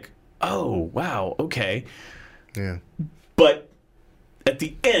you're like, oh wow, okay. Yeah. But at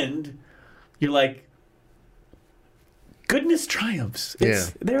the end, you're like, goodness triumphs.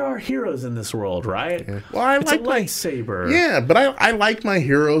 There are heroes in this world, right? Yeah. Well, it's like a lightsaber. Yeah, but I like my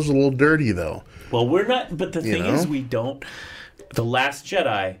heroes a little dirty, though. Well, we're not. But the thing is, we don't. The Last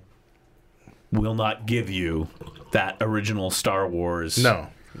Jedi will not give you that original Star Wars. No.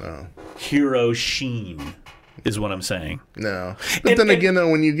 Hero sheen. Is what I'm saying. No, but then again,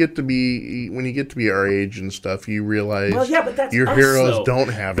 though, when you get to be our age and stuff, you realize but that's your us, heroes though. don't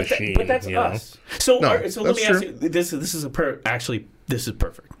have a sheen. But that's us. So let me ask you. This is this is perfect.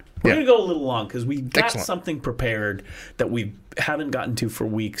 We're going to go a little long because we got something prepared that we haven't gotten to for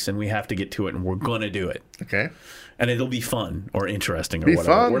weeks, and we have to get to it, and we're going to do it. Okay. And it'll be fun or interesting or whatever.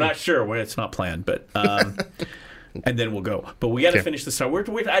 Fun. We're not sure. It's not planned, but. And then we'll go. But we got to finish the Star Wars.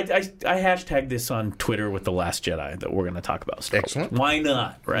 I hashtagged this on Twitter with The Last Jedi that we're going to talk about Star Wars. Excellent. Why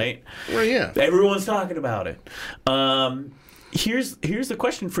not, right? Well, yeah. Everyone's talking about it. Here's the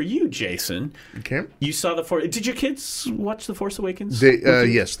question for you, Jason. Okay. You saw Did your kids watch The Force Awakens?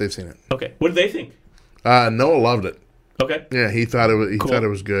 Yes, they've seen it. Okay. What did they think? Noah loved it. Okay. Yeah, he thought it was. Thought it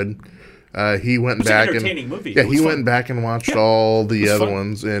was good. He went It back was an entertaining movie. Yeah, he went back and watched all the other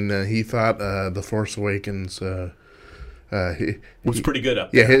ones, and he thought The Force Awakens. Was pretty good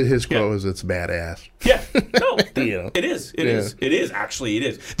up there. Yeah, his quote was, "It's badass." Yeah, no, it is. It is. Actually, it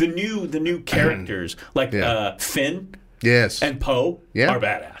is. The new characters like Finn, yes, and Poe are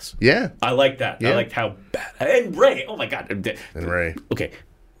badass. Yeah, I like that. Yeah. I like how bad and Rey. Oh my god, and Rey. Okay,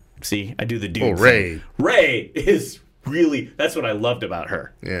 see, I do the dude. Oh, Rey. Rey is really. That's what I loved about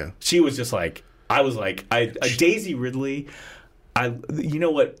her. Yeah, she was just like I was like Daisy Ridley. You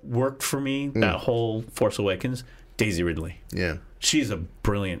know what worked for me that whole Force Awakens. Daisy Ridley. Yeah. She's a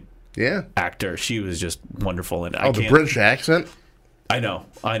brilliant actor. She was just wonderful. And the British accent? I know.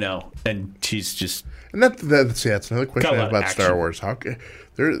 And she's just... And that's another question I have about Star Wars. How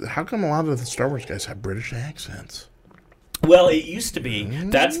come a lot of the Star Wars guys have British accents? Well, it used to be.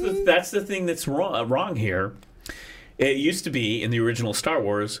 That's the thing that's wrong here. It used to be, in the original Star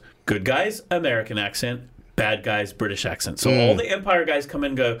Wars, good guys, American accent, bad guys, British accent. So all the Empire guys come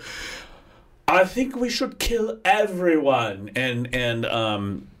in and go... I think we should kill everyone, and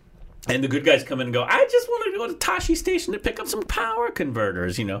the good guys come in and go. I just want to go to Tashi Station to pick up some power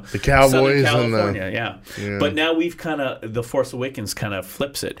converters. The Cowboys Southern California, yeah. But now we've The Force Awakens kind of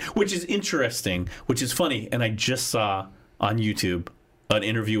flips it, which is interesting, which is funny. And I just saw on YouTube an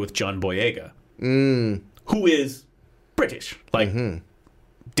interview with John Boyega, who is British, like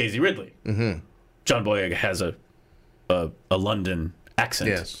Daisy Ridley. John Boyega has a London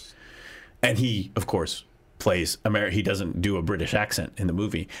accent. Yes. And he, of course, plays he doesn't do a British accent in the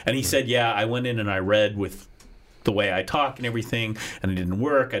movie. And he said, I went in and I read with the way I talk and everything, and it didn't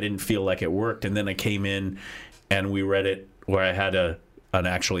work. I didn't feel like it worked. And then I came in and we read it where I had an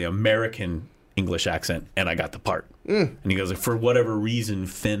actually American English accent, and I got the part. And he goes, for whatever reason,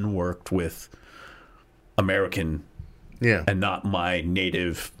 Finn worked with American and not my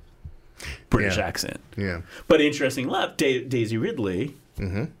native British accent. Yeah. But interesting enough, Daisy Ridley...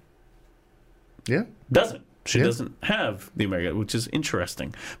 Yeah. doesn't. She Yeah. doesn't have the American, which is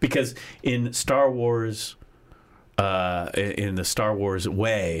interesting because in Star Wars, in the Star Wars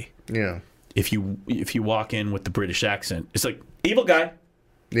way, Yeah. if you walk in with the British accent, it's like evil guy,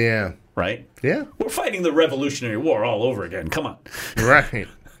 Yeah. right? Yeah. We're fighting the Revolutionary War all over again. Come on. Right.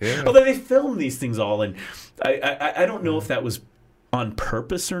 Yeah. Although they filmed these things all, and I don't know if that was on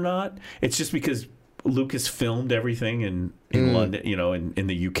purpose or not. It's just because Lucas filmed everything in London, in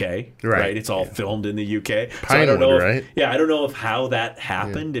the UK, right? It's all filmed in the UK. So I don't know, right? I don't know if how that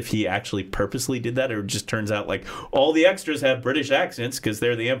happened, if he actually purposely did that, or it just turns out like all the extras have British accents because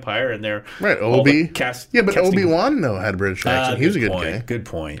they're the Empire and they're Right, all the but Obi-Wan had a British accent. He was a good guy. Good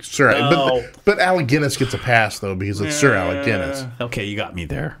point. Sir, No. but Alec Guinness gets a pass though because it's Sir Alec Guinness. Okay, you got me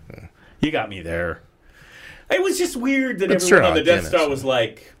there. You got me there. It was just weird that But everyone Sir on the Alec Death Guinness. Star was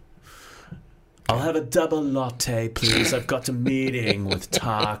like, I'll have a double latte, please. I've got a meeting with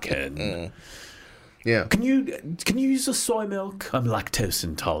Tarkin. Yeah. Can you use the soy milk? I'm lactose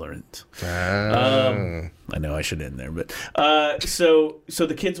intolerant. I know I should end there, but so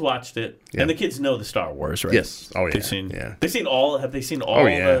the kids watched it, and the kids know the Star Wars, right? Yes. Oh yeah. They've seen. Yeah. They've seen all. Have they seen all? Oh,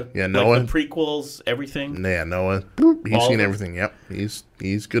 yeah. The, Yeah, like Noah. the prequels, everything. Yeah. Noah. Boop, he's All seen of it. everything. Yep.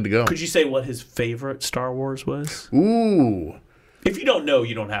 He's good to go. Could you say what his favorite Star Wars was? Ooh. If you don't know,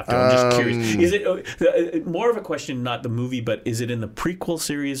 you don't have to. I'm just curious. Is it more of a question, not the movie, but is it in the prequel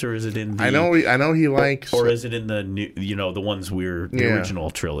series or is it in the? I know he likes. Or is it in the new? The ones the Yeah.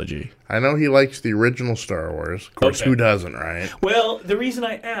 original trilogy? I know he likes the original Star Wars. Of course, Okay. who doesn't, right? Well, the reason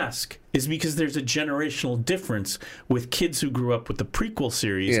I ask is because there's a generational difference with kids who grew up with the prequel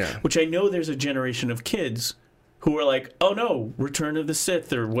series, Yeah. which I know there's a generation of kids who are like, oh no, Return of the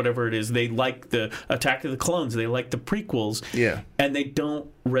Sith or whatever it is. They like the Attack of the Clones. They like the prequels. Yeah. And they don't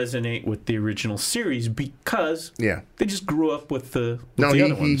resonate with the original series because Yeah. they just grew up with the No, other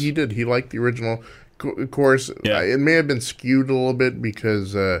he ones. did. He liked the original. Of course, Yeah. it may have been skewed a little bit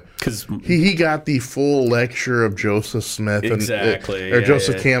because Because he got the full lecture of Joseph Smith Exactly, or yeah,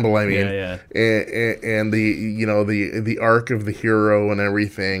 Joseph yeah. Campbell. I mean, Yeah, and the arc of the hero and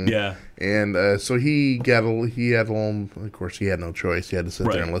everything. Yeah. And so he had a little. Of course, he had no choice. He had to sit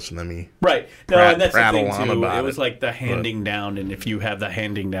there Right. and listen to me. Right. No, and that's the prattle thing, on too. about It was it. like the handing down, and if you have the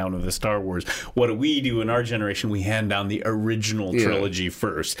handing down of the Star Wars, what do we do in our generation? We hand down the original Yeah. trilogy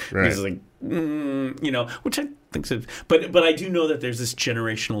first. Right. Because, like, which I think so. But I do know that there's this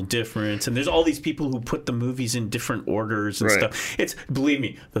generational difference, and there's all these people who put the movies in different orders and Right. stuff. It's, believe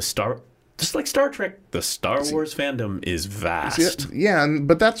me, just like Star Trek, the Star Wars fandom is vast. Yeah,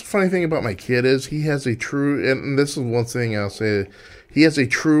 but that's the funny thing about my kid is he has a true, and this is one thing I'll say, he has a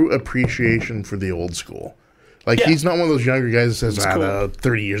true appreciation for the old school. Like, Yeah. he's not one of those younger guys that says, cool.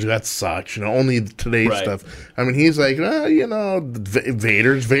 30 years ago, that sucks, only today's Right. stuff. I mean, he's like,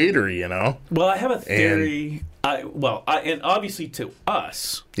 Vader's Vader. Well, I have a theory. And obviously to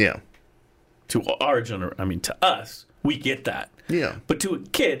us, Yeah. to our generation, to us, we get that. Yeah. But to a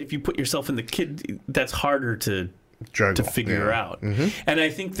kid, if you put yourself in the kid, that's harder to Juggle. figure yeah. out. And I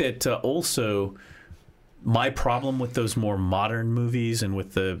think that also my problem with those more modern movies and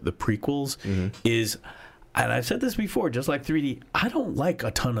with the prequels is, and I've said this before, just like 3D, I don't like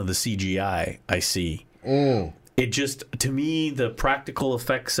a ton of the CGI I see. It just, to me, the practical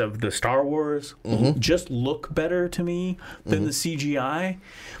effects of the Star Wars just look better to me than the CGI.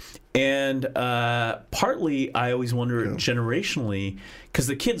 And partly, I always wonder generationally, because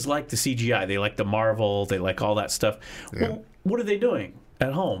the kids like the CGI, they like the Marvel, they like all that stuff. Well, what are they doing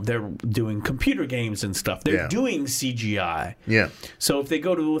at home? They're doing computer games and stuff. They're doing CGI. Yeah. So if they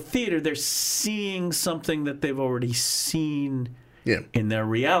go to a theater, they're seeing something that they've already seen Yeah. in their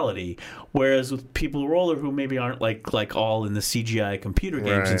reality. Whereas with people who are older who maybe aren't like all in the CGI computer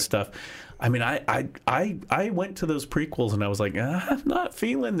games and Right. stuff. I mean, I went to those prequels and I was like, I'm not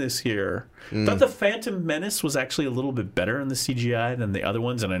feeling this here. Thought the Phantom Menace was actually a little bit better in the CGI than the other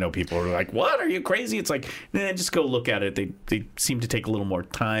ones, and I know people are like, "What? Are you crazy?" It's like, just go look at it. They seem to take a little more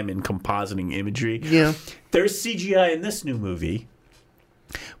time in compositing imagery. Yeah. There's CGI in this new movie,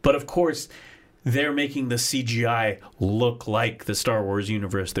 but of course, they're making the CGI look like the Star Wars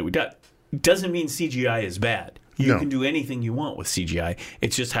universe that we got. Doesn't mean CGI is bad. You No. can do anything you want with CGI.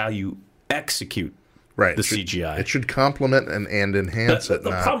 It's just how you execute Right. the It should- CGI. It should complement and enhance The it.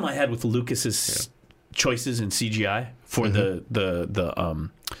 problem I had with Lucas's choices in CGI for the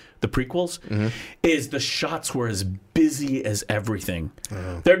prequels is the shots were as busy as everything.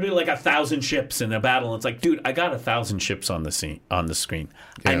 There'd be like 1,000 ships in a battle. And it's like, dude, I got 1,000 ships on the screen.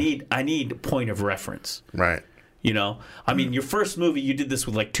 Yeah. I need point of reference. Right. I mean, your first movie, you did this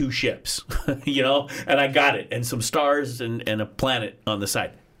with like 2 ships, and I got it, and some stars and a planet on the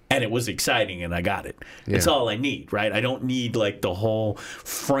side. and it was exciting, and I got it. It's all I need, right? I don't need like the whole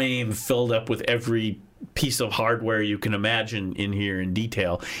frame filled up with every piece of hardware you can imagine in here in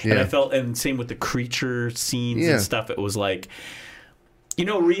detail. And I felt, and same with the creature scenes and stuff. It was like,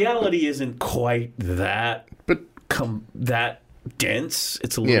 reality isn't quite that, But that dense.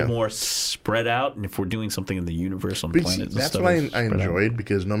 It's a little more spread out, and if we're doing something in the universe on planets, and that's stuff, what I it's spread out. enjoyed,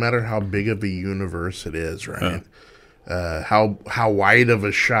 because no matter how big of a universe it is, right? How wide of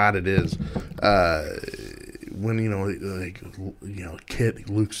a shot it is, when kid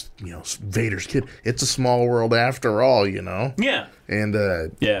Luke's, Vader's kid, it's a small world after all, Yeah. And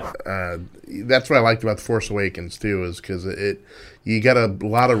that's what I liked about The Force Awakens too, is because you got a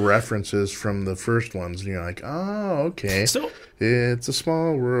lot of references from the first ones, and you're like, oh, okay, So it's a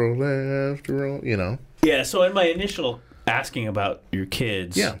small world after all, yeah. So in my initial asking about your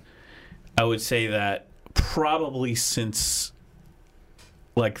kids, I would say that probably since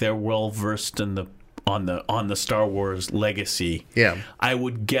like they're well versed in on the Star Wars legacy, I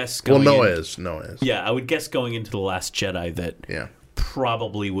would guess going Noah is. Yeah, I would guess going into The Last Jedi that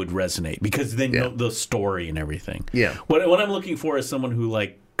probably would resonate, because they know the story and everything. Yeah. What I'm looking for is someone who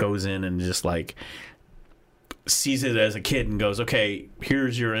like goes in and just like sees it as a kid and goes, okay,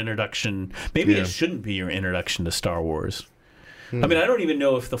 here's your introduction. Maybe it shouldn't be your introduction to Star Wars. I mean, I don't even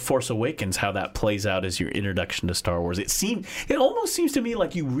know if The Force Awakens, how that plays out as your introduction to Star Wars. It almost seems to me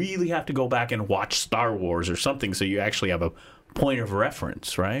like you really have to go back and watch Star Wars or something so you actually have a point of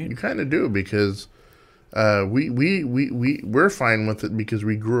reference, right? You kind of do, because we're fine with it because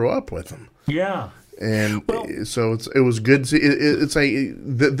we grew up with them. Yeah. And so it was good. It's like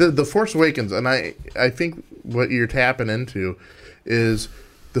the Force Awakens, and I think what you're tapping into is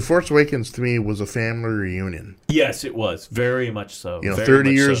The Force Awakens to me was a family reunion. Yes, it was. Very much so.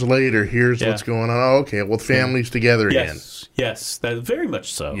 30 years later, here's what's going on. Oh, okay, well, the family's together again. Yes, that very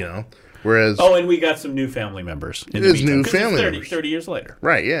much so. Whereas... Oh, and we got some new family members. There's new family members. 30 years later.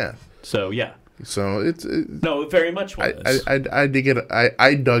 Right, yeah. So, yeah. So, no, it very much was. I dig it.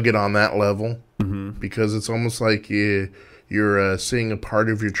 I dug it on that level, because it's almost like you're seeing a part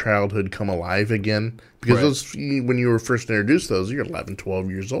of your childhood come alive again. Because when you were first introduced to those, you're 11, 12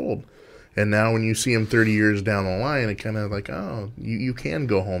 years old. And now when you see them 30 years down the line, it kind of like, oh, you can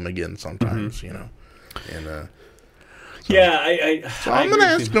go home again sometimes, And so I'm going to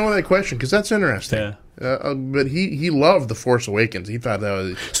ask Noah that question, because that's interesting. Yeah. But he loved The Force Awakens. He thought that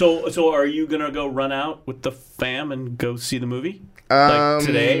was... So are you going to go run out with the fam and go see the movie? Like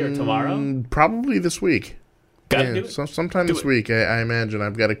today or tomorrow? Probably this week. Gotta do it. Sometime this week, I imagine.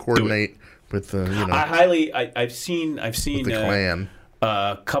 I've got to coordinate with I've seen with the clan.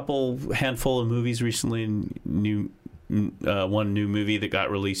 A handful of movies recently. One new movie that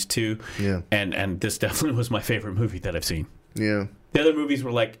got released too. Yeah. And this definitely was my favorite movie that I've seen. Yeah. The other movies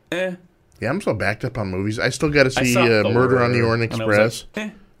were like, eh. Yeah, I'm so backed up on movies. I still got to see Murder on the Orient Express.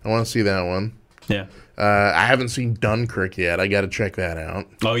 I want to see that one. Yeah. I haven't seen Dunkirk yet. I got to check that out.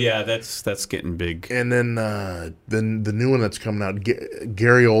 Oh yeah, that's getting big. And then the new one that's coming out,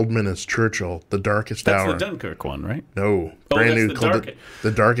 Gary Oldman as Churchill, The Darkest Hour. That's the Dunkirk one, right? No, brand new, called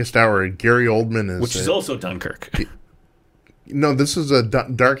the Darkest Hour. Gary Oldman is, which is also Dunkirk. No, this is a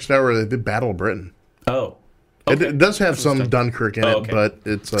Darkest Hour. They did Battle of Britain. Oh. Okay. It does have some Dunkirk in it, but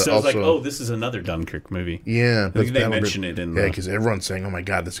it's so also... I was like, this is another Dunkirk movie. Yeah. I think they mention it in because everyone's saying, oh my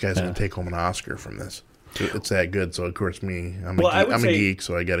God, this guy's going to take home an Oscar from this. It's that good. So, of course, I'm a geek,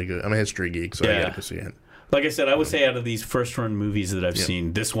 so I got to go. I'm a history geek, so I got to go see it. Like I said, I would say out of these first-run movies that I've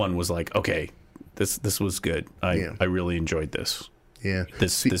seen, this one was like, okay, this was good. I really enjoyed this. Yeah.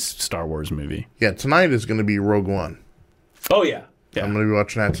 This Star Wars movie. Yeah, tonight is going to be Rogue One. Oh, yeah. I'm going to be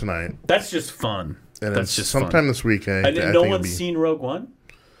watching that tonight. That's just fun. And that's just sometime this week. And no one's seen Rogue One?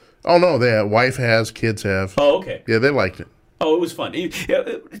 Oh, no. Wife has, kids have. Oh, okay. Yeah, they liked it. Oh, it was fun.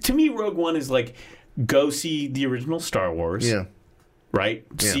 To me, Rogue One is like, go see the original Star Wars. Yeah. Right?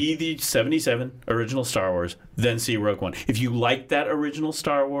 Yeah. See the 77 original Star Wars, then see Rogue One. If you liked that original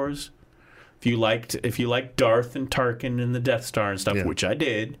Star Wars, if you liked Darth and Tarkin and the Death Star and stuff, which I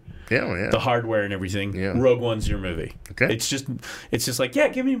did. Yeah. The hardware and everything. Yeah. Rogue One's your movie. Okay. It's just like,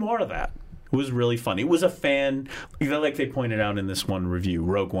 give me more of that. It was really fun. It was a fan, like they pointed out in this one review,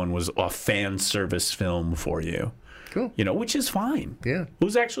 Rogue One was a fan service film for you. Cool. Which is fine. Yeah. It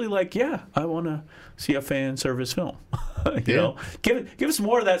was actually like, I want to see a fan service film. you know, give us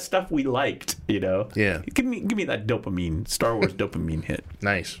more of that stuff we liked. Yeah. Give me that dopamine, Star Wars dopamine hit.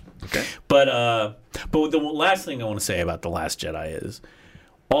 Nice. Okay. But the last thing I want to say about The Last Jedi is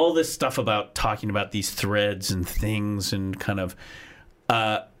all this stuff about talking about these threads and things and kind of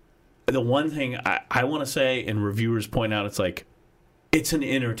the one thing I want to say, and reviewers point out, it's like, it's an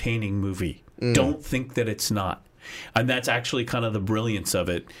entertaining movie. Don't think that it's not. And that's actually kind of the brilliance of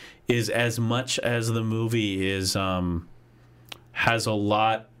it, is as much as the movie is has a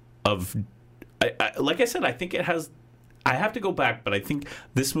lot of like I said, I think it has, I have to go back, but I think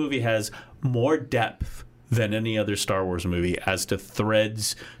this movie has more depth than any other Star Wars movie as to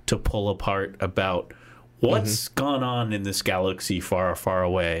threads to pull apart about what's gone on in this galaxy far, far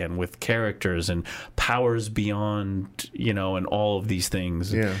away, and with characters and powers beyond, you know, and all of these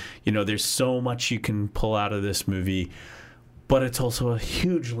things. Yeah. You know, there's so much you can pull out of this movie, but it's also a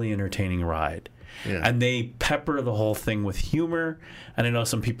hugely entertaining ride. Yeah. And they pepper the whole thing with humor. And I know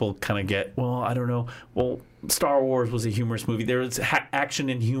some people kind of get, well, I don't know. Well, Star Wars was a humorous movie. There was action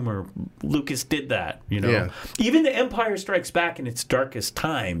and humor. Lucas did that, you know. Yeah. Even The Empire Strikes Back in its darkest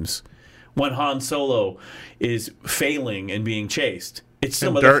times, when Han Solo is failing and being chased. It's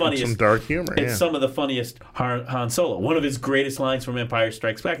some of the funniest. Some dark humor. It's some of the funniest Han Solo. One of his greatest lines from Empire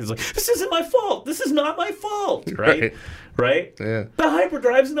Strikes Back is like, "This isn't my fault. This is not my fault." Right? Right? Yeah. The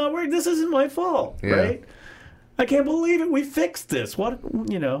hyperdrive's not working. This isn't my fault. Yeah. Right? I can't believe it. We fixed this. What,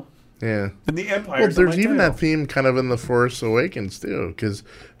 you know? Yeah. And the Empire. Well, there's even that theme kind of in The Force Awakens, too. Because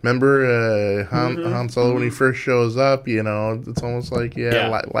remember Han Solo, when he first shows up, you know, it's almost like,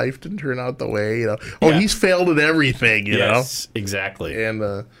 life didn't turn out the way, you know. Oh, he's failed at everything, you know. Yes, exactly.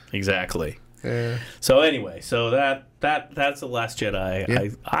 And, exactly. Yeah. So anyway, so that's The Last Jedi. Yeah.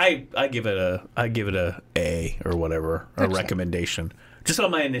 I give it a A or whatever, a recommendation. Just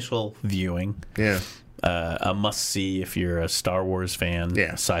on my initial viewing. Yeah. A must-see if you're a Star Wars fan,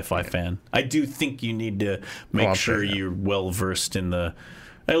 sci-fi fan. I do think you need to make sure you're well-versed in the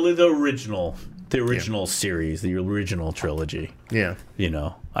original series, the original trilogy. Yeah. You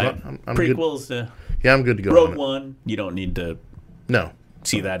know, I'm prequels. Yeah, I'm good to go. Rogue One, you don't need to No.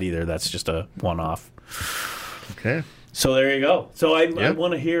 see that either. That's just a one-off. Okay. So there you go. So I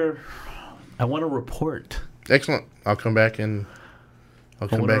want to hear. I want to report. Excellent. I'll come back and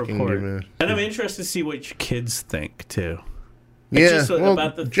give And I'm interested to see what your kids think too. Yeah,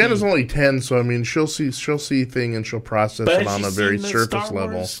 well, Jenna's only 10, so I mean, she'll see thing and she'll process it on a very surface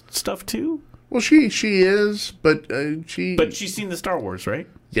level. Stuff too. Well, she is, but she. But she's seen the Star Wars, right?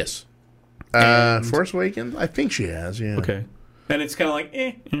 Yes. Force Awakens, I think she has. Yeah. Okay. And it's kind of like,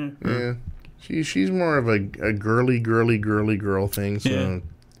 Yeah. She's more of a girly girl thing. So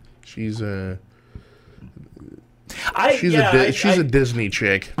she's she's a Disney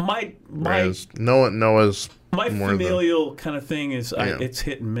chick. Noah's my more familial kind of thing is it's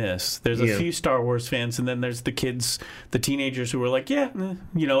hit and miss. There's a few Star Wars fans, and then there's the kids, the teenagers who are like, you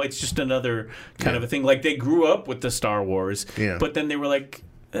know, it's just another kind of a thing. Like they grew up with the Star Wars, but then they were like,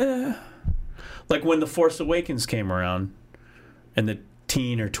 like when The Force Awakens came around, and the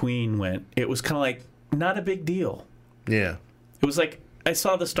teen or tween went, it was kind of like not a big deal. Yeah, it was like I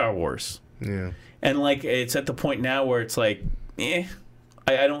saw the Star Wars. Yeah. And, like, it's at the point now where it's like, I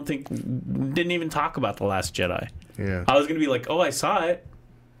don't think, didn't even talk about The Last Jedi. Yeah. I was going to be like, oh, I saw it.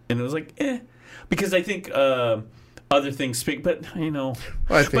 And it was like, because I think other things speak, but, you know.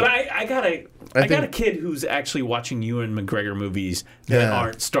 Well, I got a kid who's actually watching Ewan McGregor movies that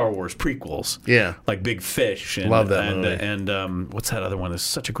aren't Star Wars prequels. Yeah. Like Big Fish. And, love that movie. And what's that other one? It's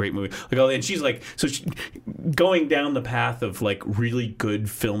such a great movie. Like, and she's like, going down the path of like really good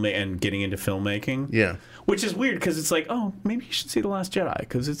film and getting into filmmaking. Yeah. Which is weird because it's like, oh, maybe you should see The Last Jedi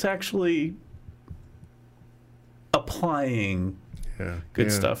because it's actually applying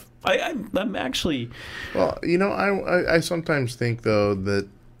good stuff. I'm actually. Well, you know, I sometimes think though that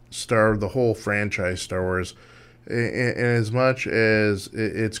the whole franchise Star Wars, and as much as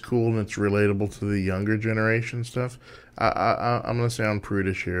it's cool and it's relatable to the younger generation stuff, I'm going to sound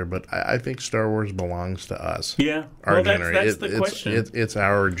prudish here, but I think Star Wars belongs to us. Yeah, that's the question. It's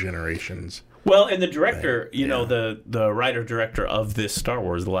our generations. Well, and the director, you know, the writer-director of this Star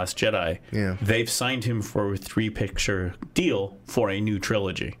Wars, The Last Jedi, they've signed him for a 3-picture deal for a new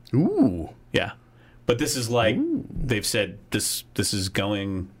trilogy. Ooh. Yeah. But this is like, they've said this is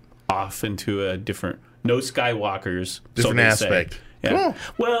going off into a different, no Skywalkers. Different aspect. Yeah. Cool.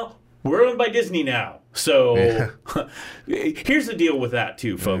 Well, we're owned by Disney now. So here's the deal with that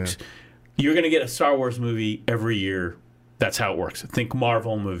too, folks. Yeah. You're going to get a Star Wars movie every year. That's how it works. Think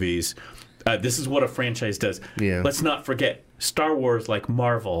Marvel movies. This is what a franchise does. Yeah. Let's not forget, Star Wars, like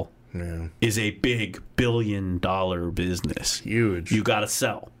Marvel, is a big billion-dollar business. Huge. You got to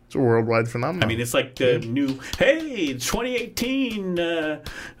sell. It's a worldwide phenomenon. I mean, it's like the new, hey, 2018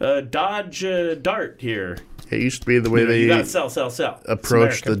 Dodge Dart here. It used to be the way you got to sell.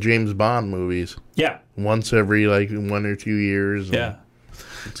 Approach the James Bond movies. Yeah. Once every, 1 or 2 years. Yeah.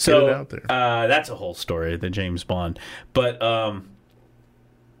 Let's get it out there. That's a whole story, the James Bond. But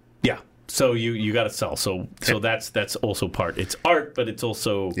So you got to sell. So that's also part. It's art, but it's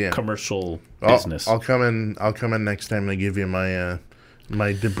also commercial business. I'll come in next time and give you my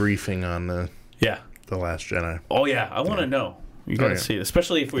my debriefing on the Last Jedi. Oh yeah, I want to know. You got to see it,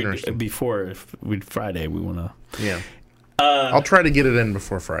 especially if we Friday we want to. Yeah. I'll try to get it in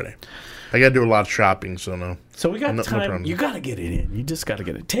before Friday. I got to do a lot of shopping, so no. So we got time. You got to get it in. You just got to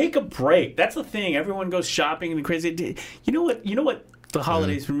get it. Take a break. That's the thing. Everyone goes shopping and crazy. You know what? The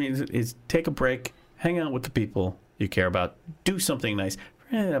holidays for me is take a break, hang out with the people you care about, do something nice.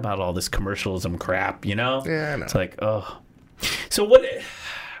 Forget about all this commercialism crap. You know? Yeah, I know. It's like, oh. So what?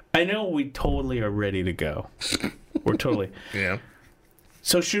 I know we totally are ready to go. We're totally. Yeah.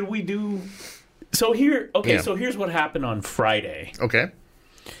 So should we do? So here, okay. Yeah. So here's what happened on Friday. Okay.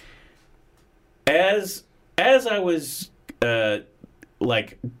 As I was we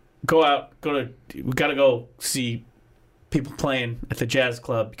gotta go see people playing at the jazz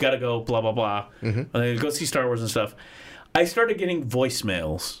club. You gotta go blah blah blah. Mm-hmm. Go see Star Wars and stuff. I started getting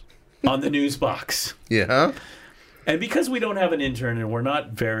voicemails on the news box. Yeah. And because we don't have an intern and we're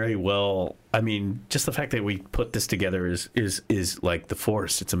not very well, I mean, just the fact that we put this together is like the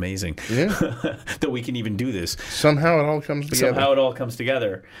force. It's amazing. Yeah. that we can even do this. Somehow it all comes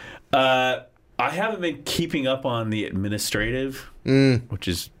together. I haven't been keeping up on the administrative, which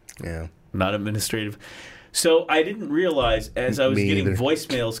is not administrative. So I didn't realize as I was getting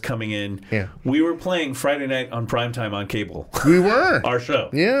voicemails coming in, we were playing Friday night on primetime on cable. We were. Our show.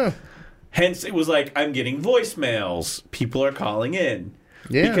 Yeah. Hence, it was like, I'm getting voicemails. People are calling in.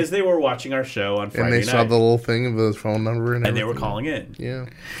 Yeah. Because they were watching our show on Friday night. And they saw the little thing of the phone number and they were calling in. Yeah.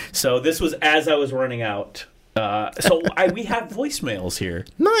 So this was as I was running out. We have voicemails here.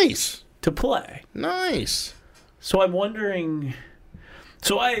 Nice. To play. Nice. So I'm wondering...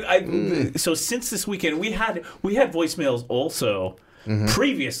 So since this weekend, we had voicemails also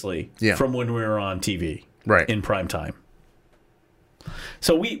previously from when we were on TV. Right. In prime time.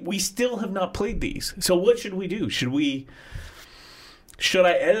 So we still have not played these. So what should we do? Should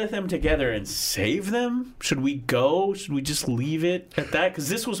I edit them together and save them? Should we just leave it at that? Because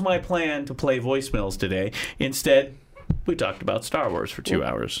this was my plan to play voicemails today. Instead, we talked about Star Wars for 2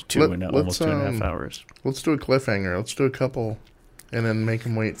 hours. Almost 2.5 hours. Let's do a cliffhanger. Let's do a couple and then make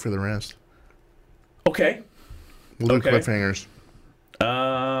them wait for the rest. Okay. We'll do cliffhangers.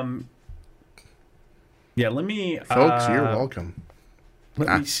 Yeah, let me... Folks, you're welcome.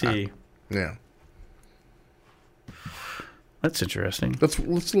 Let me see. Yeah. That's interesting. Let's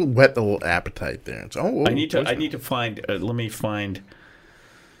whet the little appetite there. I need to find... let me find...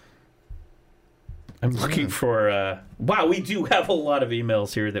 I'm looking for... wow, we do have a lot of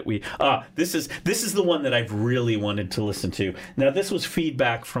emails here that we... This is the one that I've really wanted to listen to. Now, this was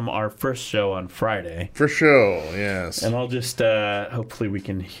feedback from our first show on Friday. For sure, yes. And I'll just... hopefully we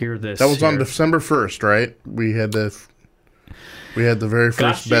can hear this. That was on December 1st, right? We had the very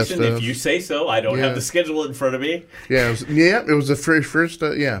first best Jason, of. If you say so. I don't have the schedule in front of me. Yeah, it was the very first...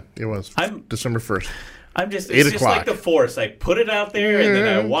 it was. December 1st. It's just like the Force. I put it out there, and then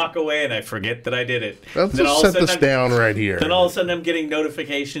I walk away, and I forget that I did it. Let's just set this down right here. Then all of a sudden, I'm getting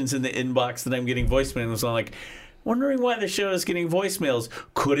notifications in the inbox that I'm getting voicemails. I'm like, wondering why the show is getting voicemails.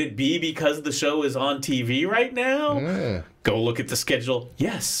 Could it be because the show is on TV right now? Yeah. Go look at the schedule.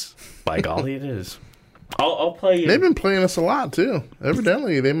 Yes. By golly, it is. I'll play you. They've been playing us a lot, too.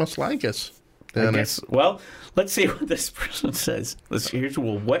 Evidently, they must like us. I guess. Well, let's see what this person says.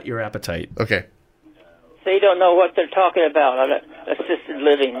 We'll whet your appetite. Okay. They don't know what they're talking about on assisted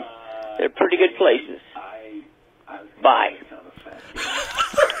living. They're pretty good places. Bye.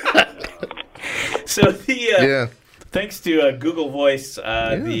 So thanks to Google Voice,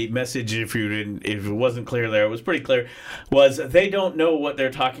 the message, if it wasn't clear there, it was pretty clear, was they don't know what they're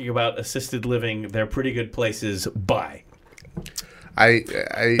talking about assisted living. They're pretty good places. Bye.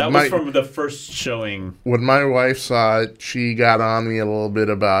 That was from the first showing. When my wife saw it, she got on me a little bit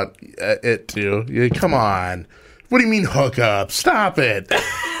about it too. Come on, what do you mean hook up? Stop it.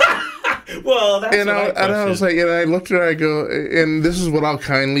 Well, that's and I was like, and I looked at her. I go, and this is what I'll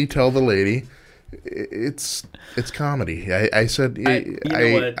kindly tell the lady. It's comedy. I said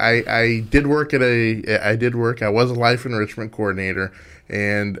I did work I was a life enrichment coordinator,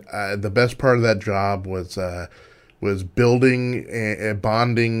 and the best part of that job was building and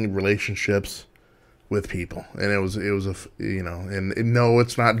bonding relationships with people, and it was and no,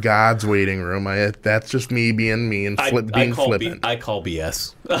 it's not God's waiting room. That's just me being me and being flippant. I call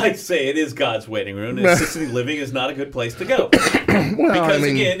BS. I'd say it is God's waiting room. And assisted living is not a good place to go because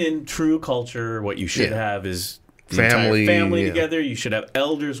again, in true culture, what you should have is family together. You should have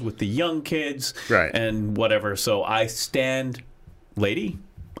elders with the young kids, right, and whatever. So I stand, lady.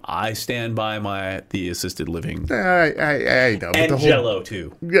 I stand by the assisted living I know. But and the whole, Jello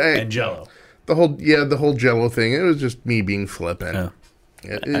too. And Jello. the whole Jello thing. It was just me being flippant.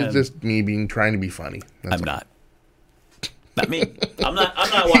 Yeah. It was just me trying to be funny. That's I'm all. not. Not me. I'm not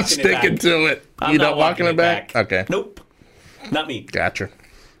walking He's sticking it back. to it. I'm You're not walking it back? back. Okay. Nope. Not me. Gotcha.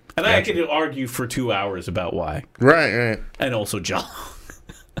 And I could argue for 2 hours about why. Right. And also Jello.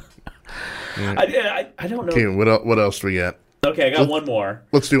 I don't know. Okay, what else do we got? Okay, I got one more.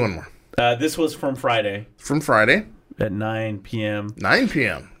 Let's do one more. This was from Friday From Friday, at 9 p.m. 9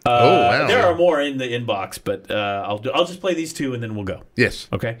 p.m. Oh, wow. There are more in the inbox, but I'll just play these two and then we'll go. Yes.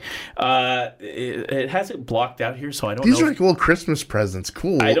 Okay. It has it blocked out here, so I don't These know. are like little Christmas presents.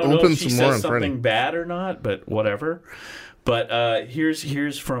 Cool. I don't We'll know open if she some more says on Friday. something bad or not, but whatever. But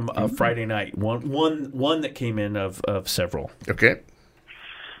here's from Friday night. One that came in of several. Okay.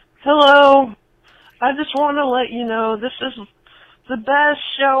 Hello. I just want to let you know this is the best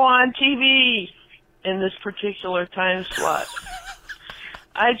show on TV in this particular time slot.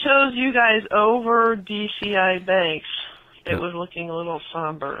 I chose you guys over DCI Banks. It was looking a little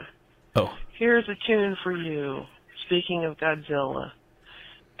somber. Oh. Here's a tune for you. Speaking of Godzilla.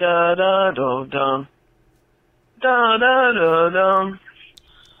 Da da da dum. Da da da dum.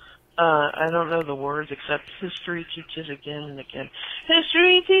 I don't know the words except history teaches again and again.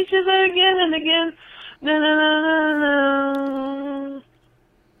 History teaches again and again. Na na na na na.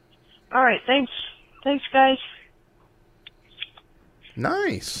 All right, thanks. Thanks, guys.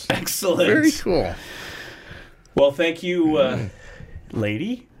 Nice. Excellent. Very cool. Well, thank you,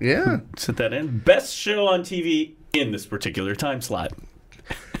 lady. Yeah. Sent that in. Best show on TV in this particular time slot.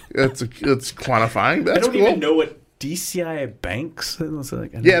 It's quantifying. That's I don't cool. even know what DCI Banks is.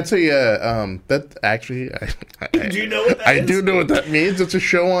 Like, Yeah, it's a that actually. Do you know what that I is? do know what that means. It's a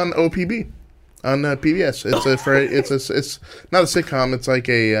show on OPB, on PBS. It's not a sitcom. It's like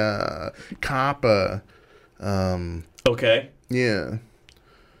a cop. Okay. Yeah.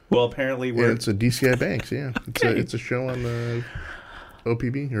 Well, apparently Yeah, we're it's a DCI Banks. Yeah, Okay. it's a show on the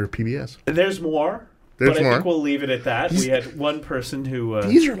OPB or PBS. there's more. There's but I more. think we'll leave it at that. We had one person who.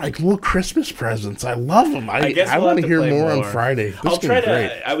 These are like little Christmas presents. I love them. I guess we'll want have to to hear play more on more. Friday. This I'll is try gonna be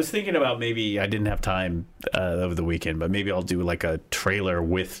great. to. I was thinking about maybe I didn't have time over the weekend, but maybe I'll do like a trailer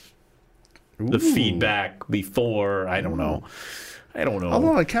with the Ooh. feedback before. I don't know.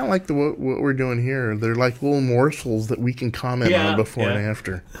 Although I kind of like what we're doing here. They're like little morsels that we can comment on before and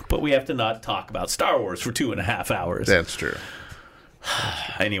after. But we have to not talk about Star Wars for 2.5 hours. That's true.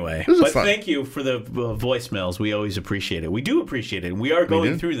 Anyway, was but fun. thank you for the voicemails. We always appreciate it. We do appreciate it. And we are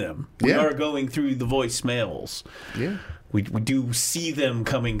going do. through them. We Yeah. are going through the voicemails. Yeah. We do see them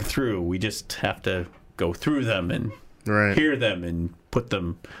coming through. We just have to go through them and Right. hear them and put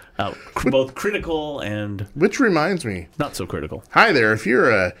them out, both critical and Which reminds me. not so critical. Hi there. If you're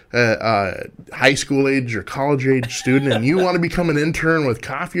a high school age or college age student and you want to become an intern with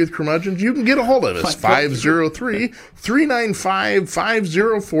Coffee with Curmudgeons, you can get a hold of us.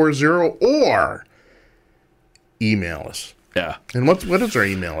 503-395-5040 or email us. Yeah. And what is our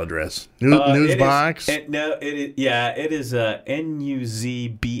email address? Newsbox? It is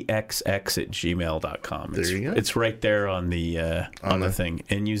nuzbxx@gmail.com. There you go. It's right there on the thing.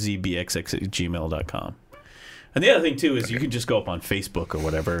 nuzbxx@gmail.com. And the other thing too is you can just go up on Facebook or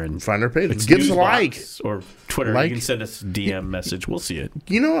whatever and Find our page. it's Give us a like. Newsbox or Twitter. Like. You can send us a DM message. We'll see it.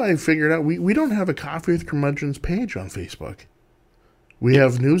 You know what I figured out? We don't have a Coffee with Curmudgeons page on Facebook. We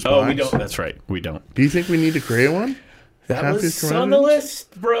have Newsbox. Oh, we don't. That's right. We don't. Do you think we need to create one? That Coffee with was on the Curmudgeons?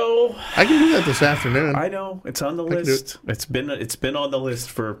 list, bro. I can do that this afternoon. I know it's on the can do list. It's been on the list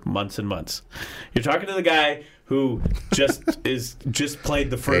for months and months. You're talking to the guy who just played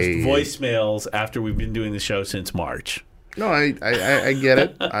the first Hey. voicemails after we've been doing the show since March. No, I get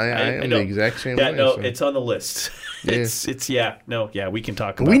it. I am know. the exact same Yeah, way. no, so. it's on the list. Yeah. We can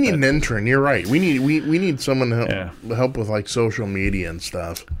talk about. We need that. an intern. You're right. We need someone to Yeah. help with like social media and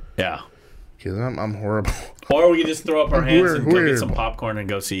stuff. Yeah. Because I'm horrible. Or we can just throw up our hands and go We're- get some popcorn and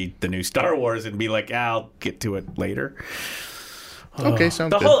go see the new Star Wars and be like, I'll get to it later. Okay,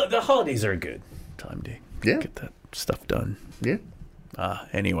 sounds The good. the holidays are a good time to get that stuff done. Yeah.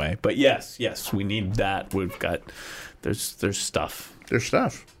 Anyway, but yes, we need that. We've got there's stuff, There's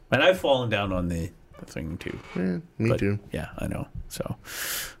stuff. and I've fallen down on the thing too. Yeah, me But, too. Yeah, I know. So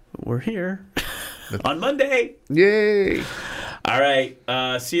we're here on Monday. Yay! All right.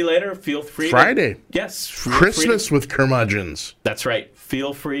 See you later. Feel free. Friday. Yes. feel free Christmas with Curmudgeons. that's right.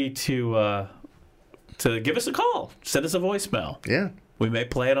 Feel free to give us a call. Send us a voicemail. Yeah. We may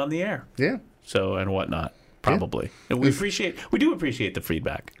play it on the air. Yeah. So and whatnot. probably. And we do appreciate the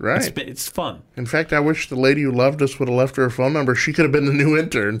feedback. Right. It's fun. In fact, I wish the lady who loved us would have left her phone number. She could have been the new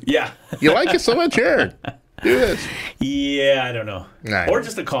intern. Yeah. You like it so much, here. Do this. Yeah, I don't know. Nah. Or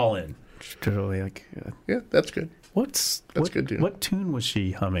just a call in. Totally like. Yeah, that's good. That's good too. What tune was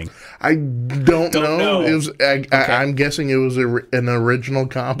she humming? I don't know. It was. I'm guessing it was an original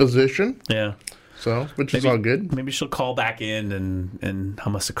composition. Yeah. So, which is all good. Maybe she'll call back in and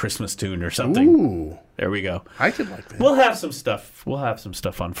hum us a Christmas tune or something. Ooh, there we go. I could like that. We'll have some stuff. We'll have some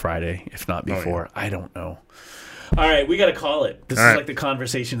stuff on Friday, if not before. I don't know. All right, we got to call it. This is like the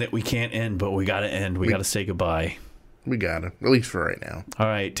conversation that we can't end, but we got to end. We got to say goodbye. We got it, at least for right now. All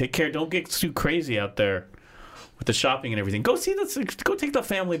right, take care. Don't get too crazy out there with the shopping and everything. Go see this. Go take the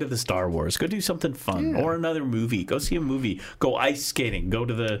family to the Star Wars. Go do something fun or another movie. Go see a movie. Go ice skating. Go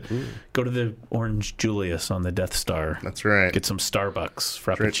to the Orange Julius on the Death Star. That's right. Get some Starbucks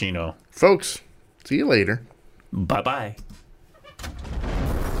Frappuccino. Folks, see you later. Bye-bye.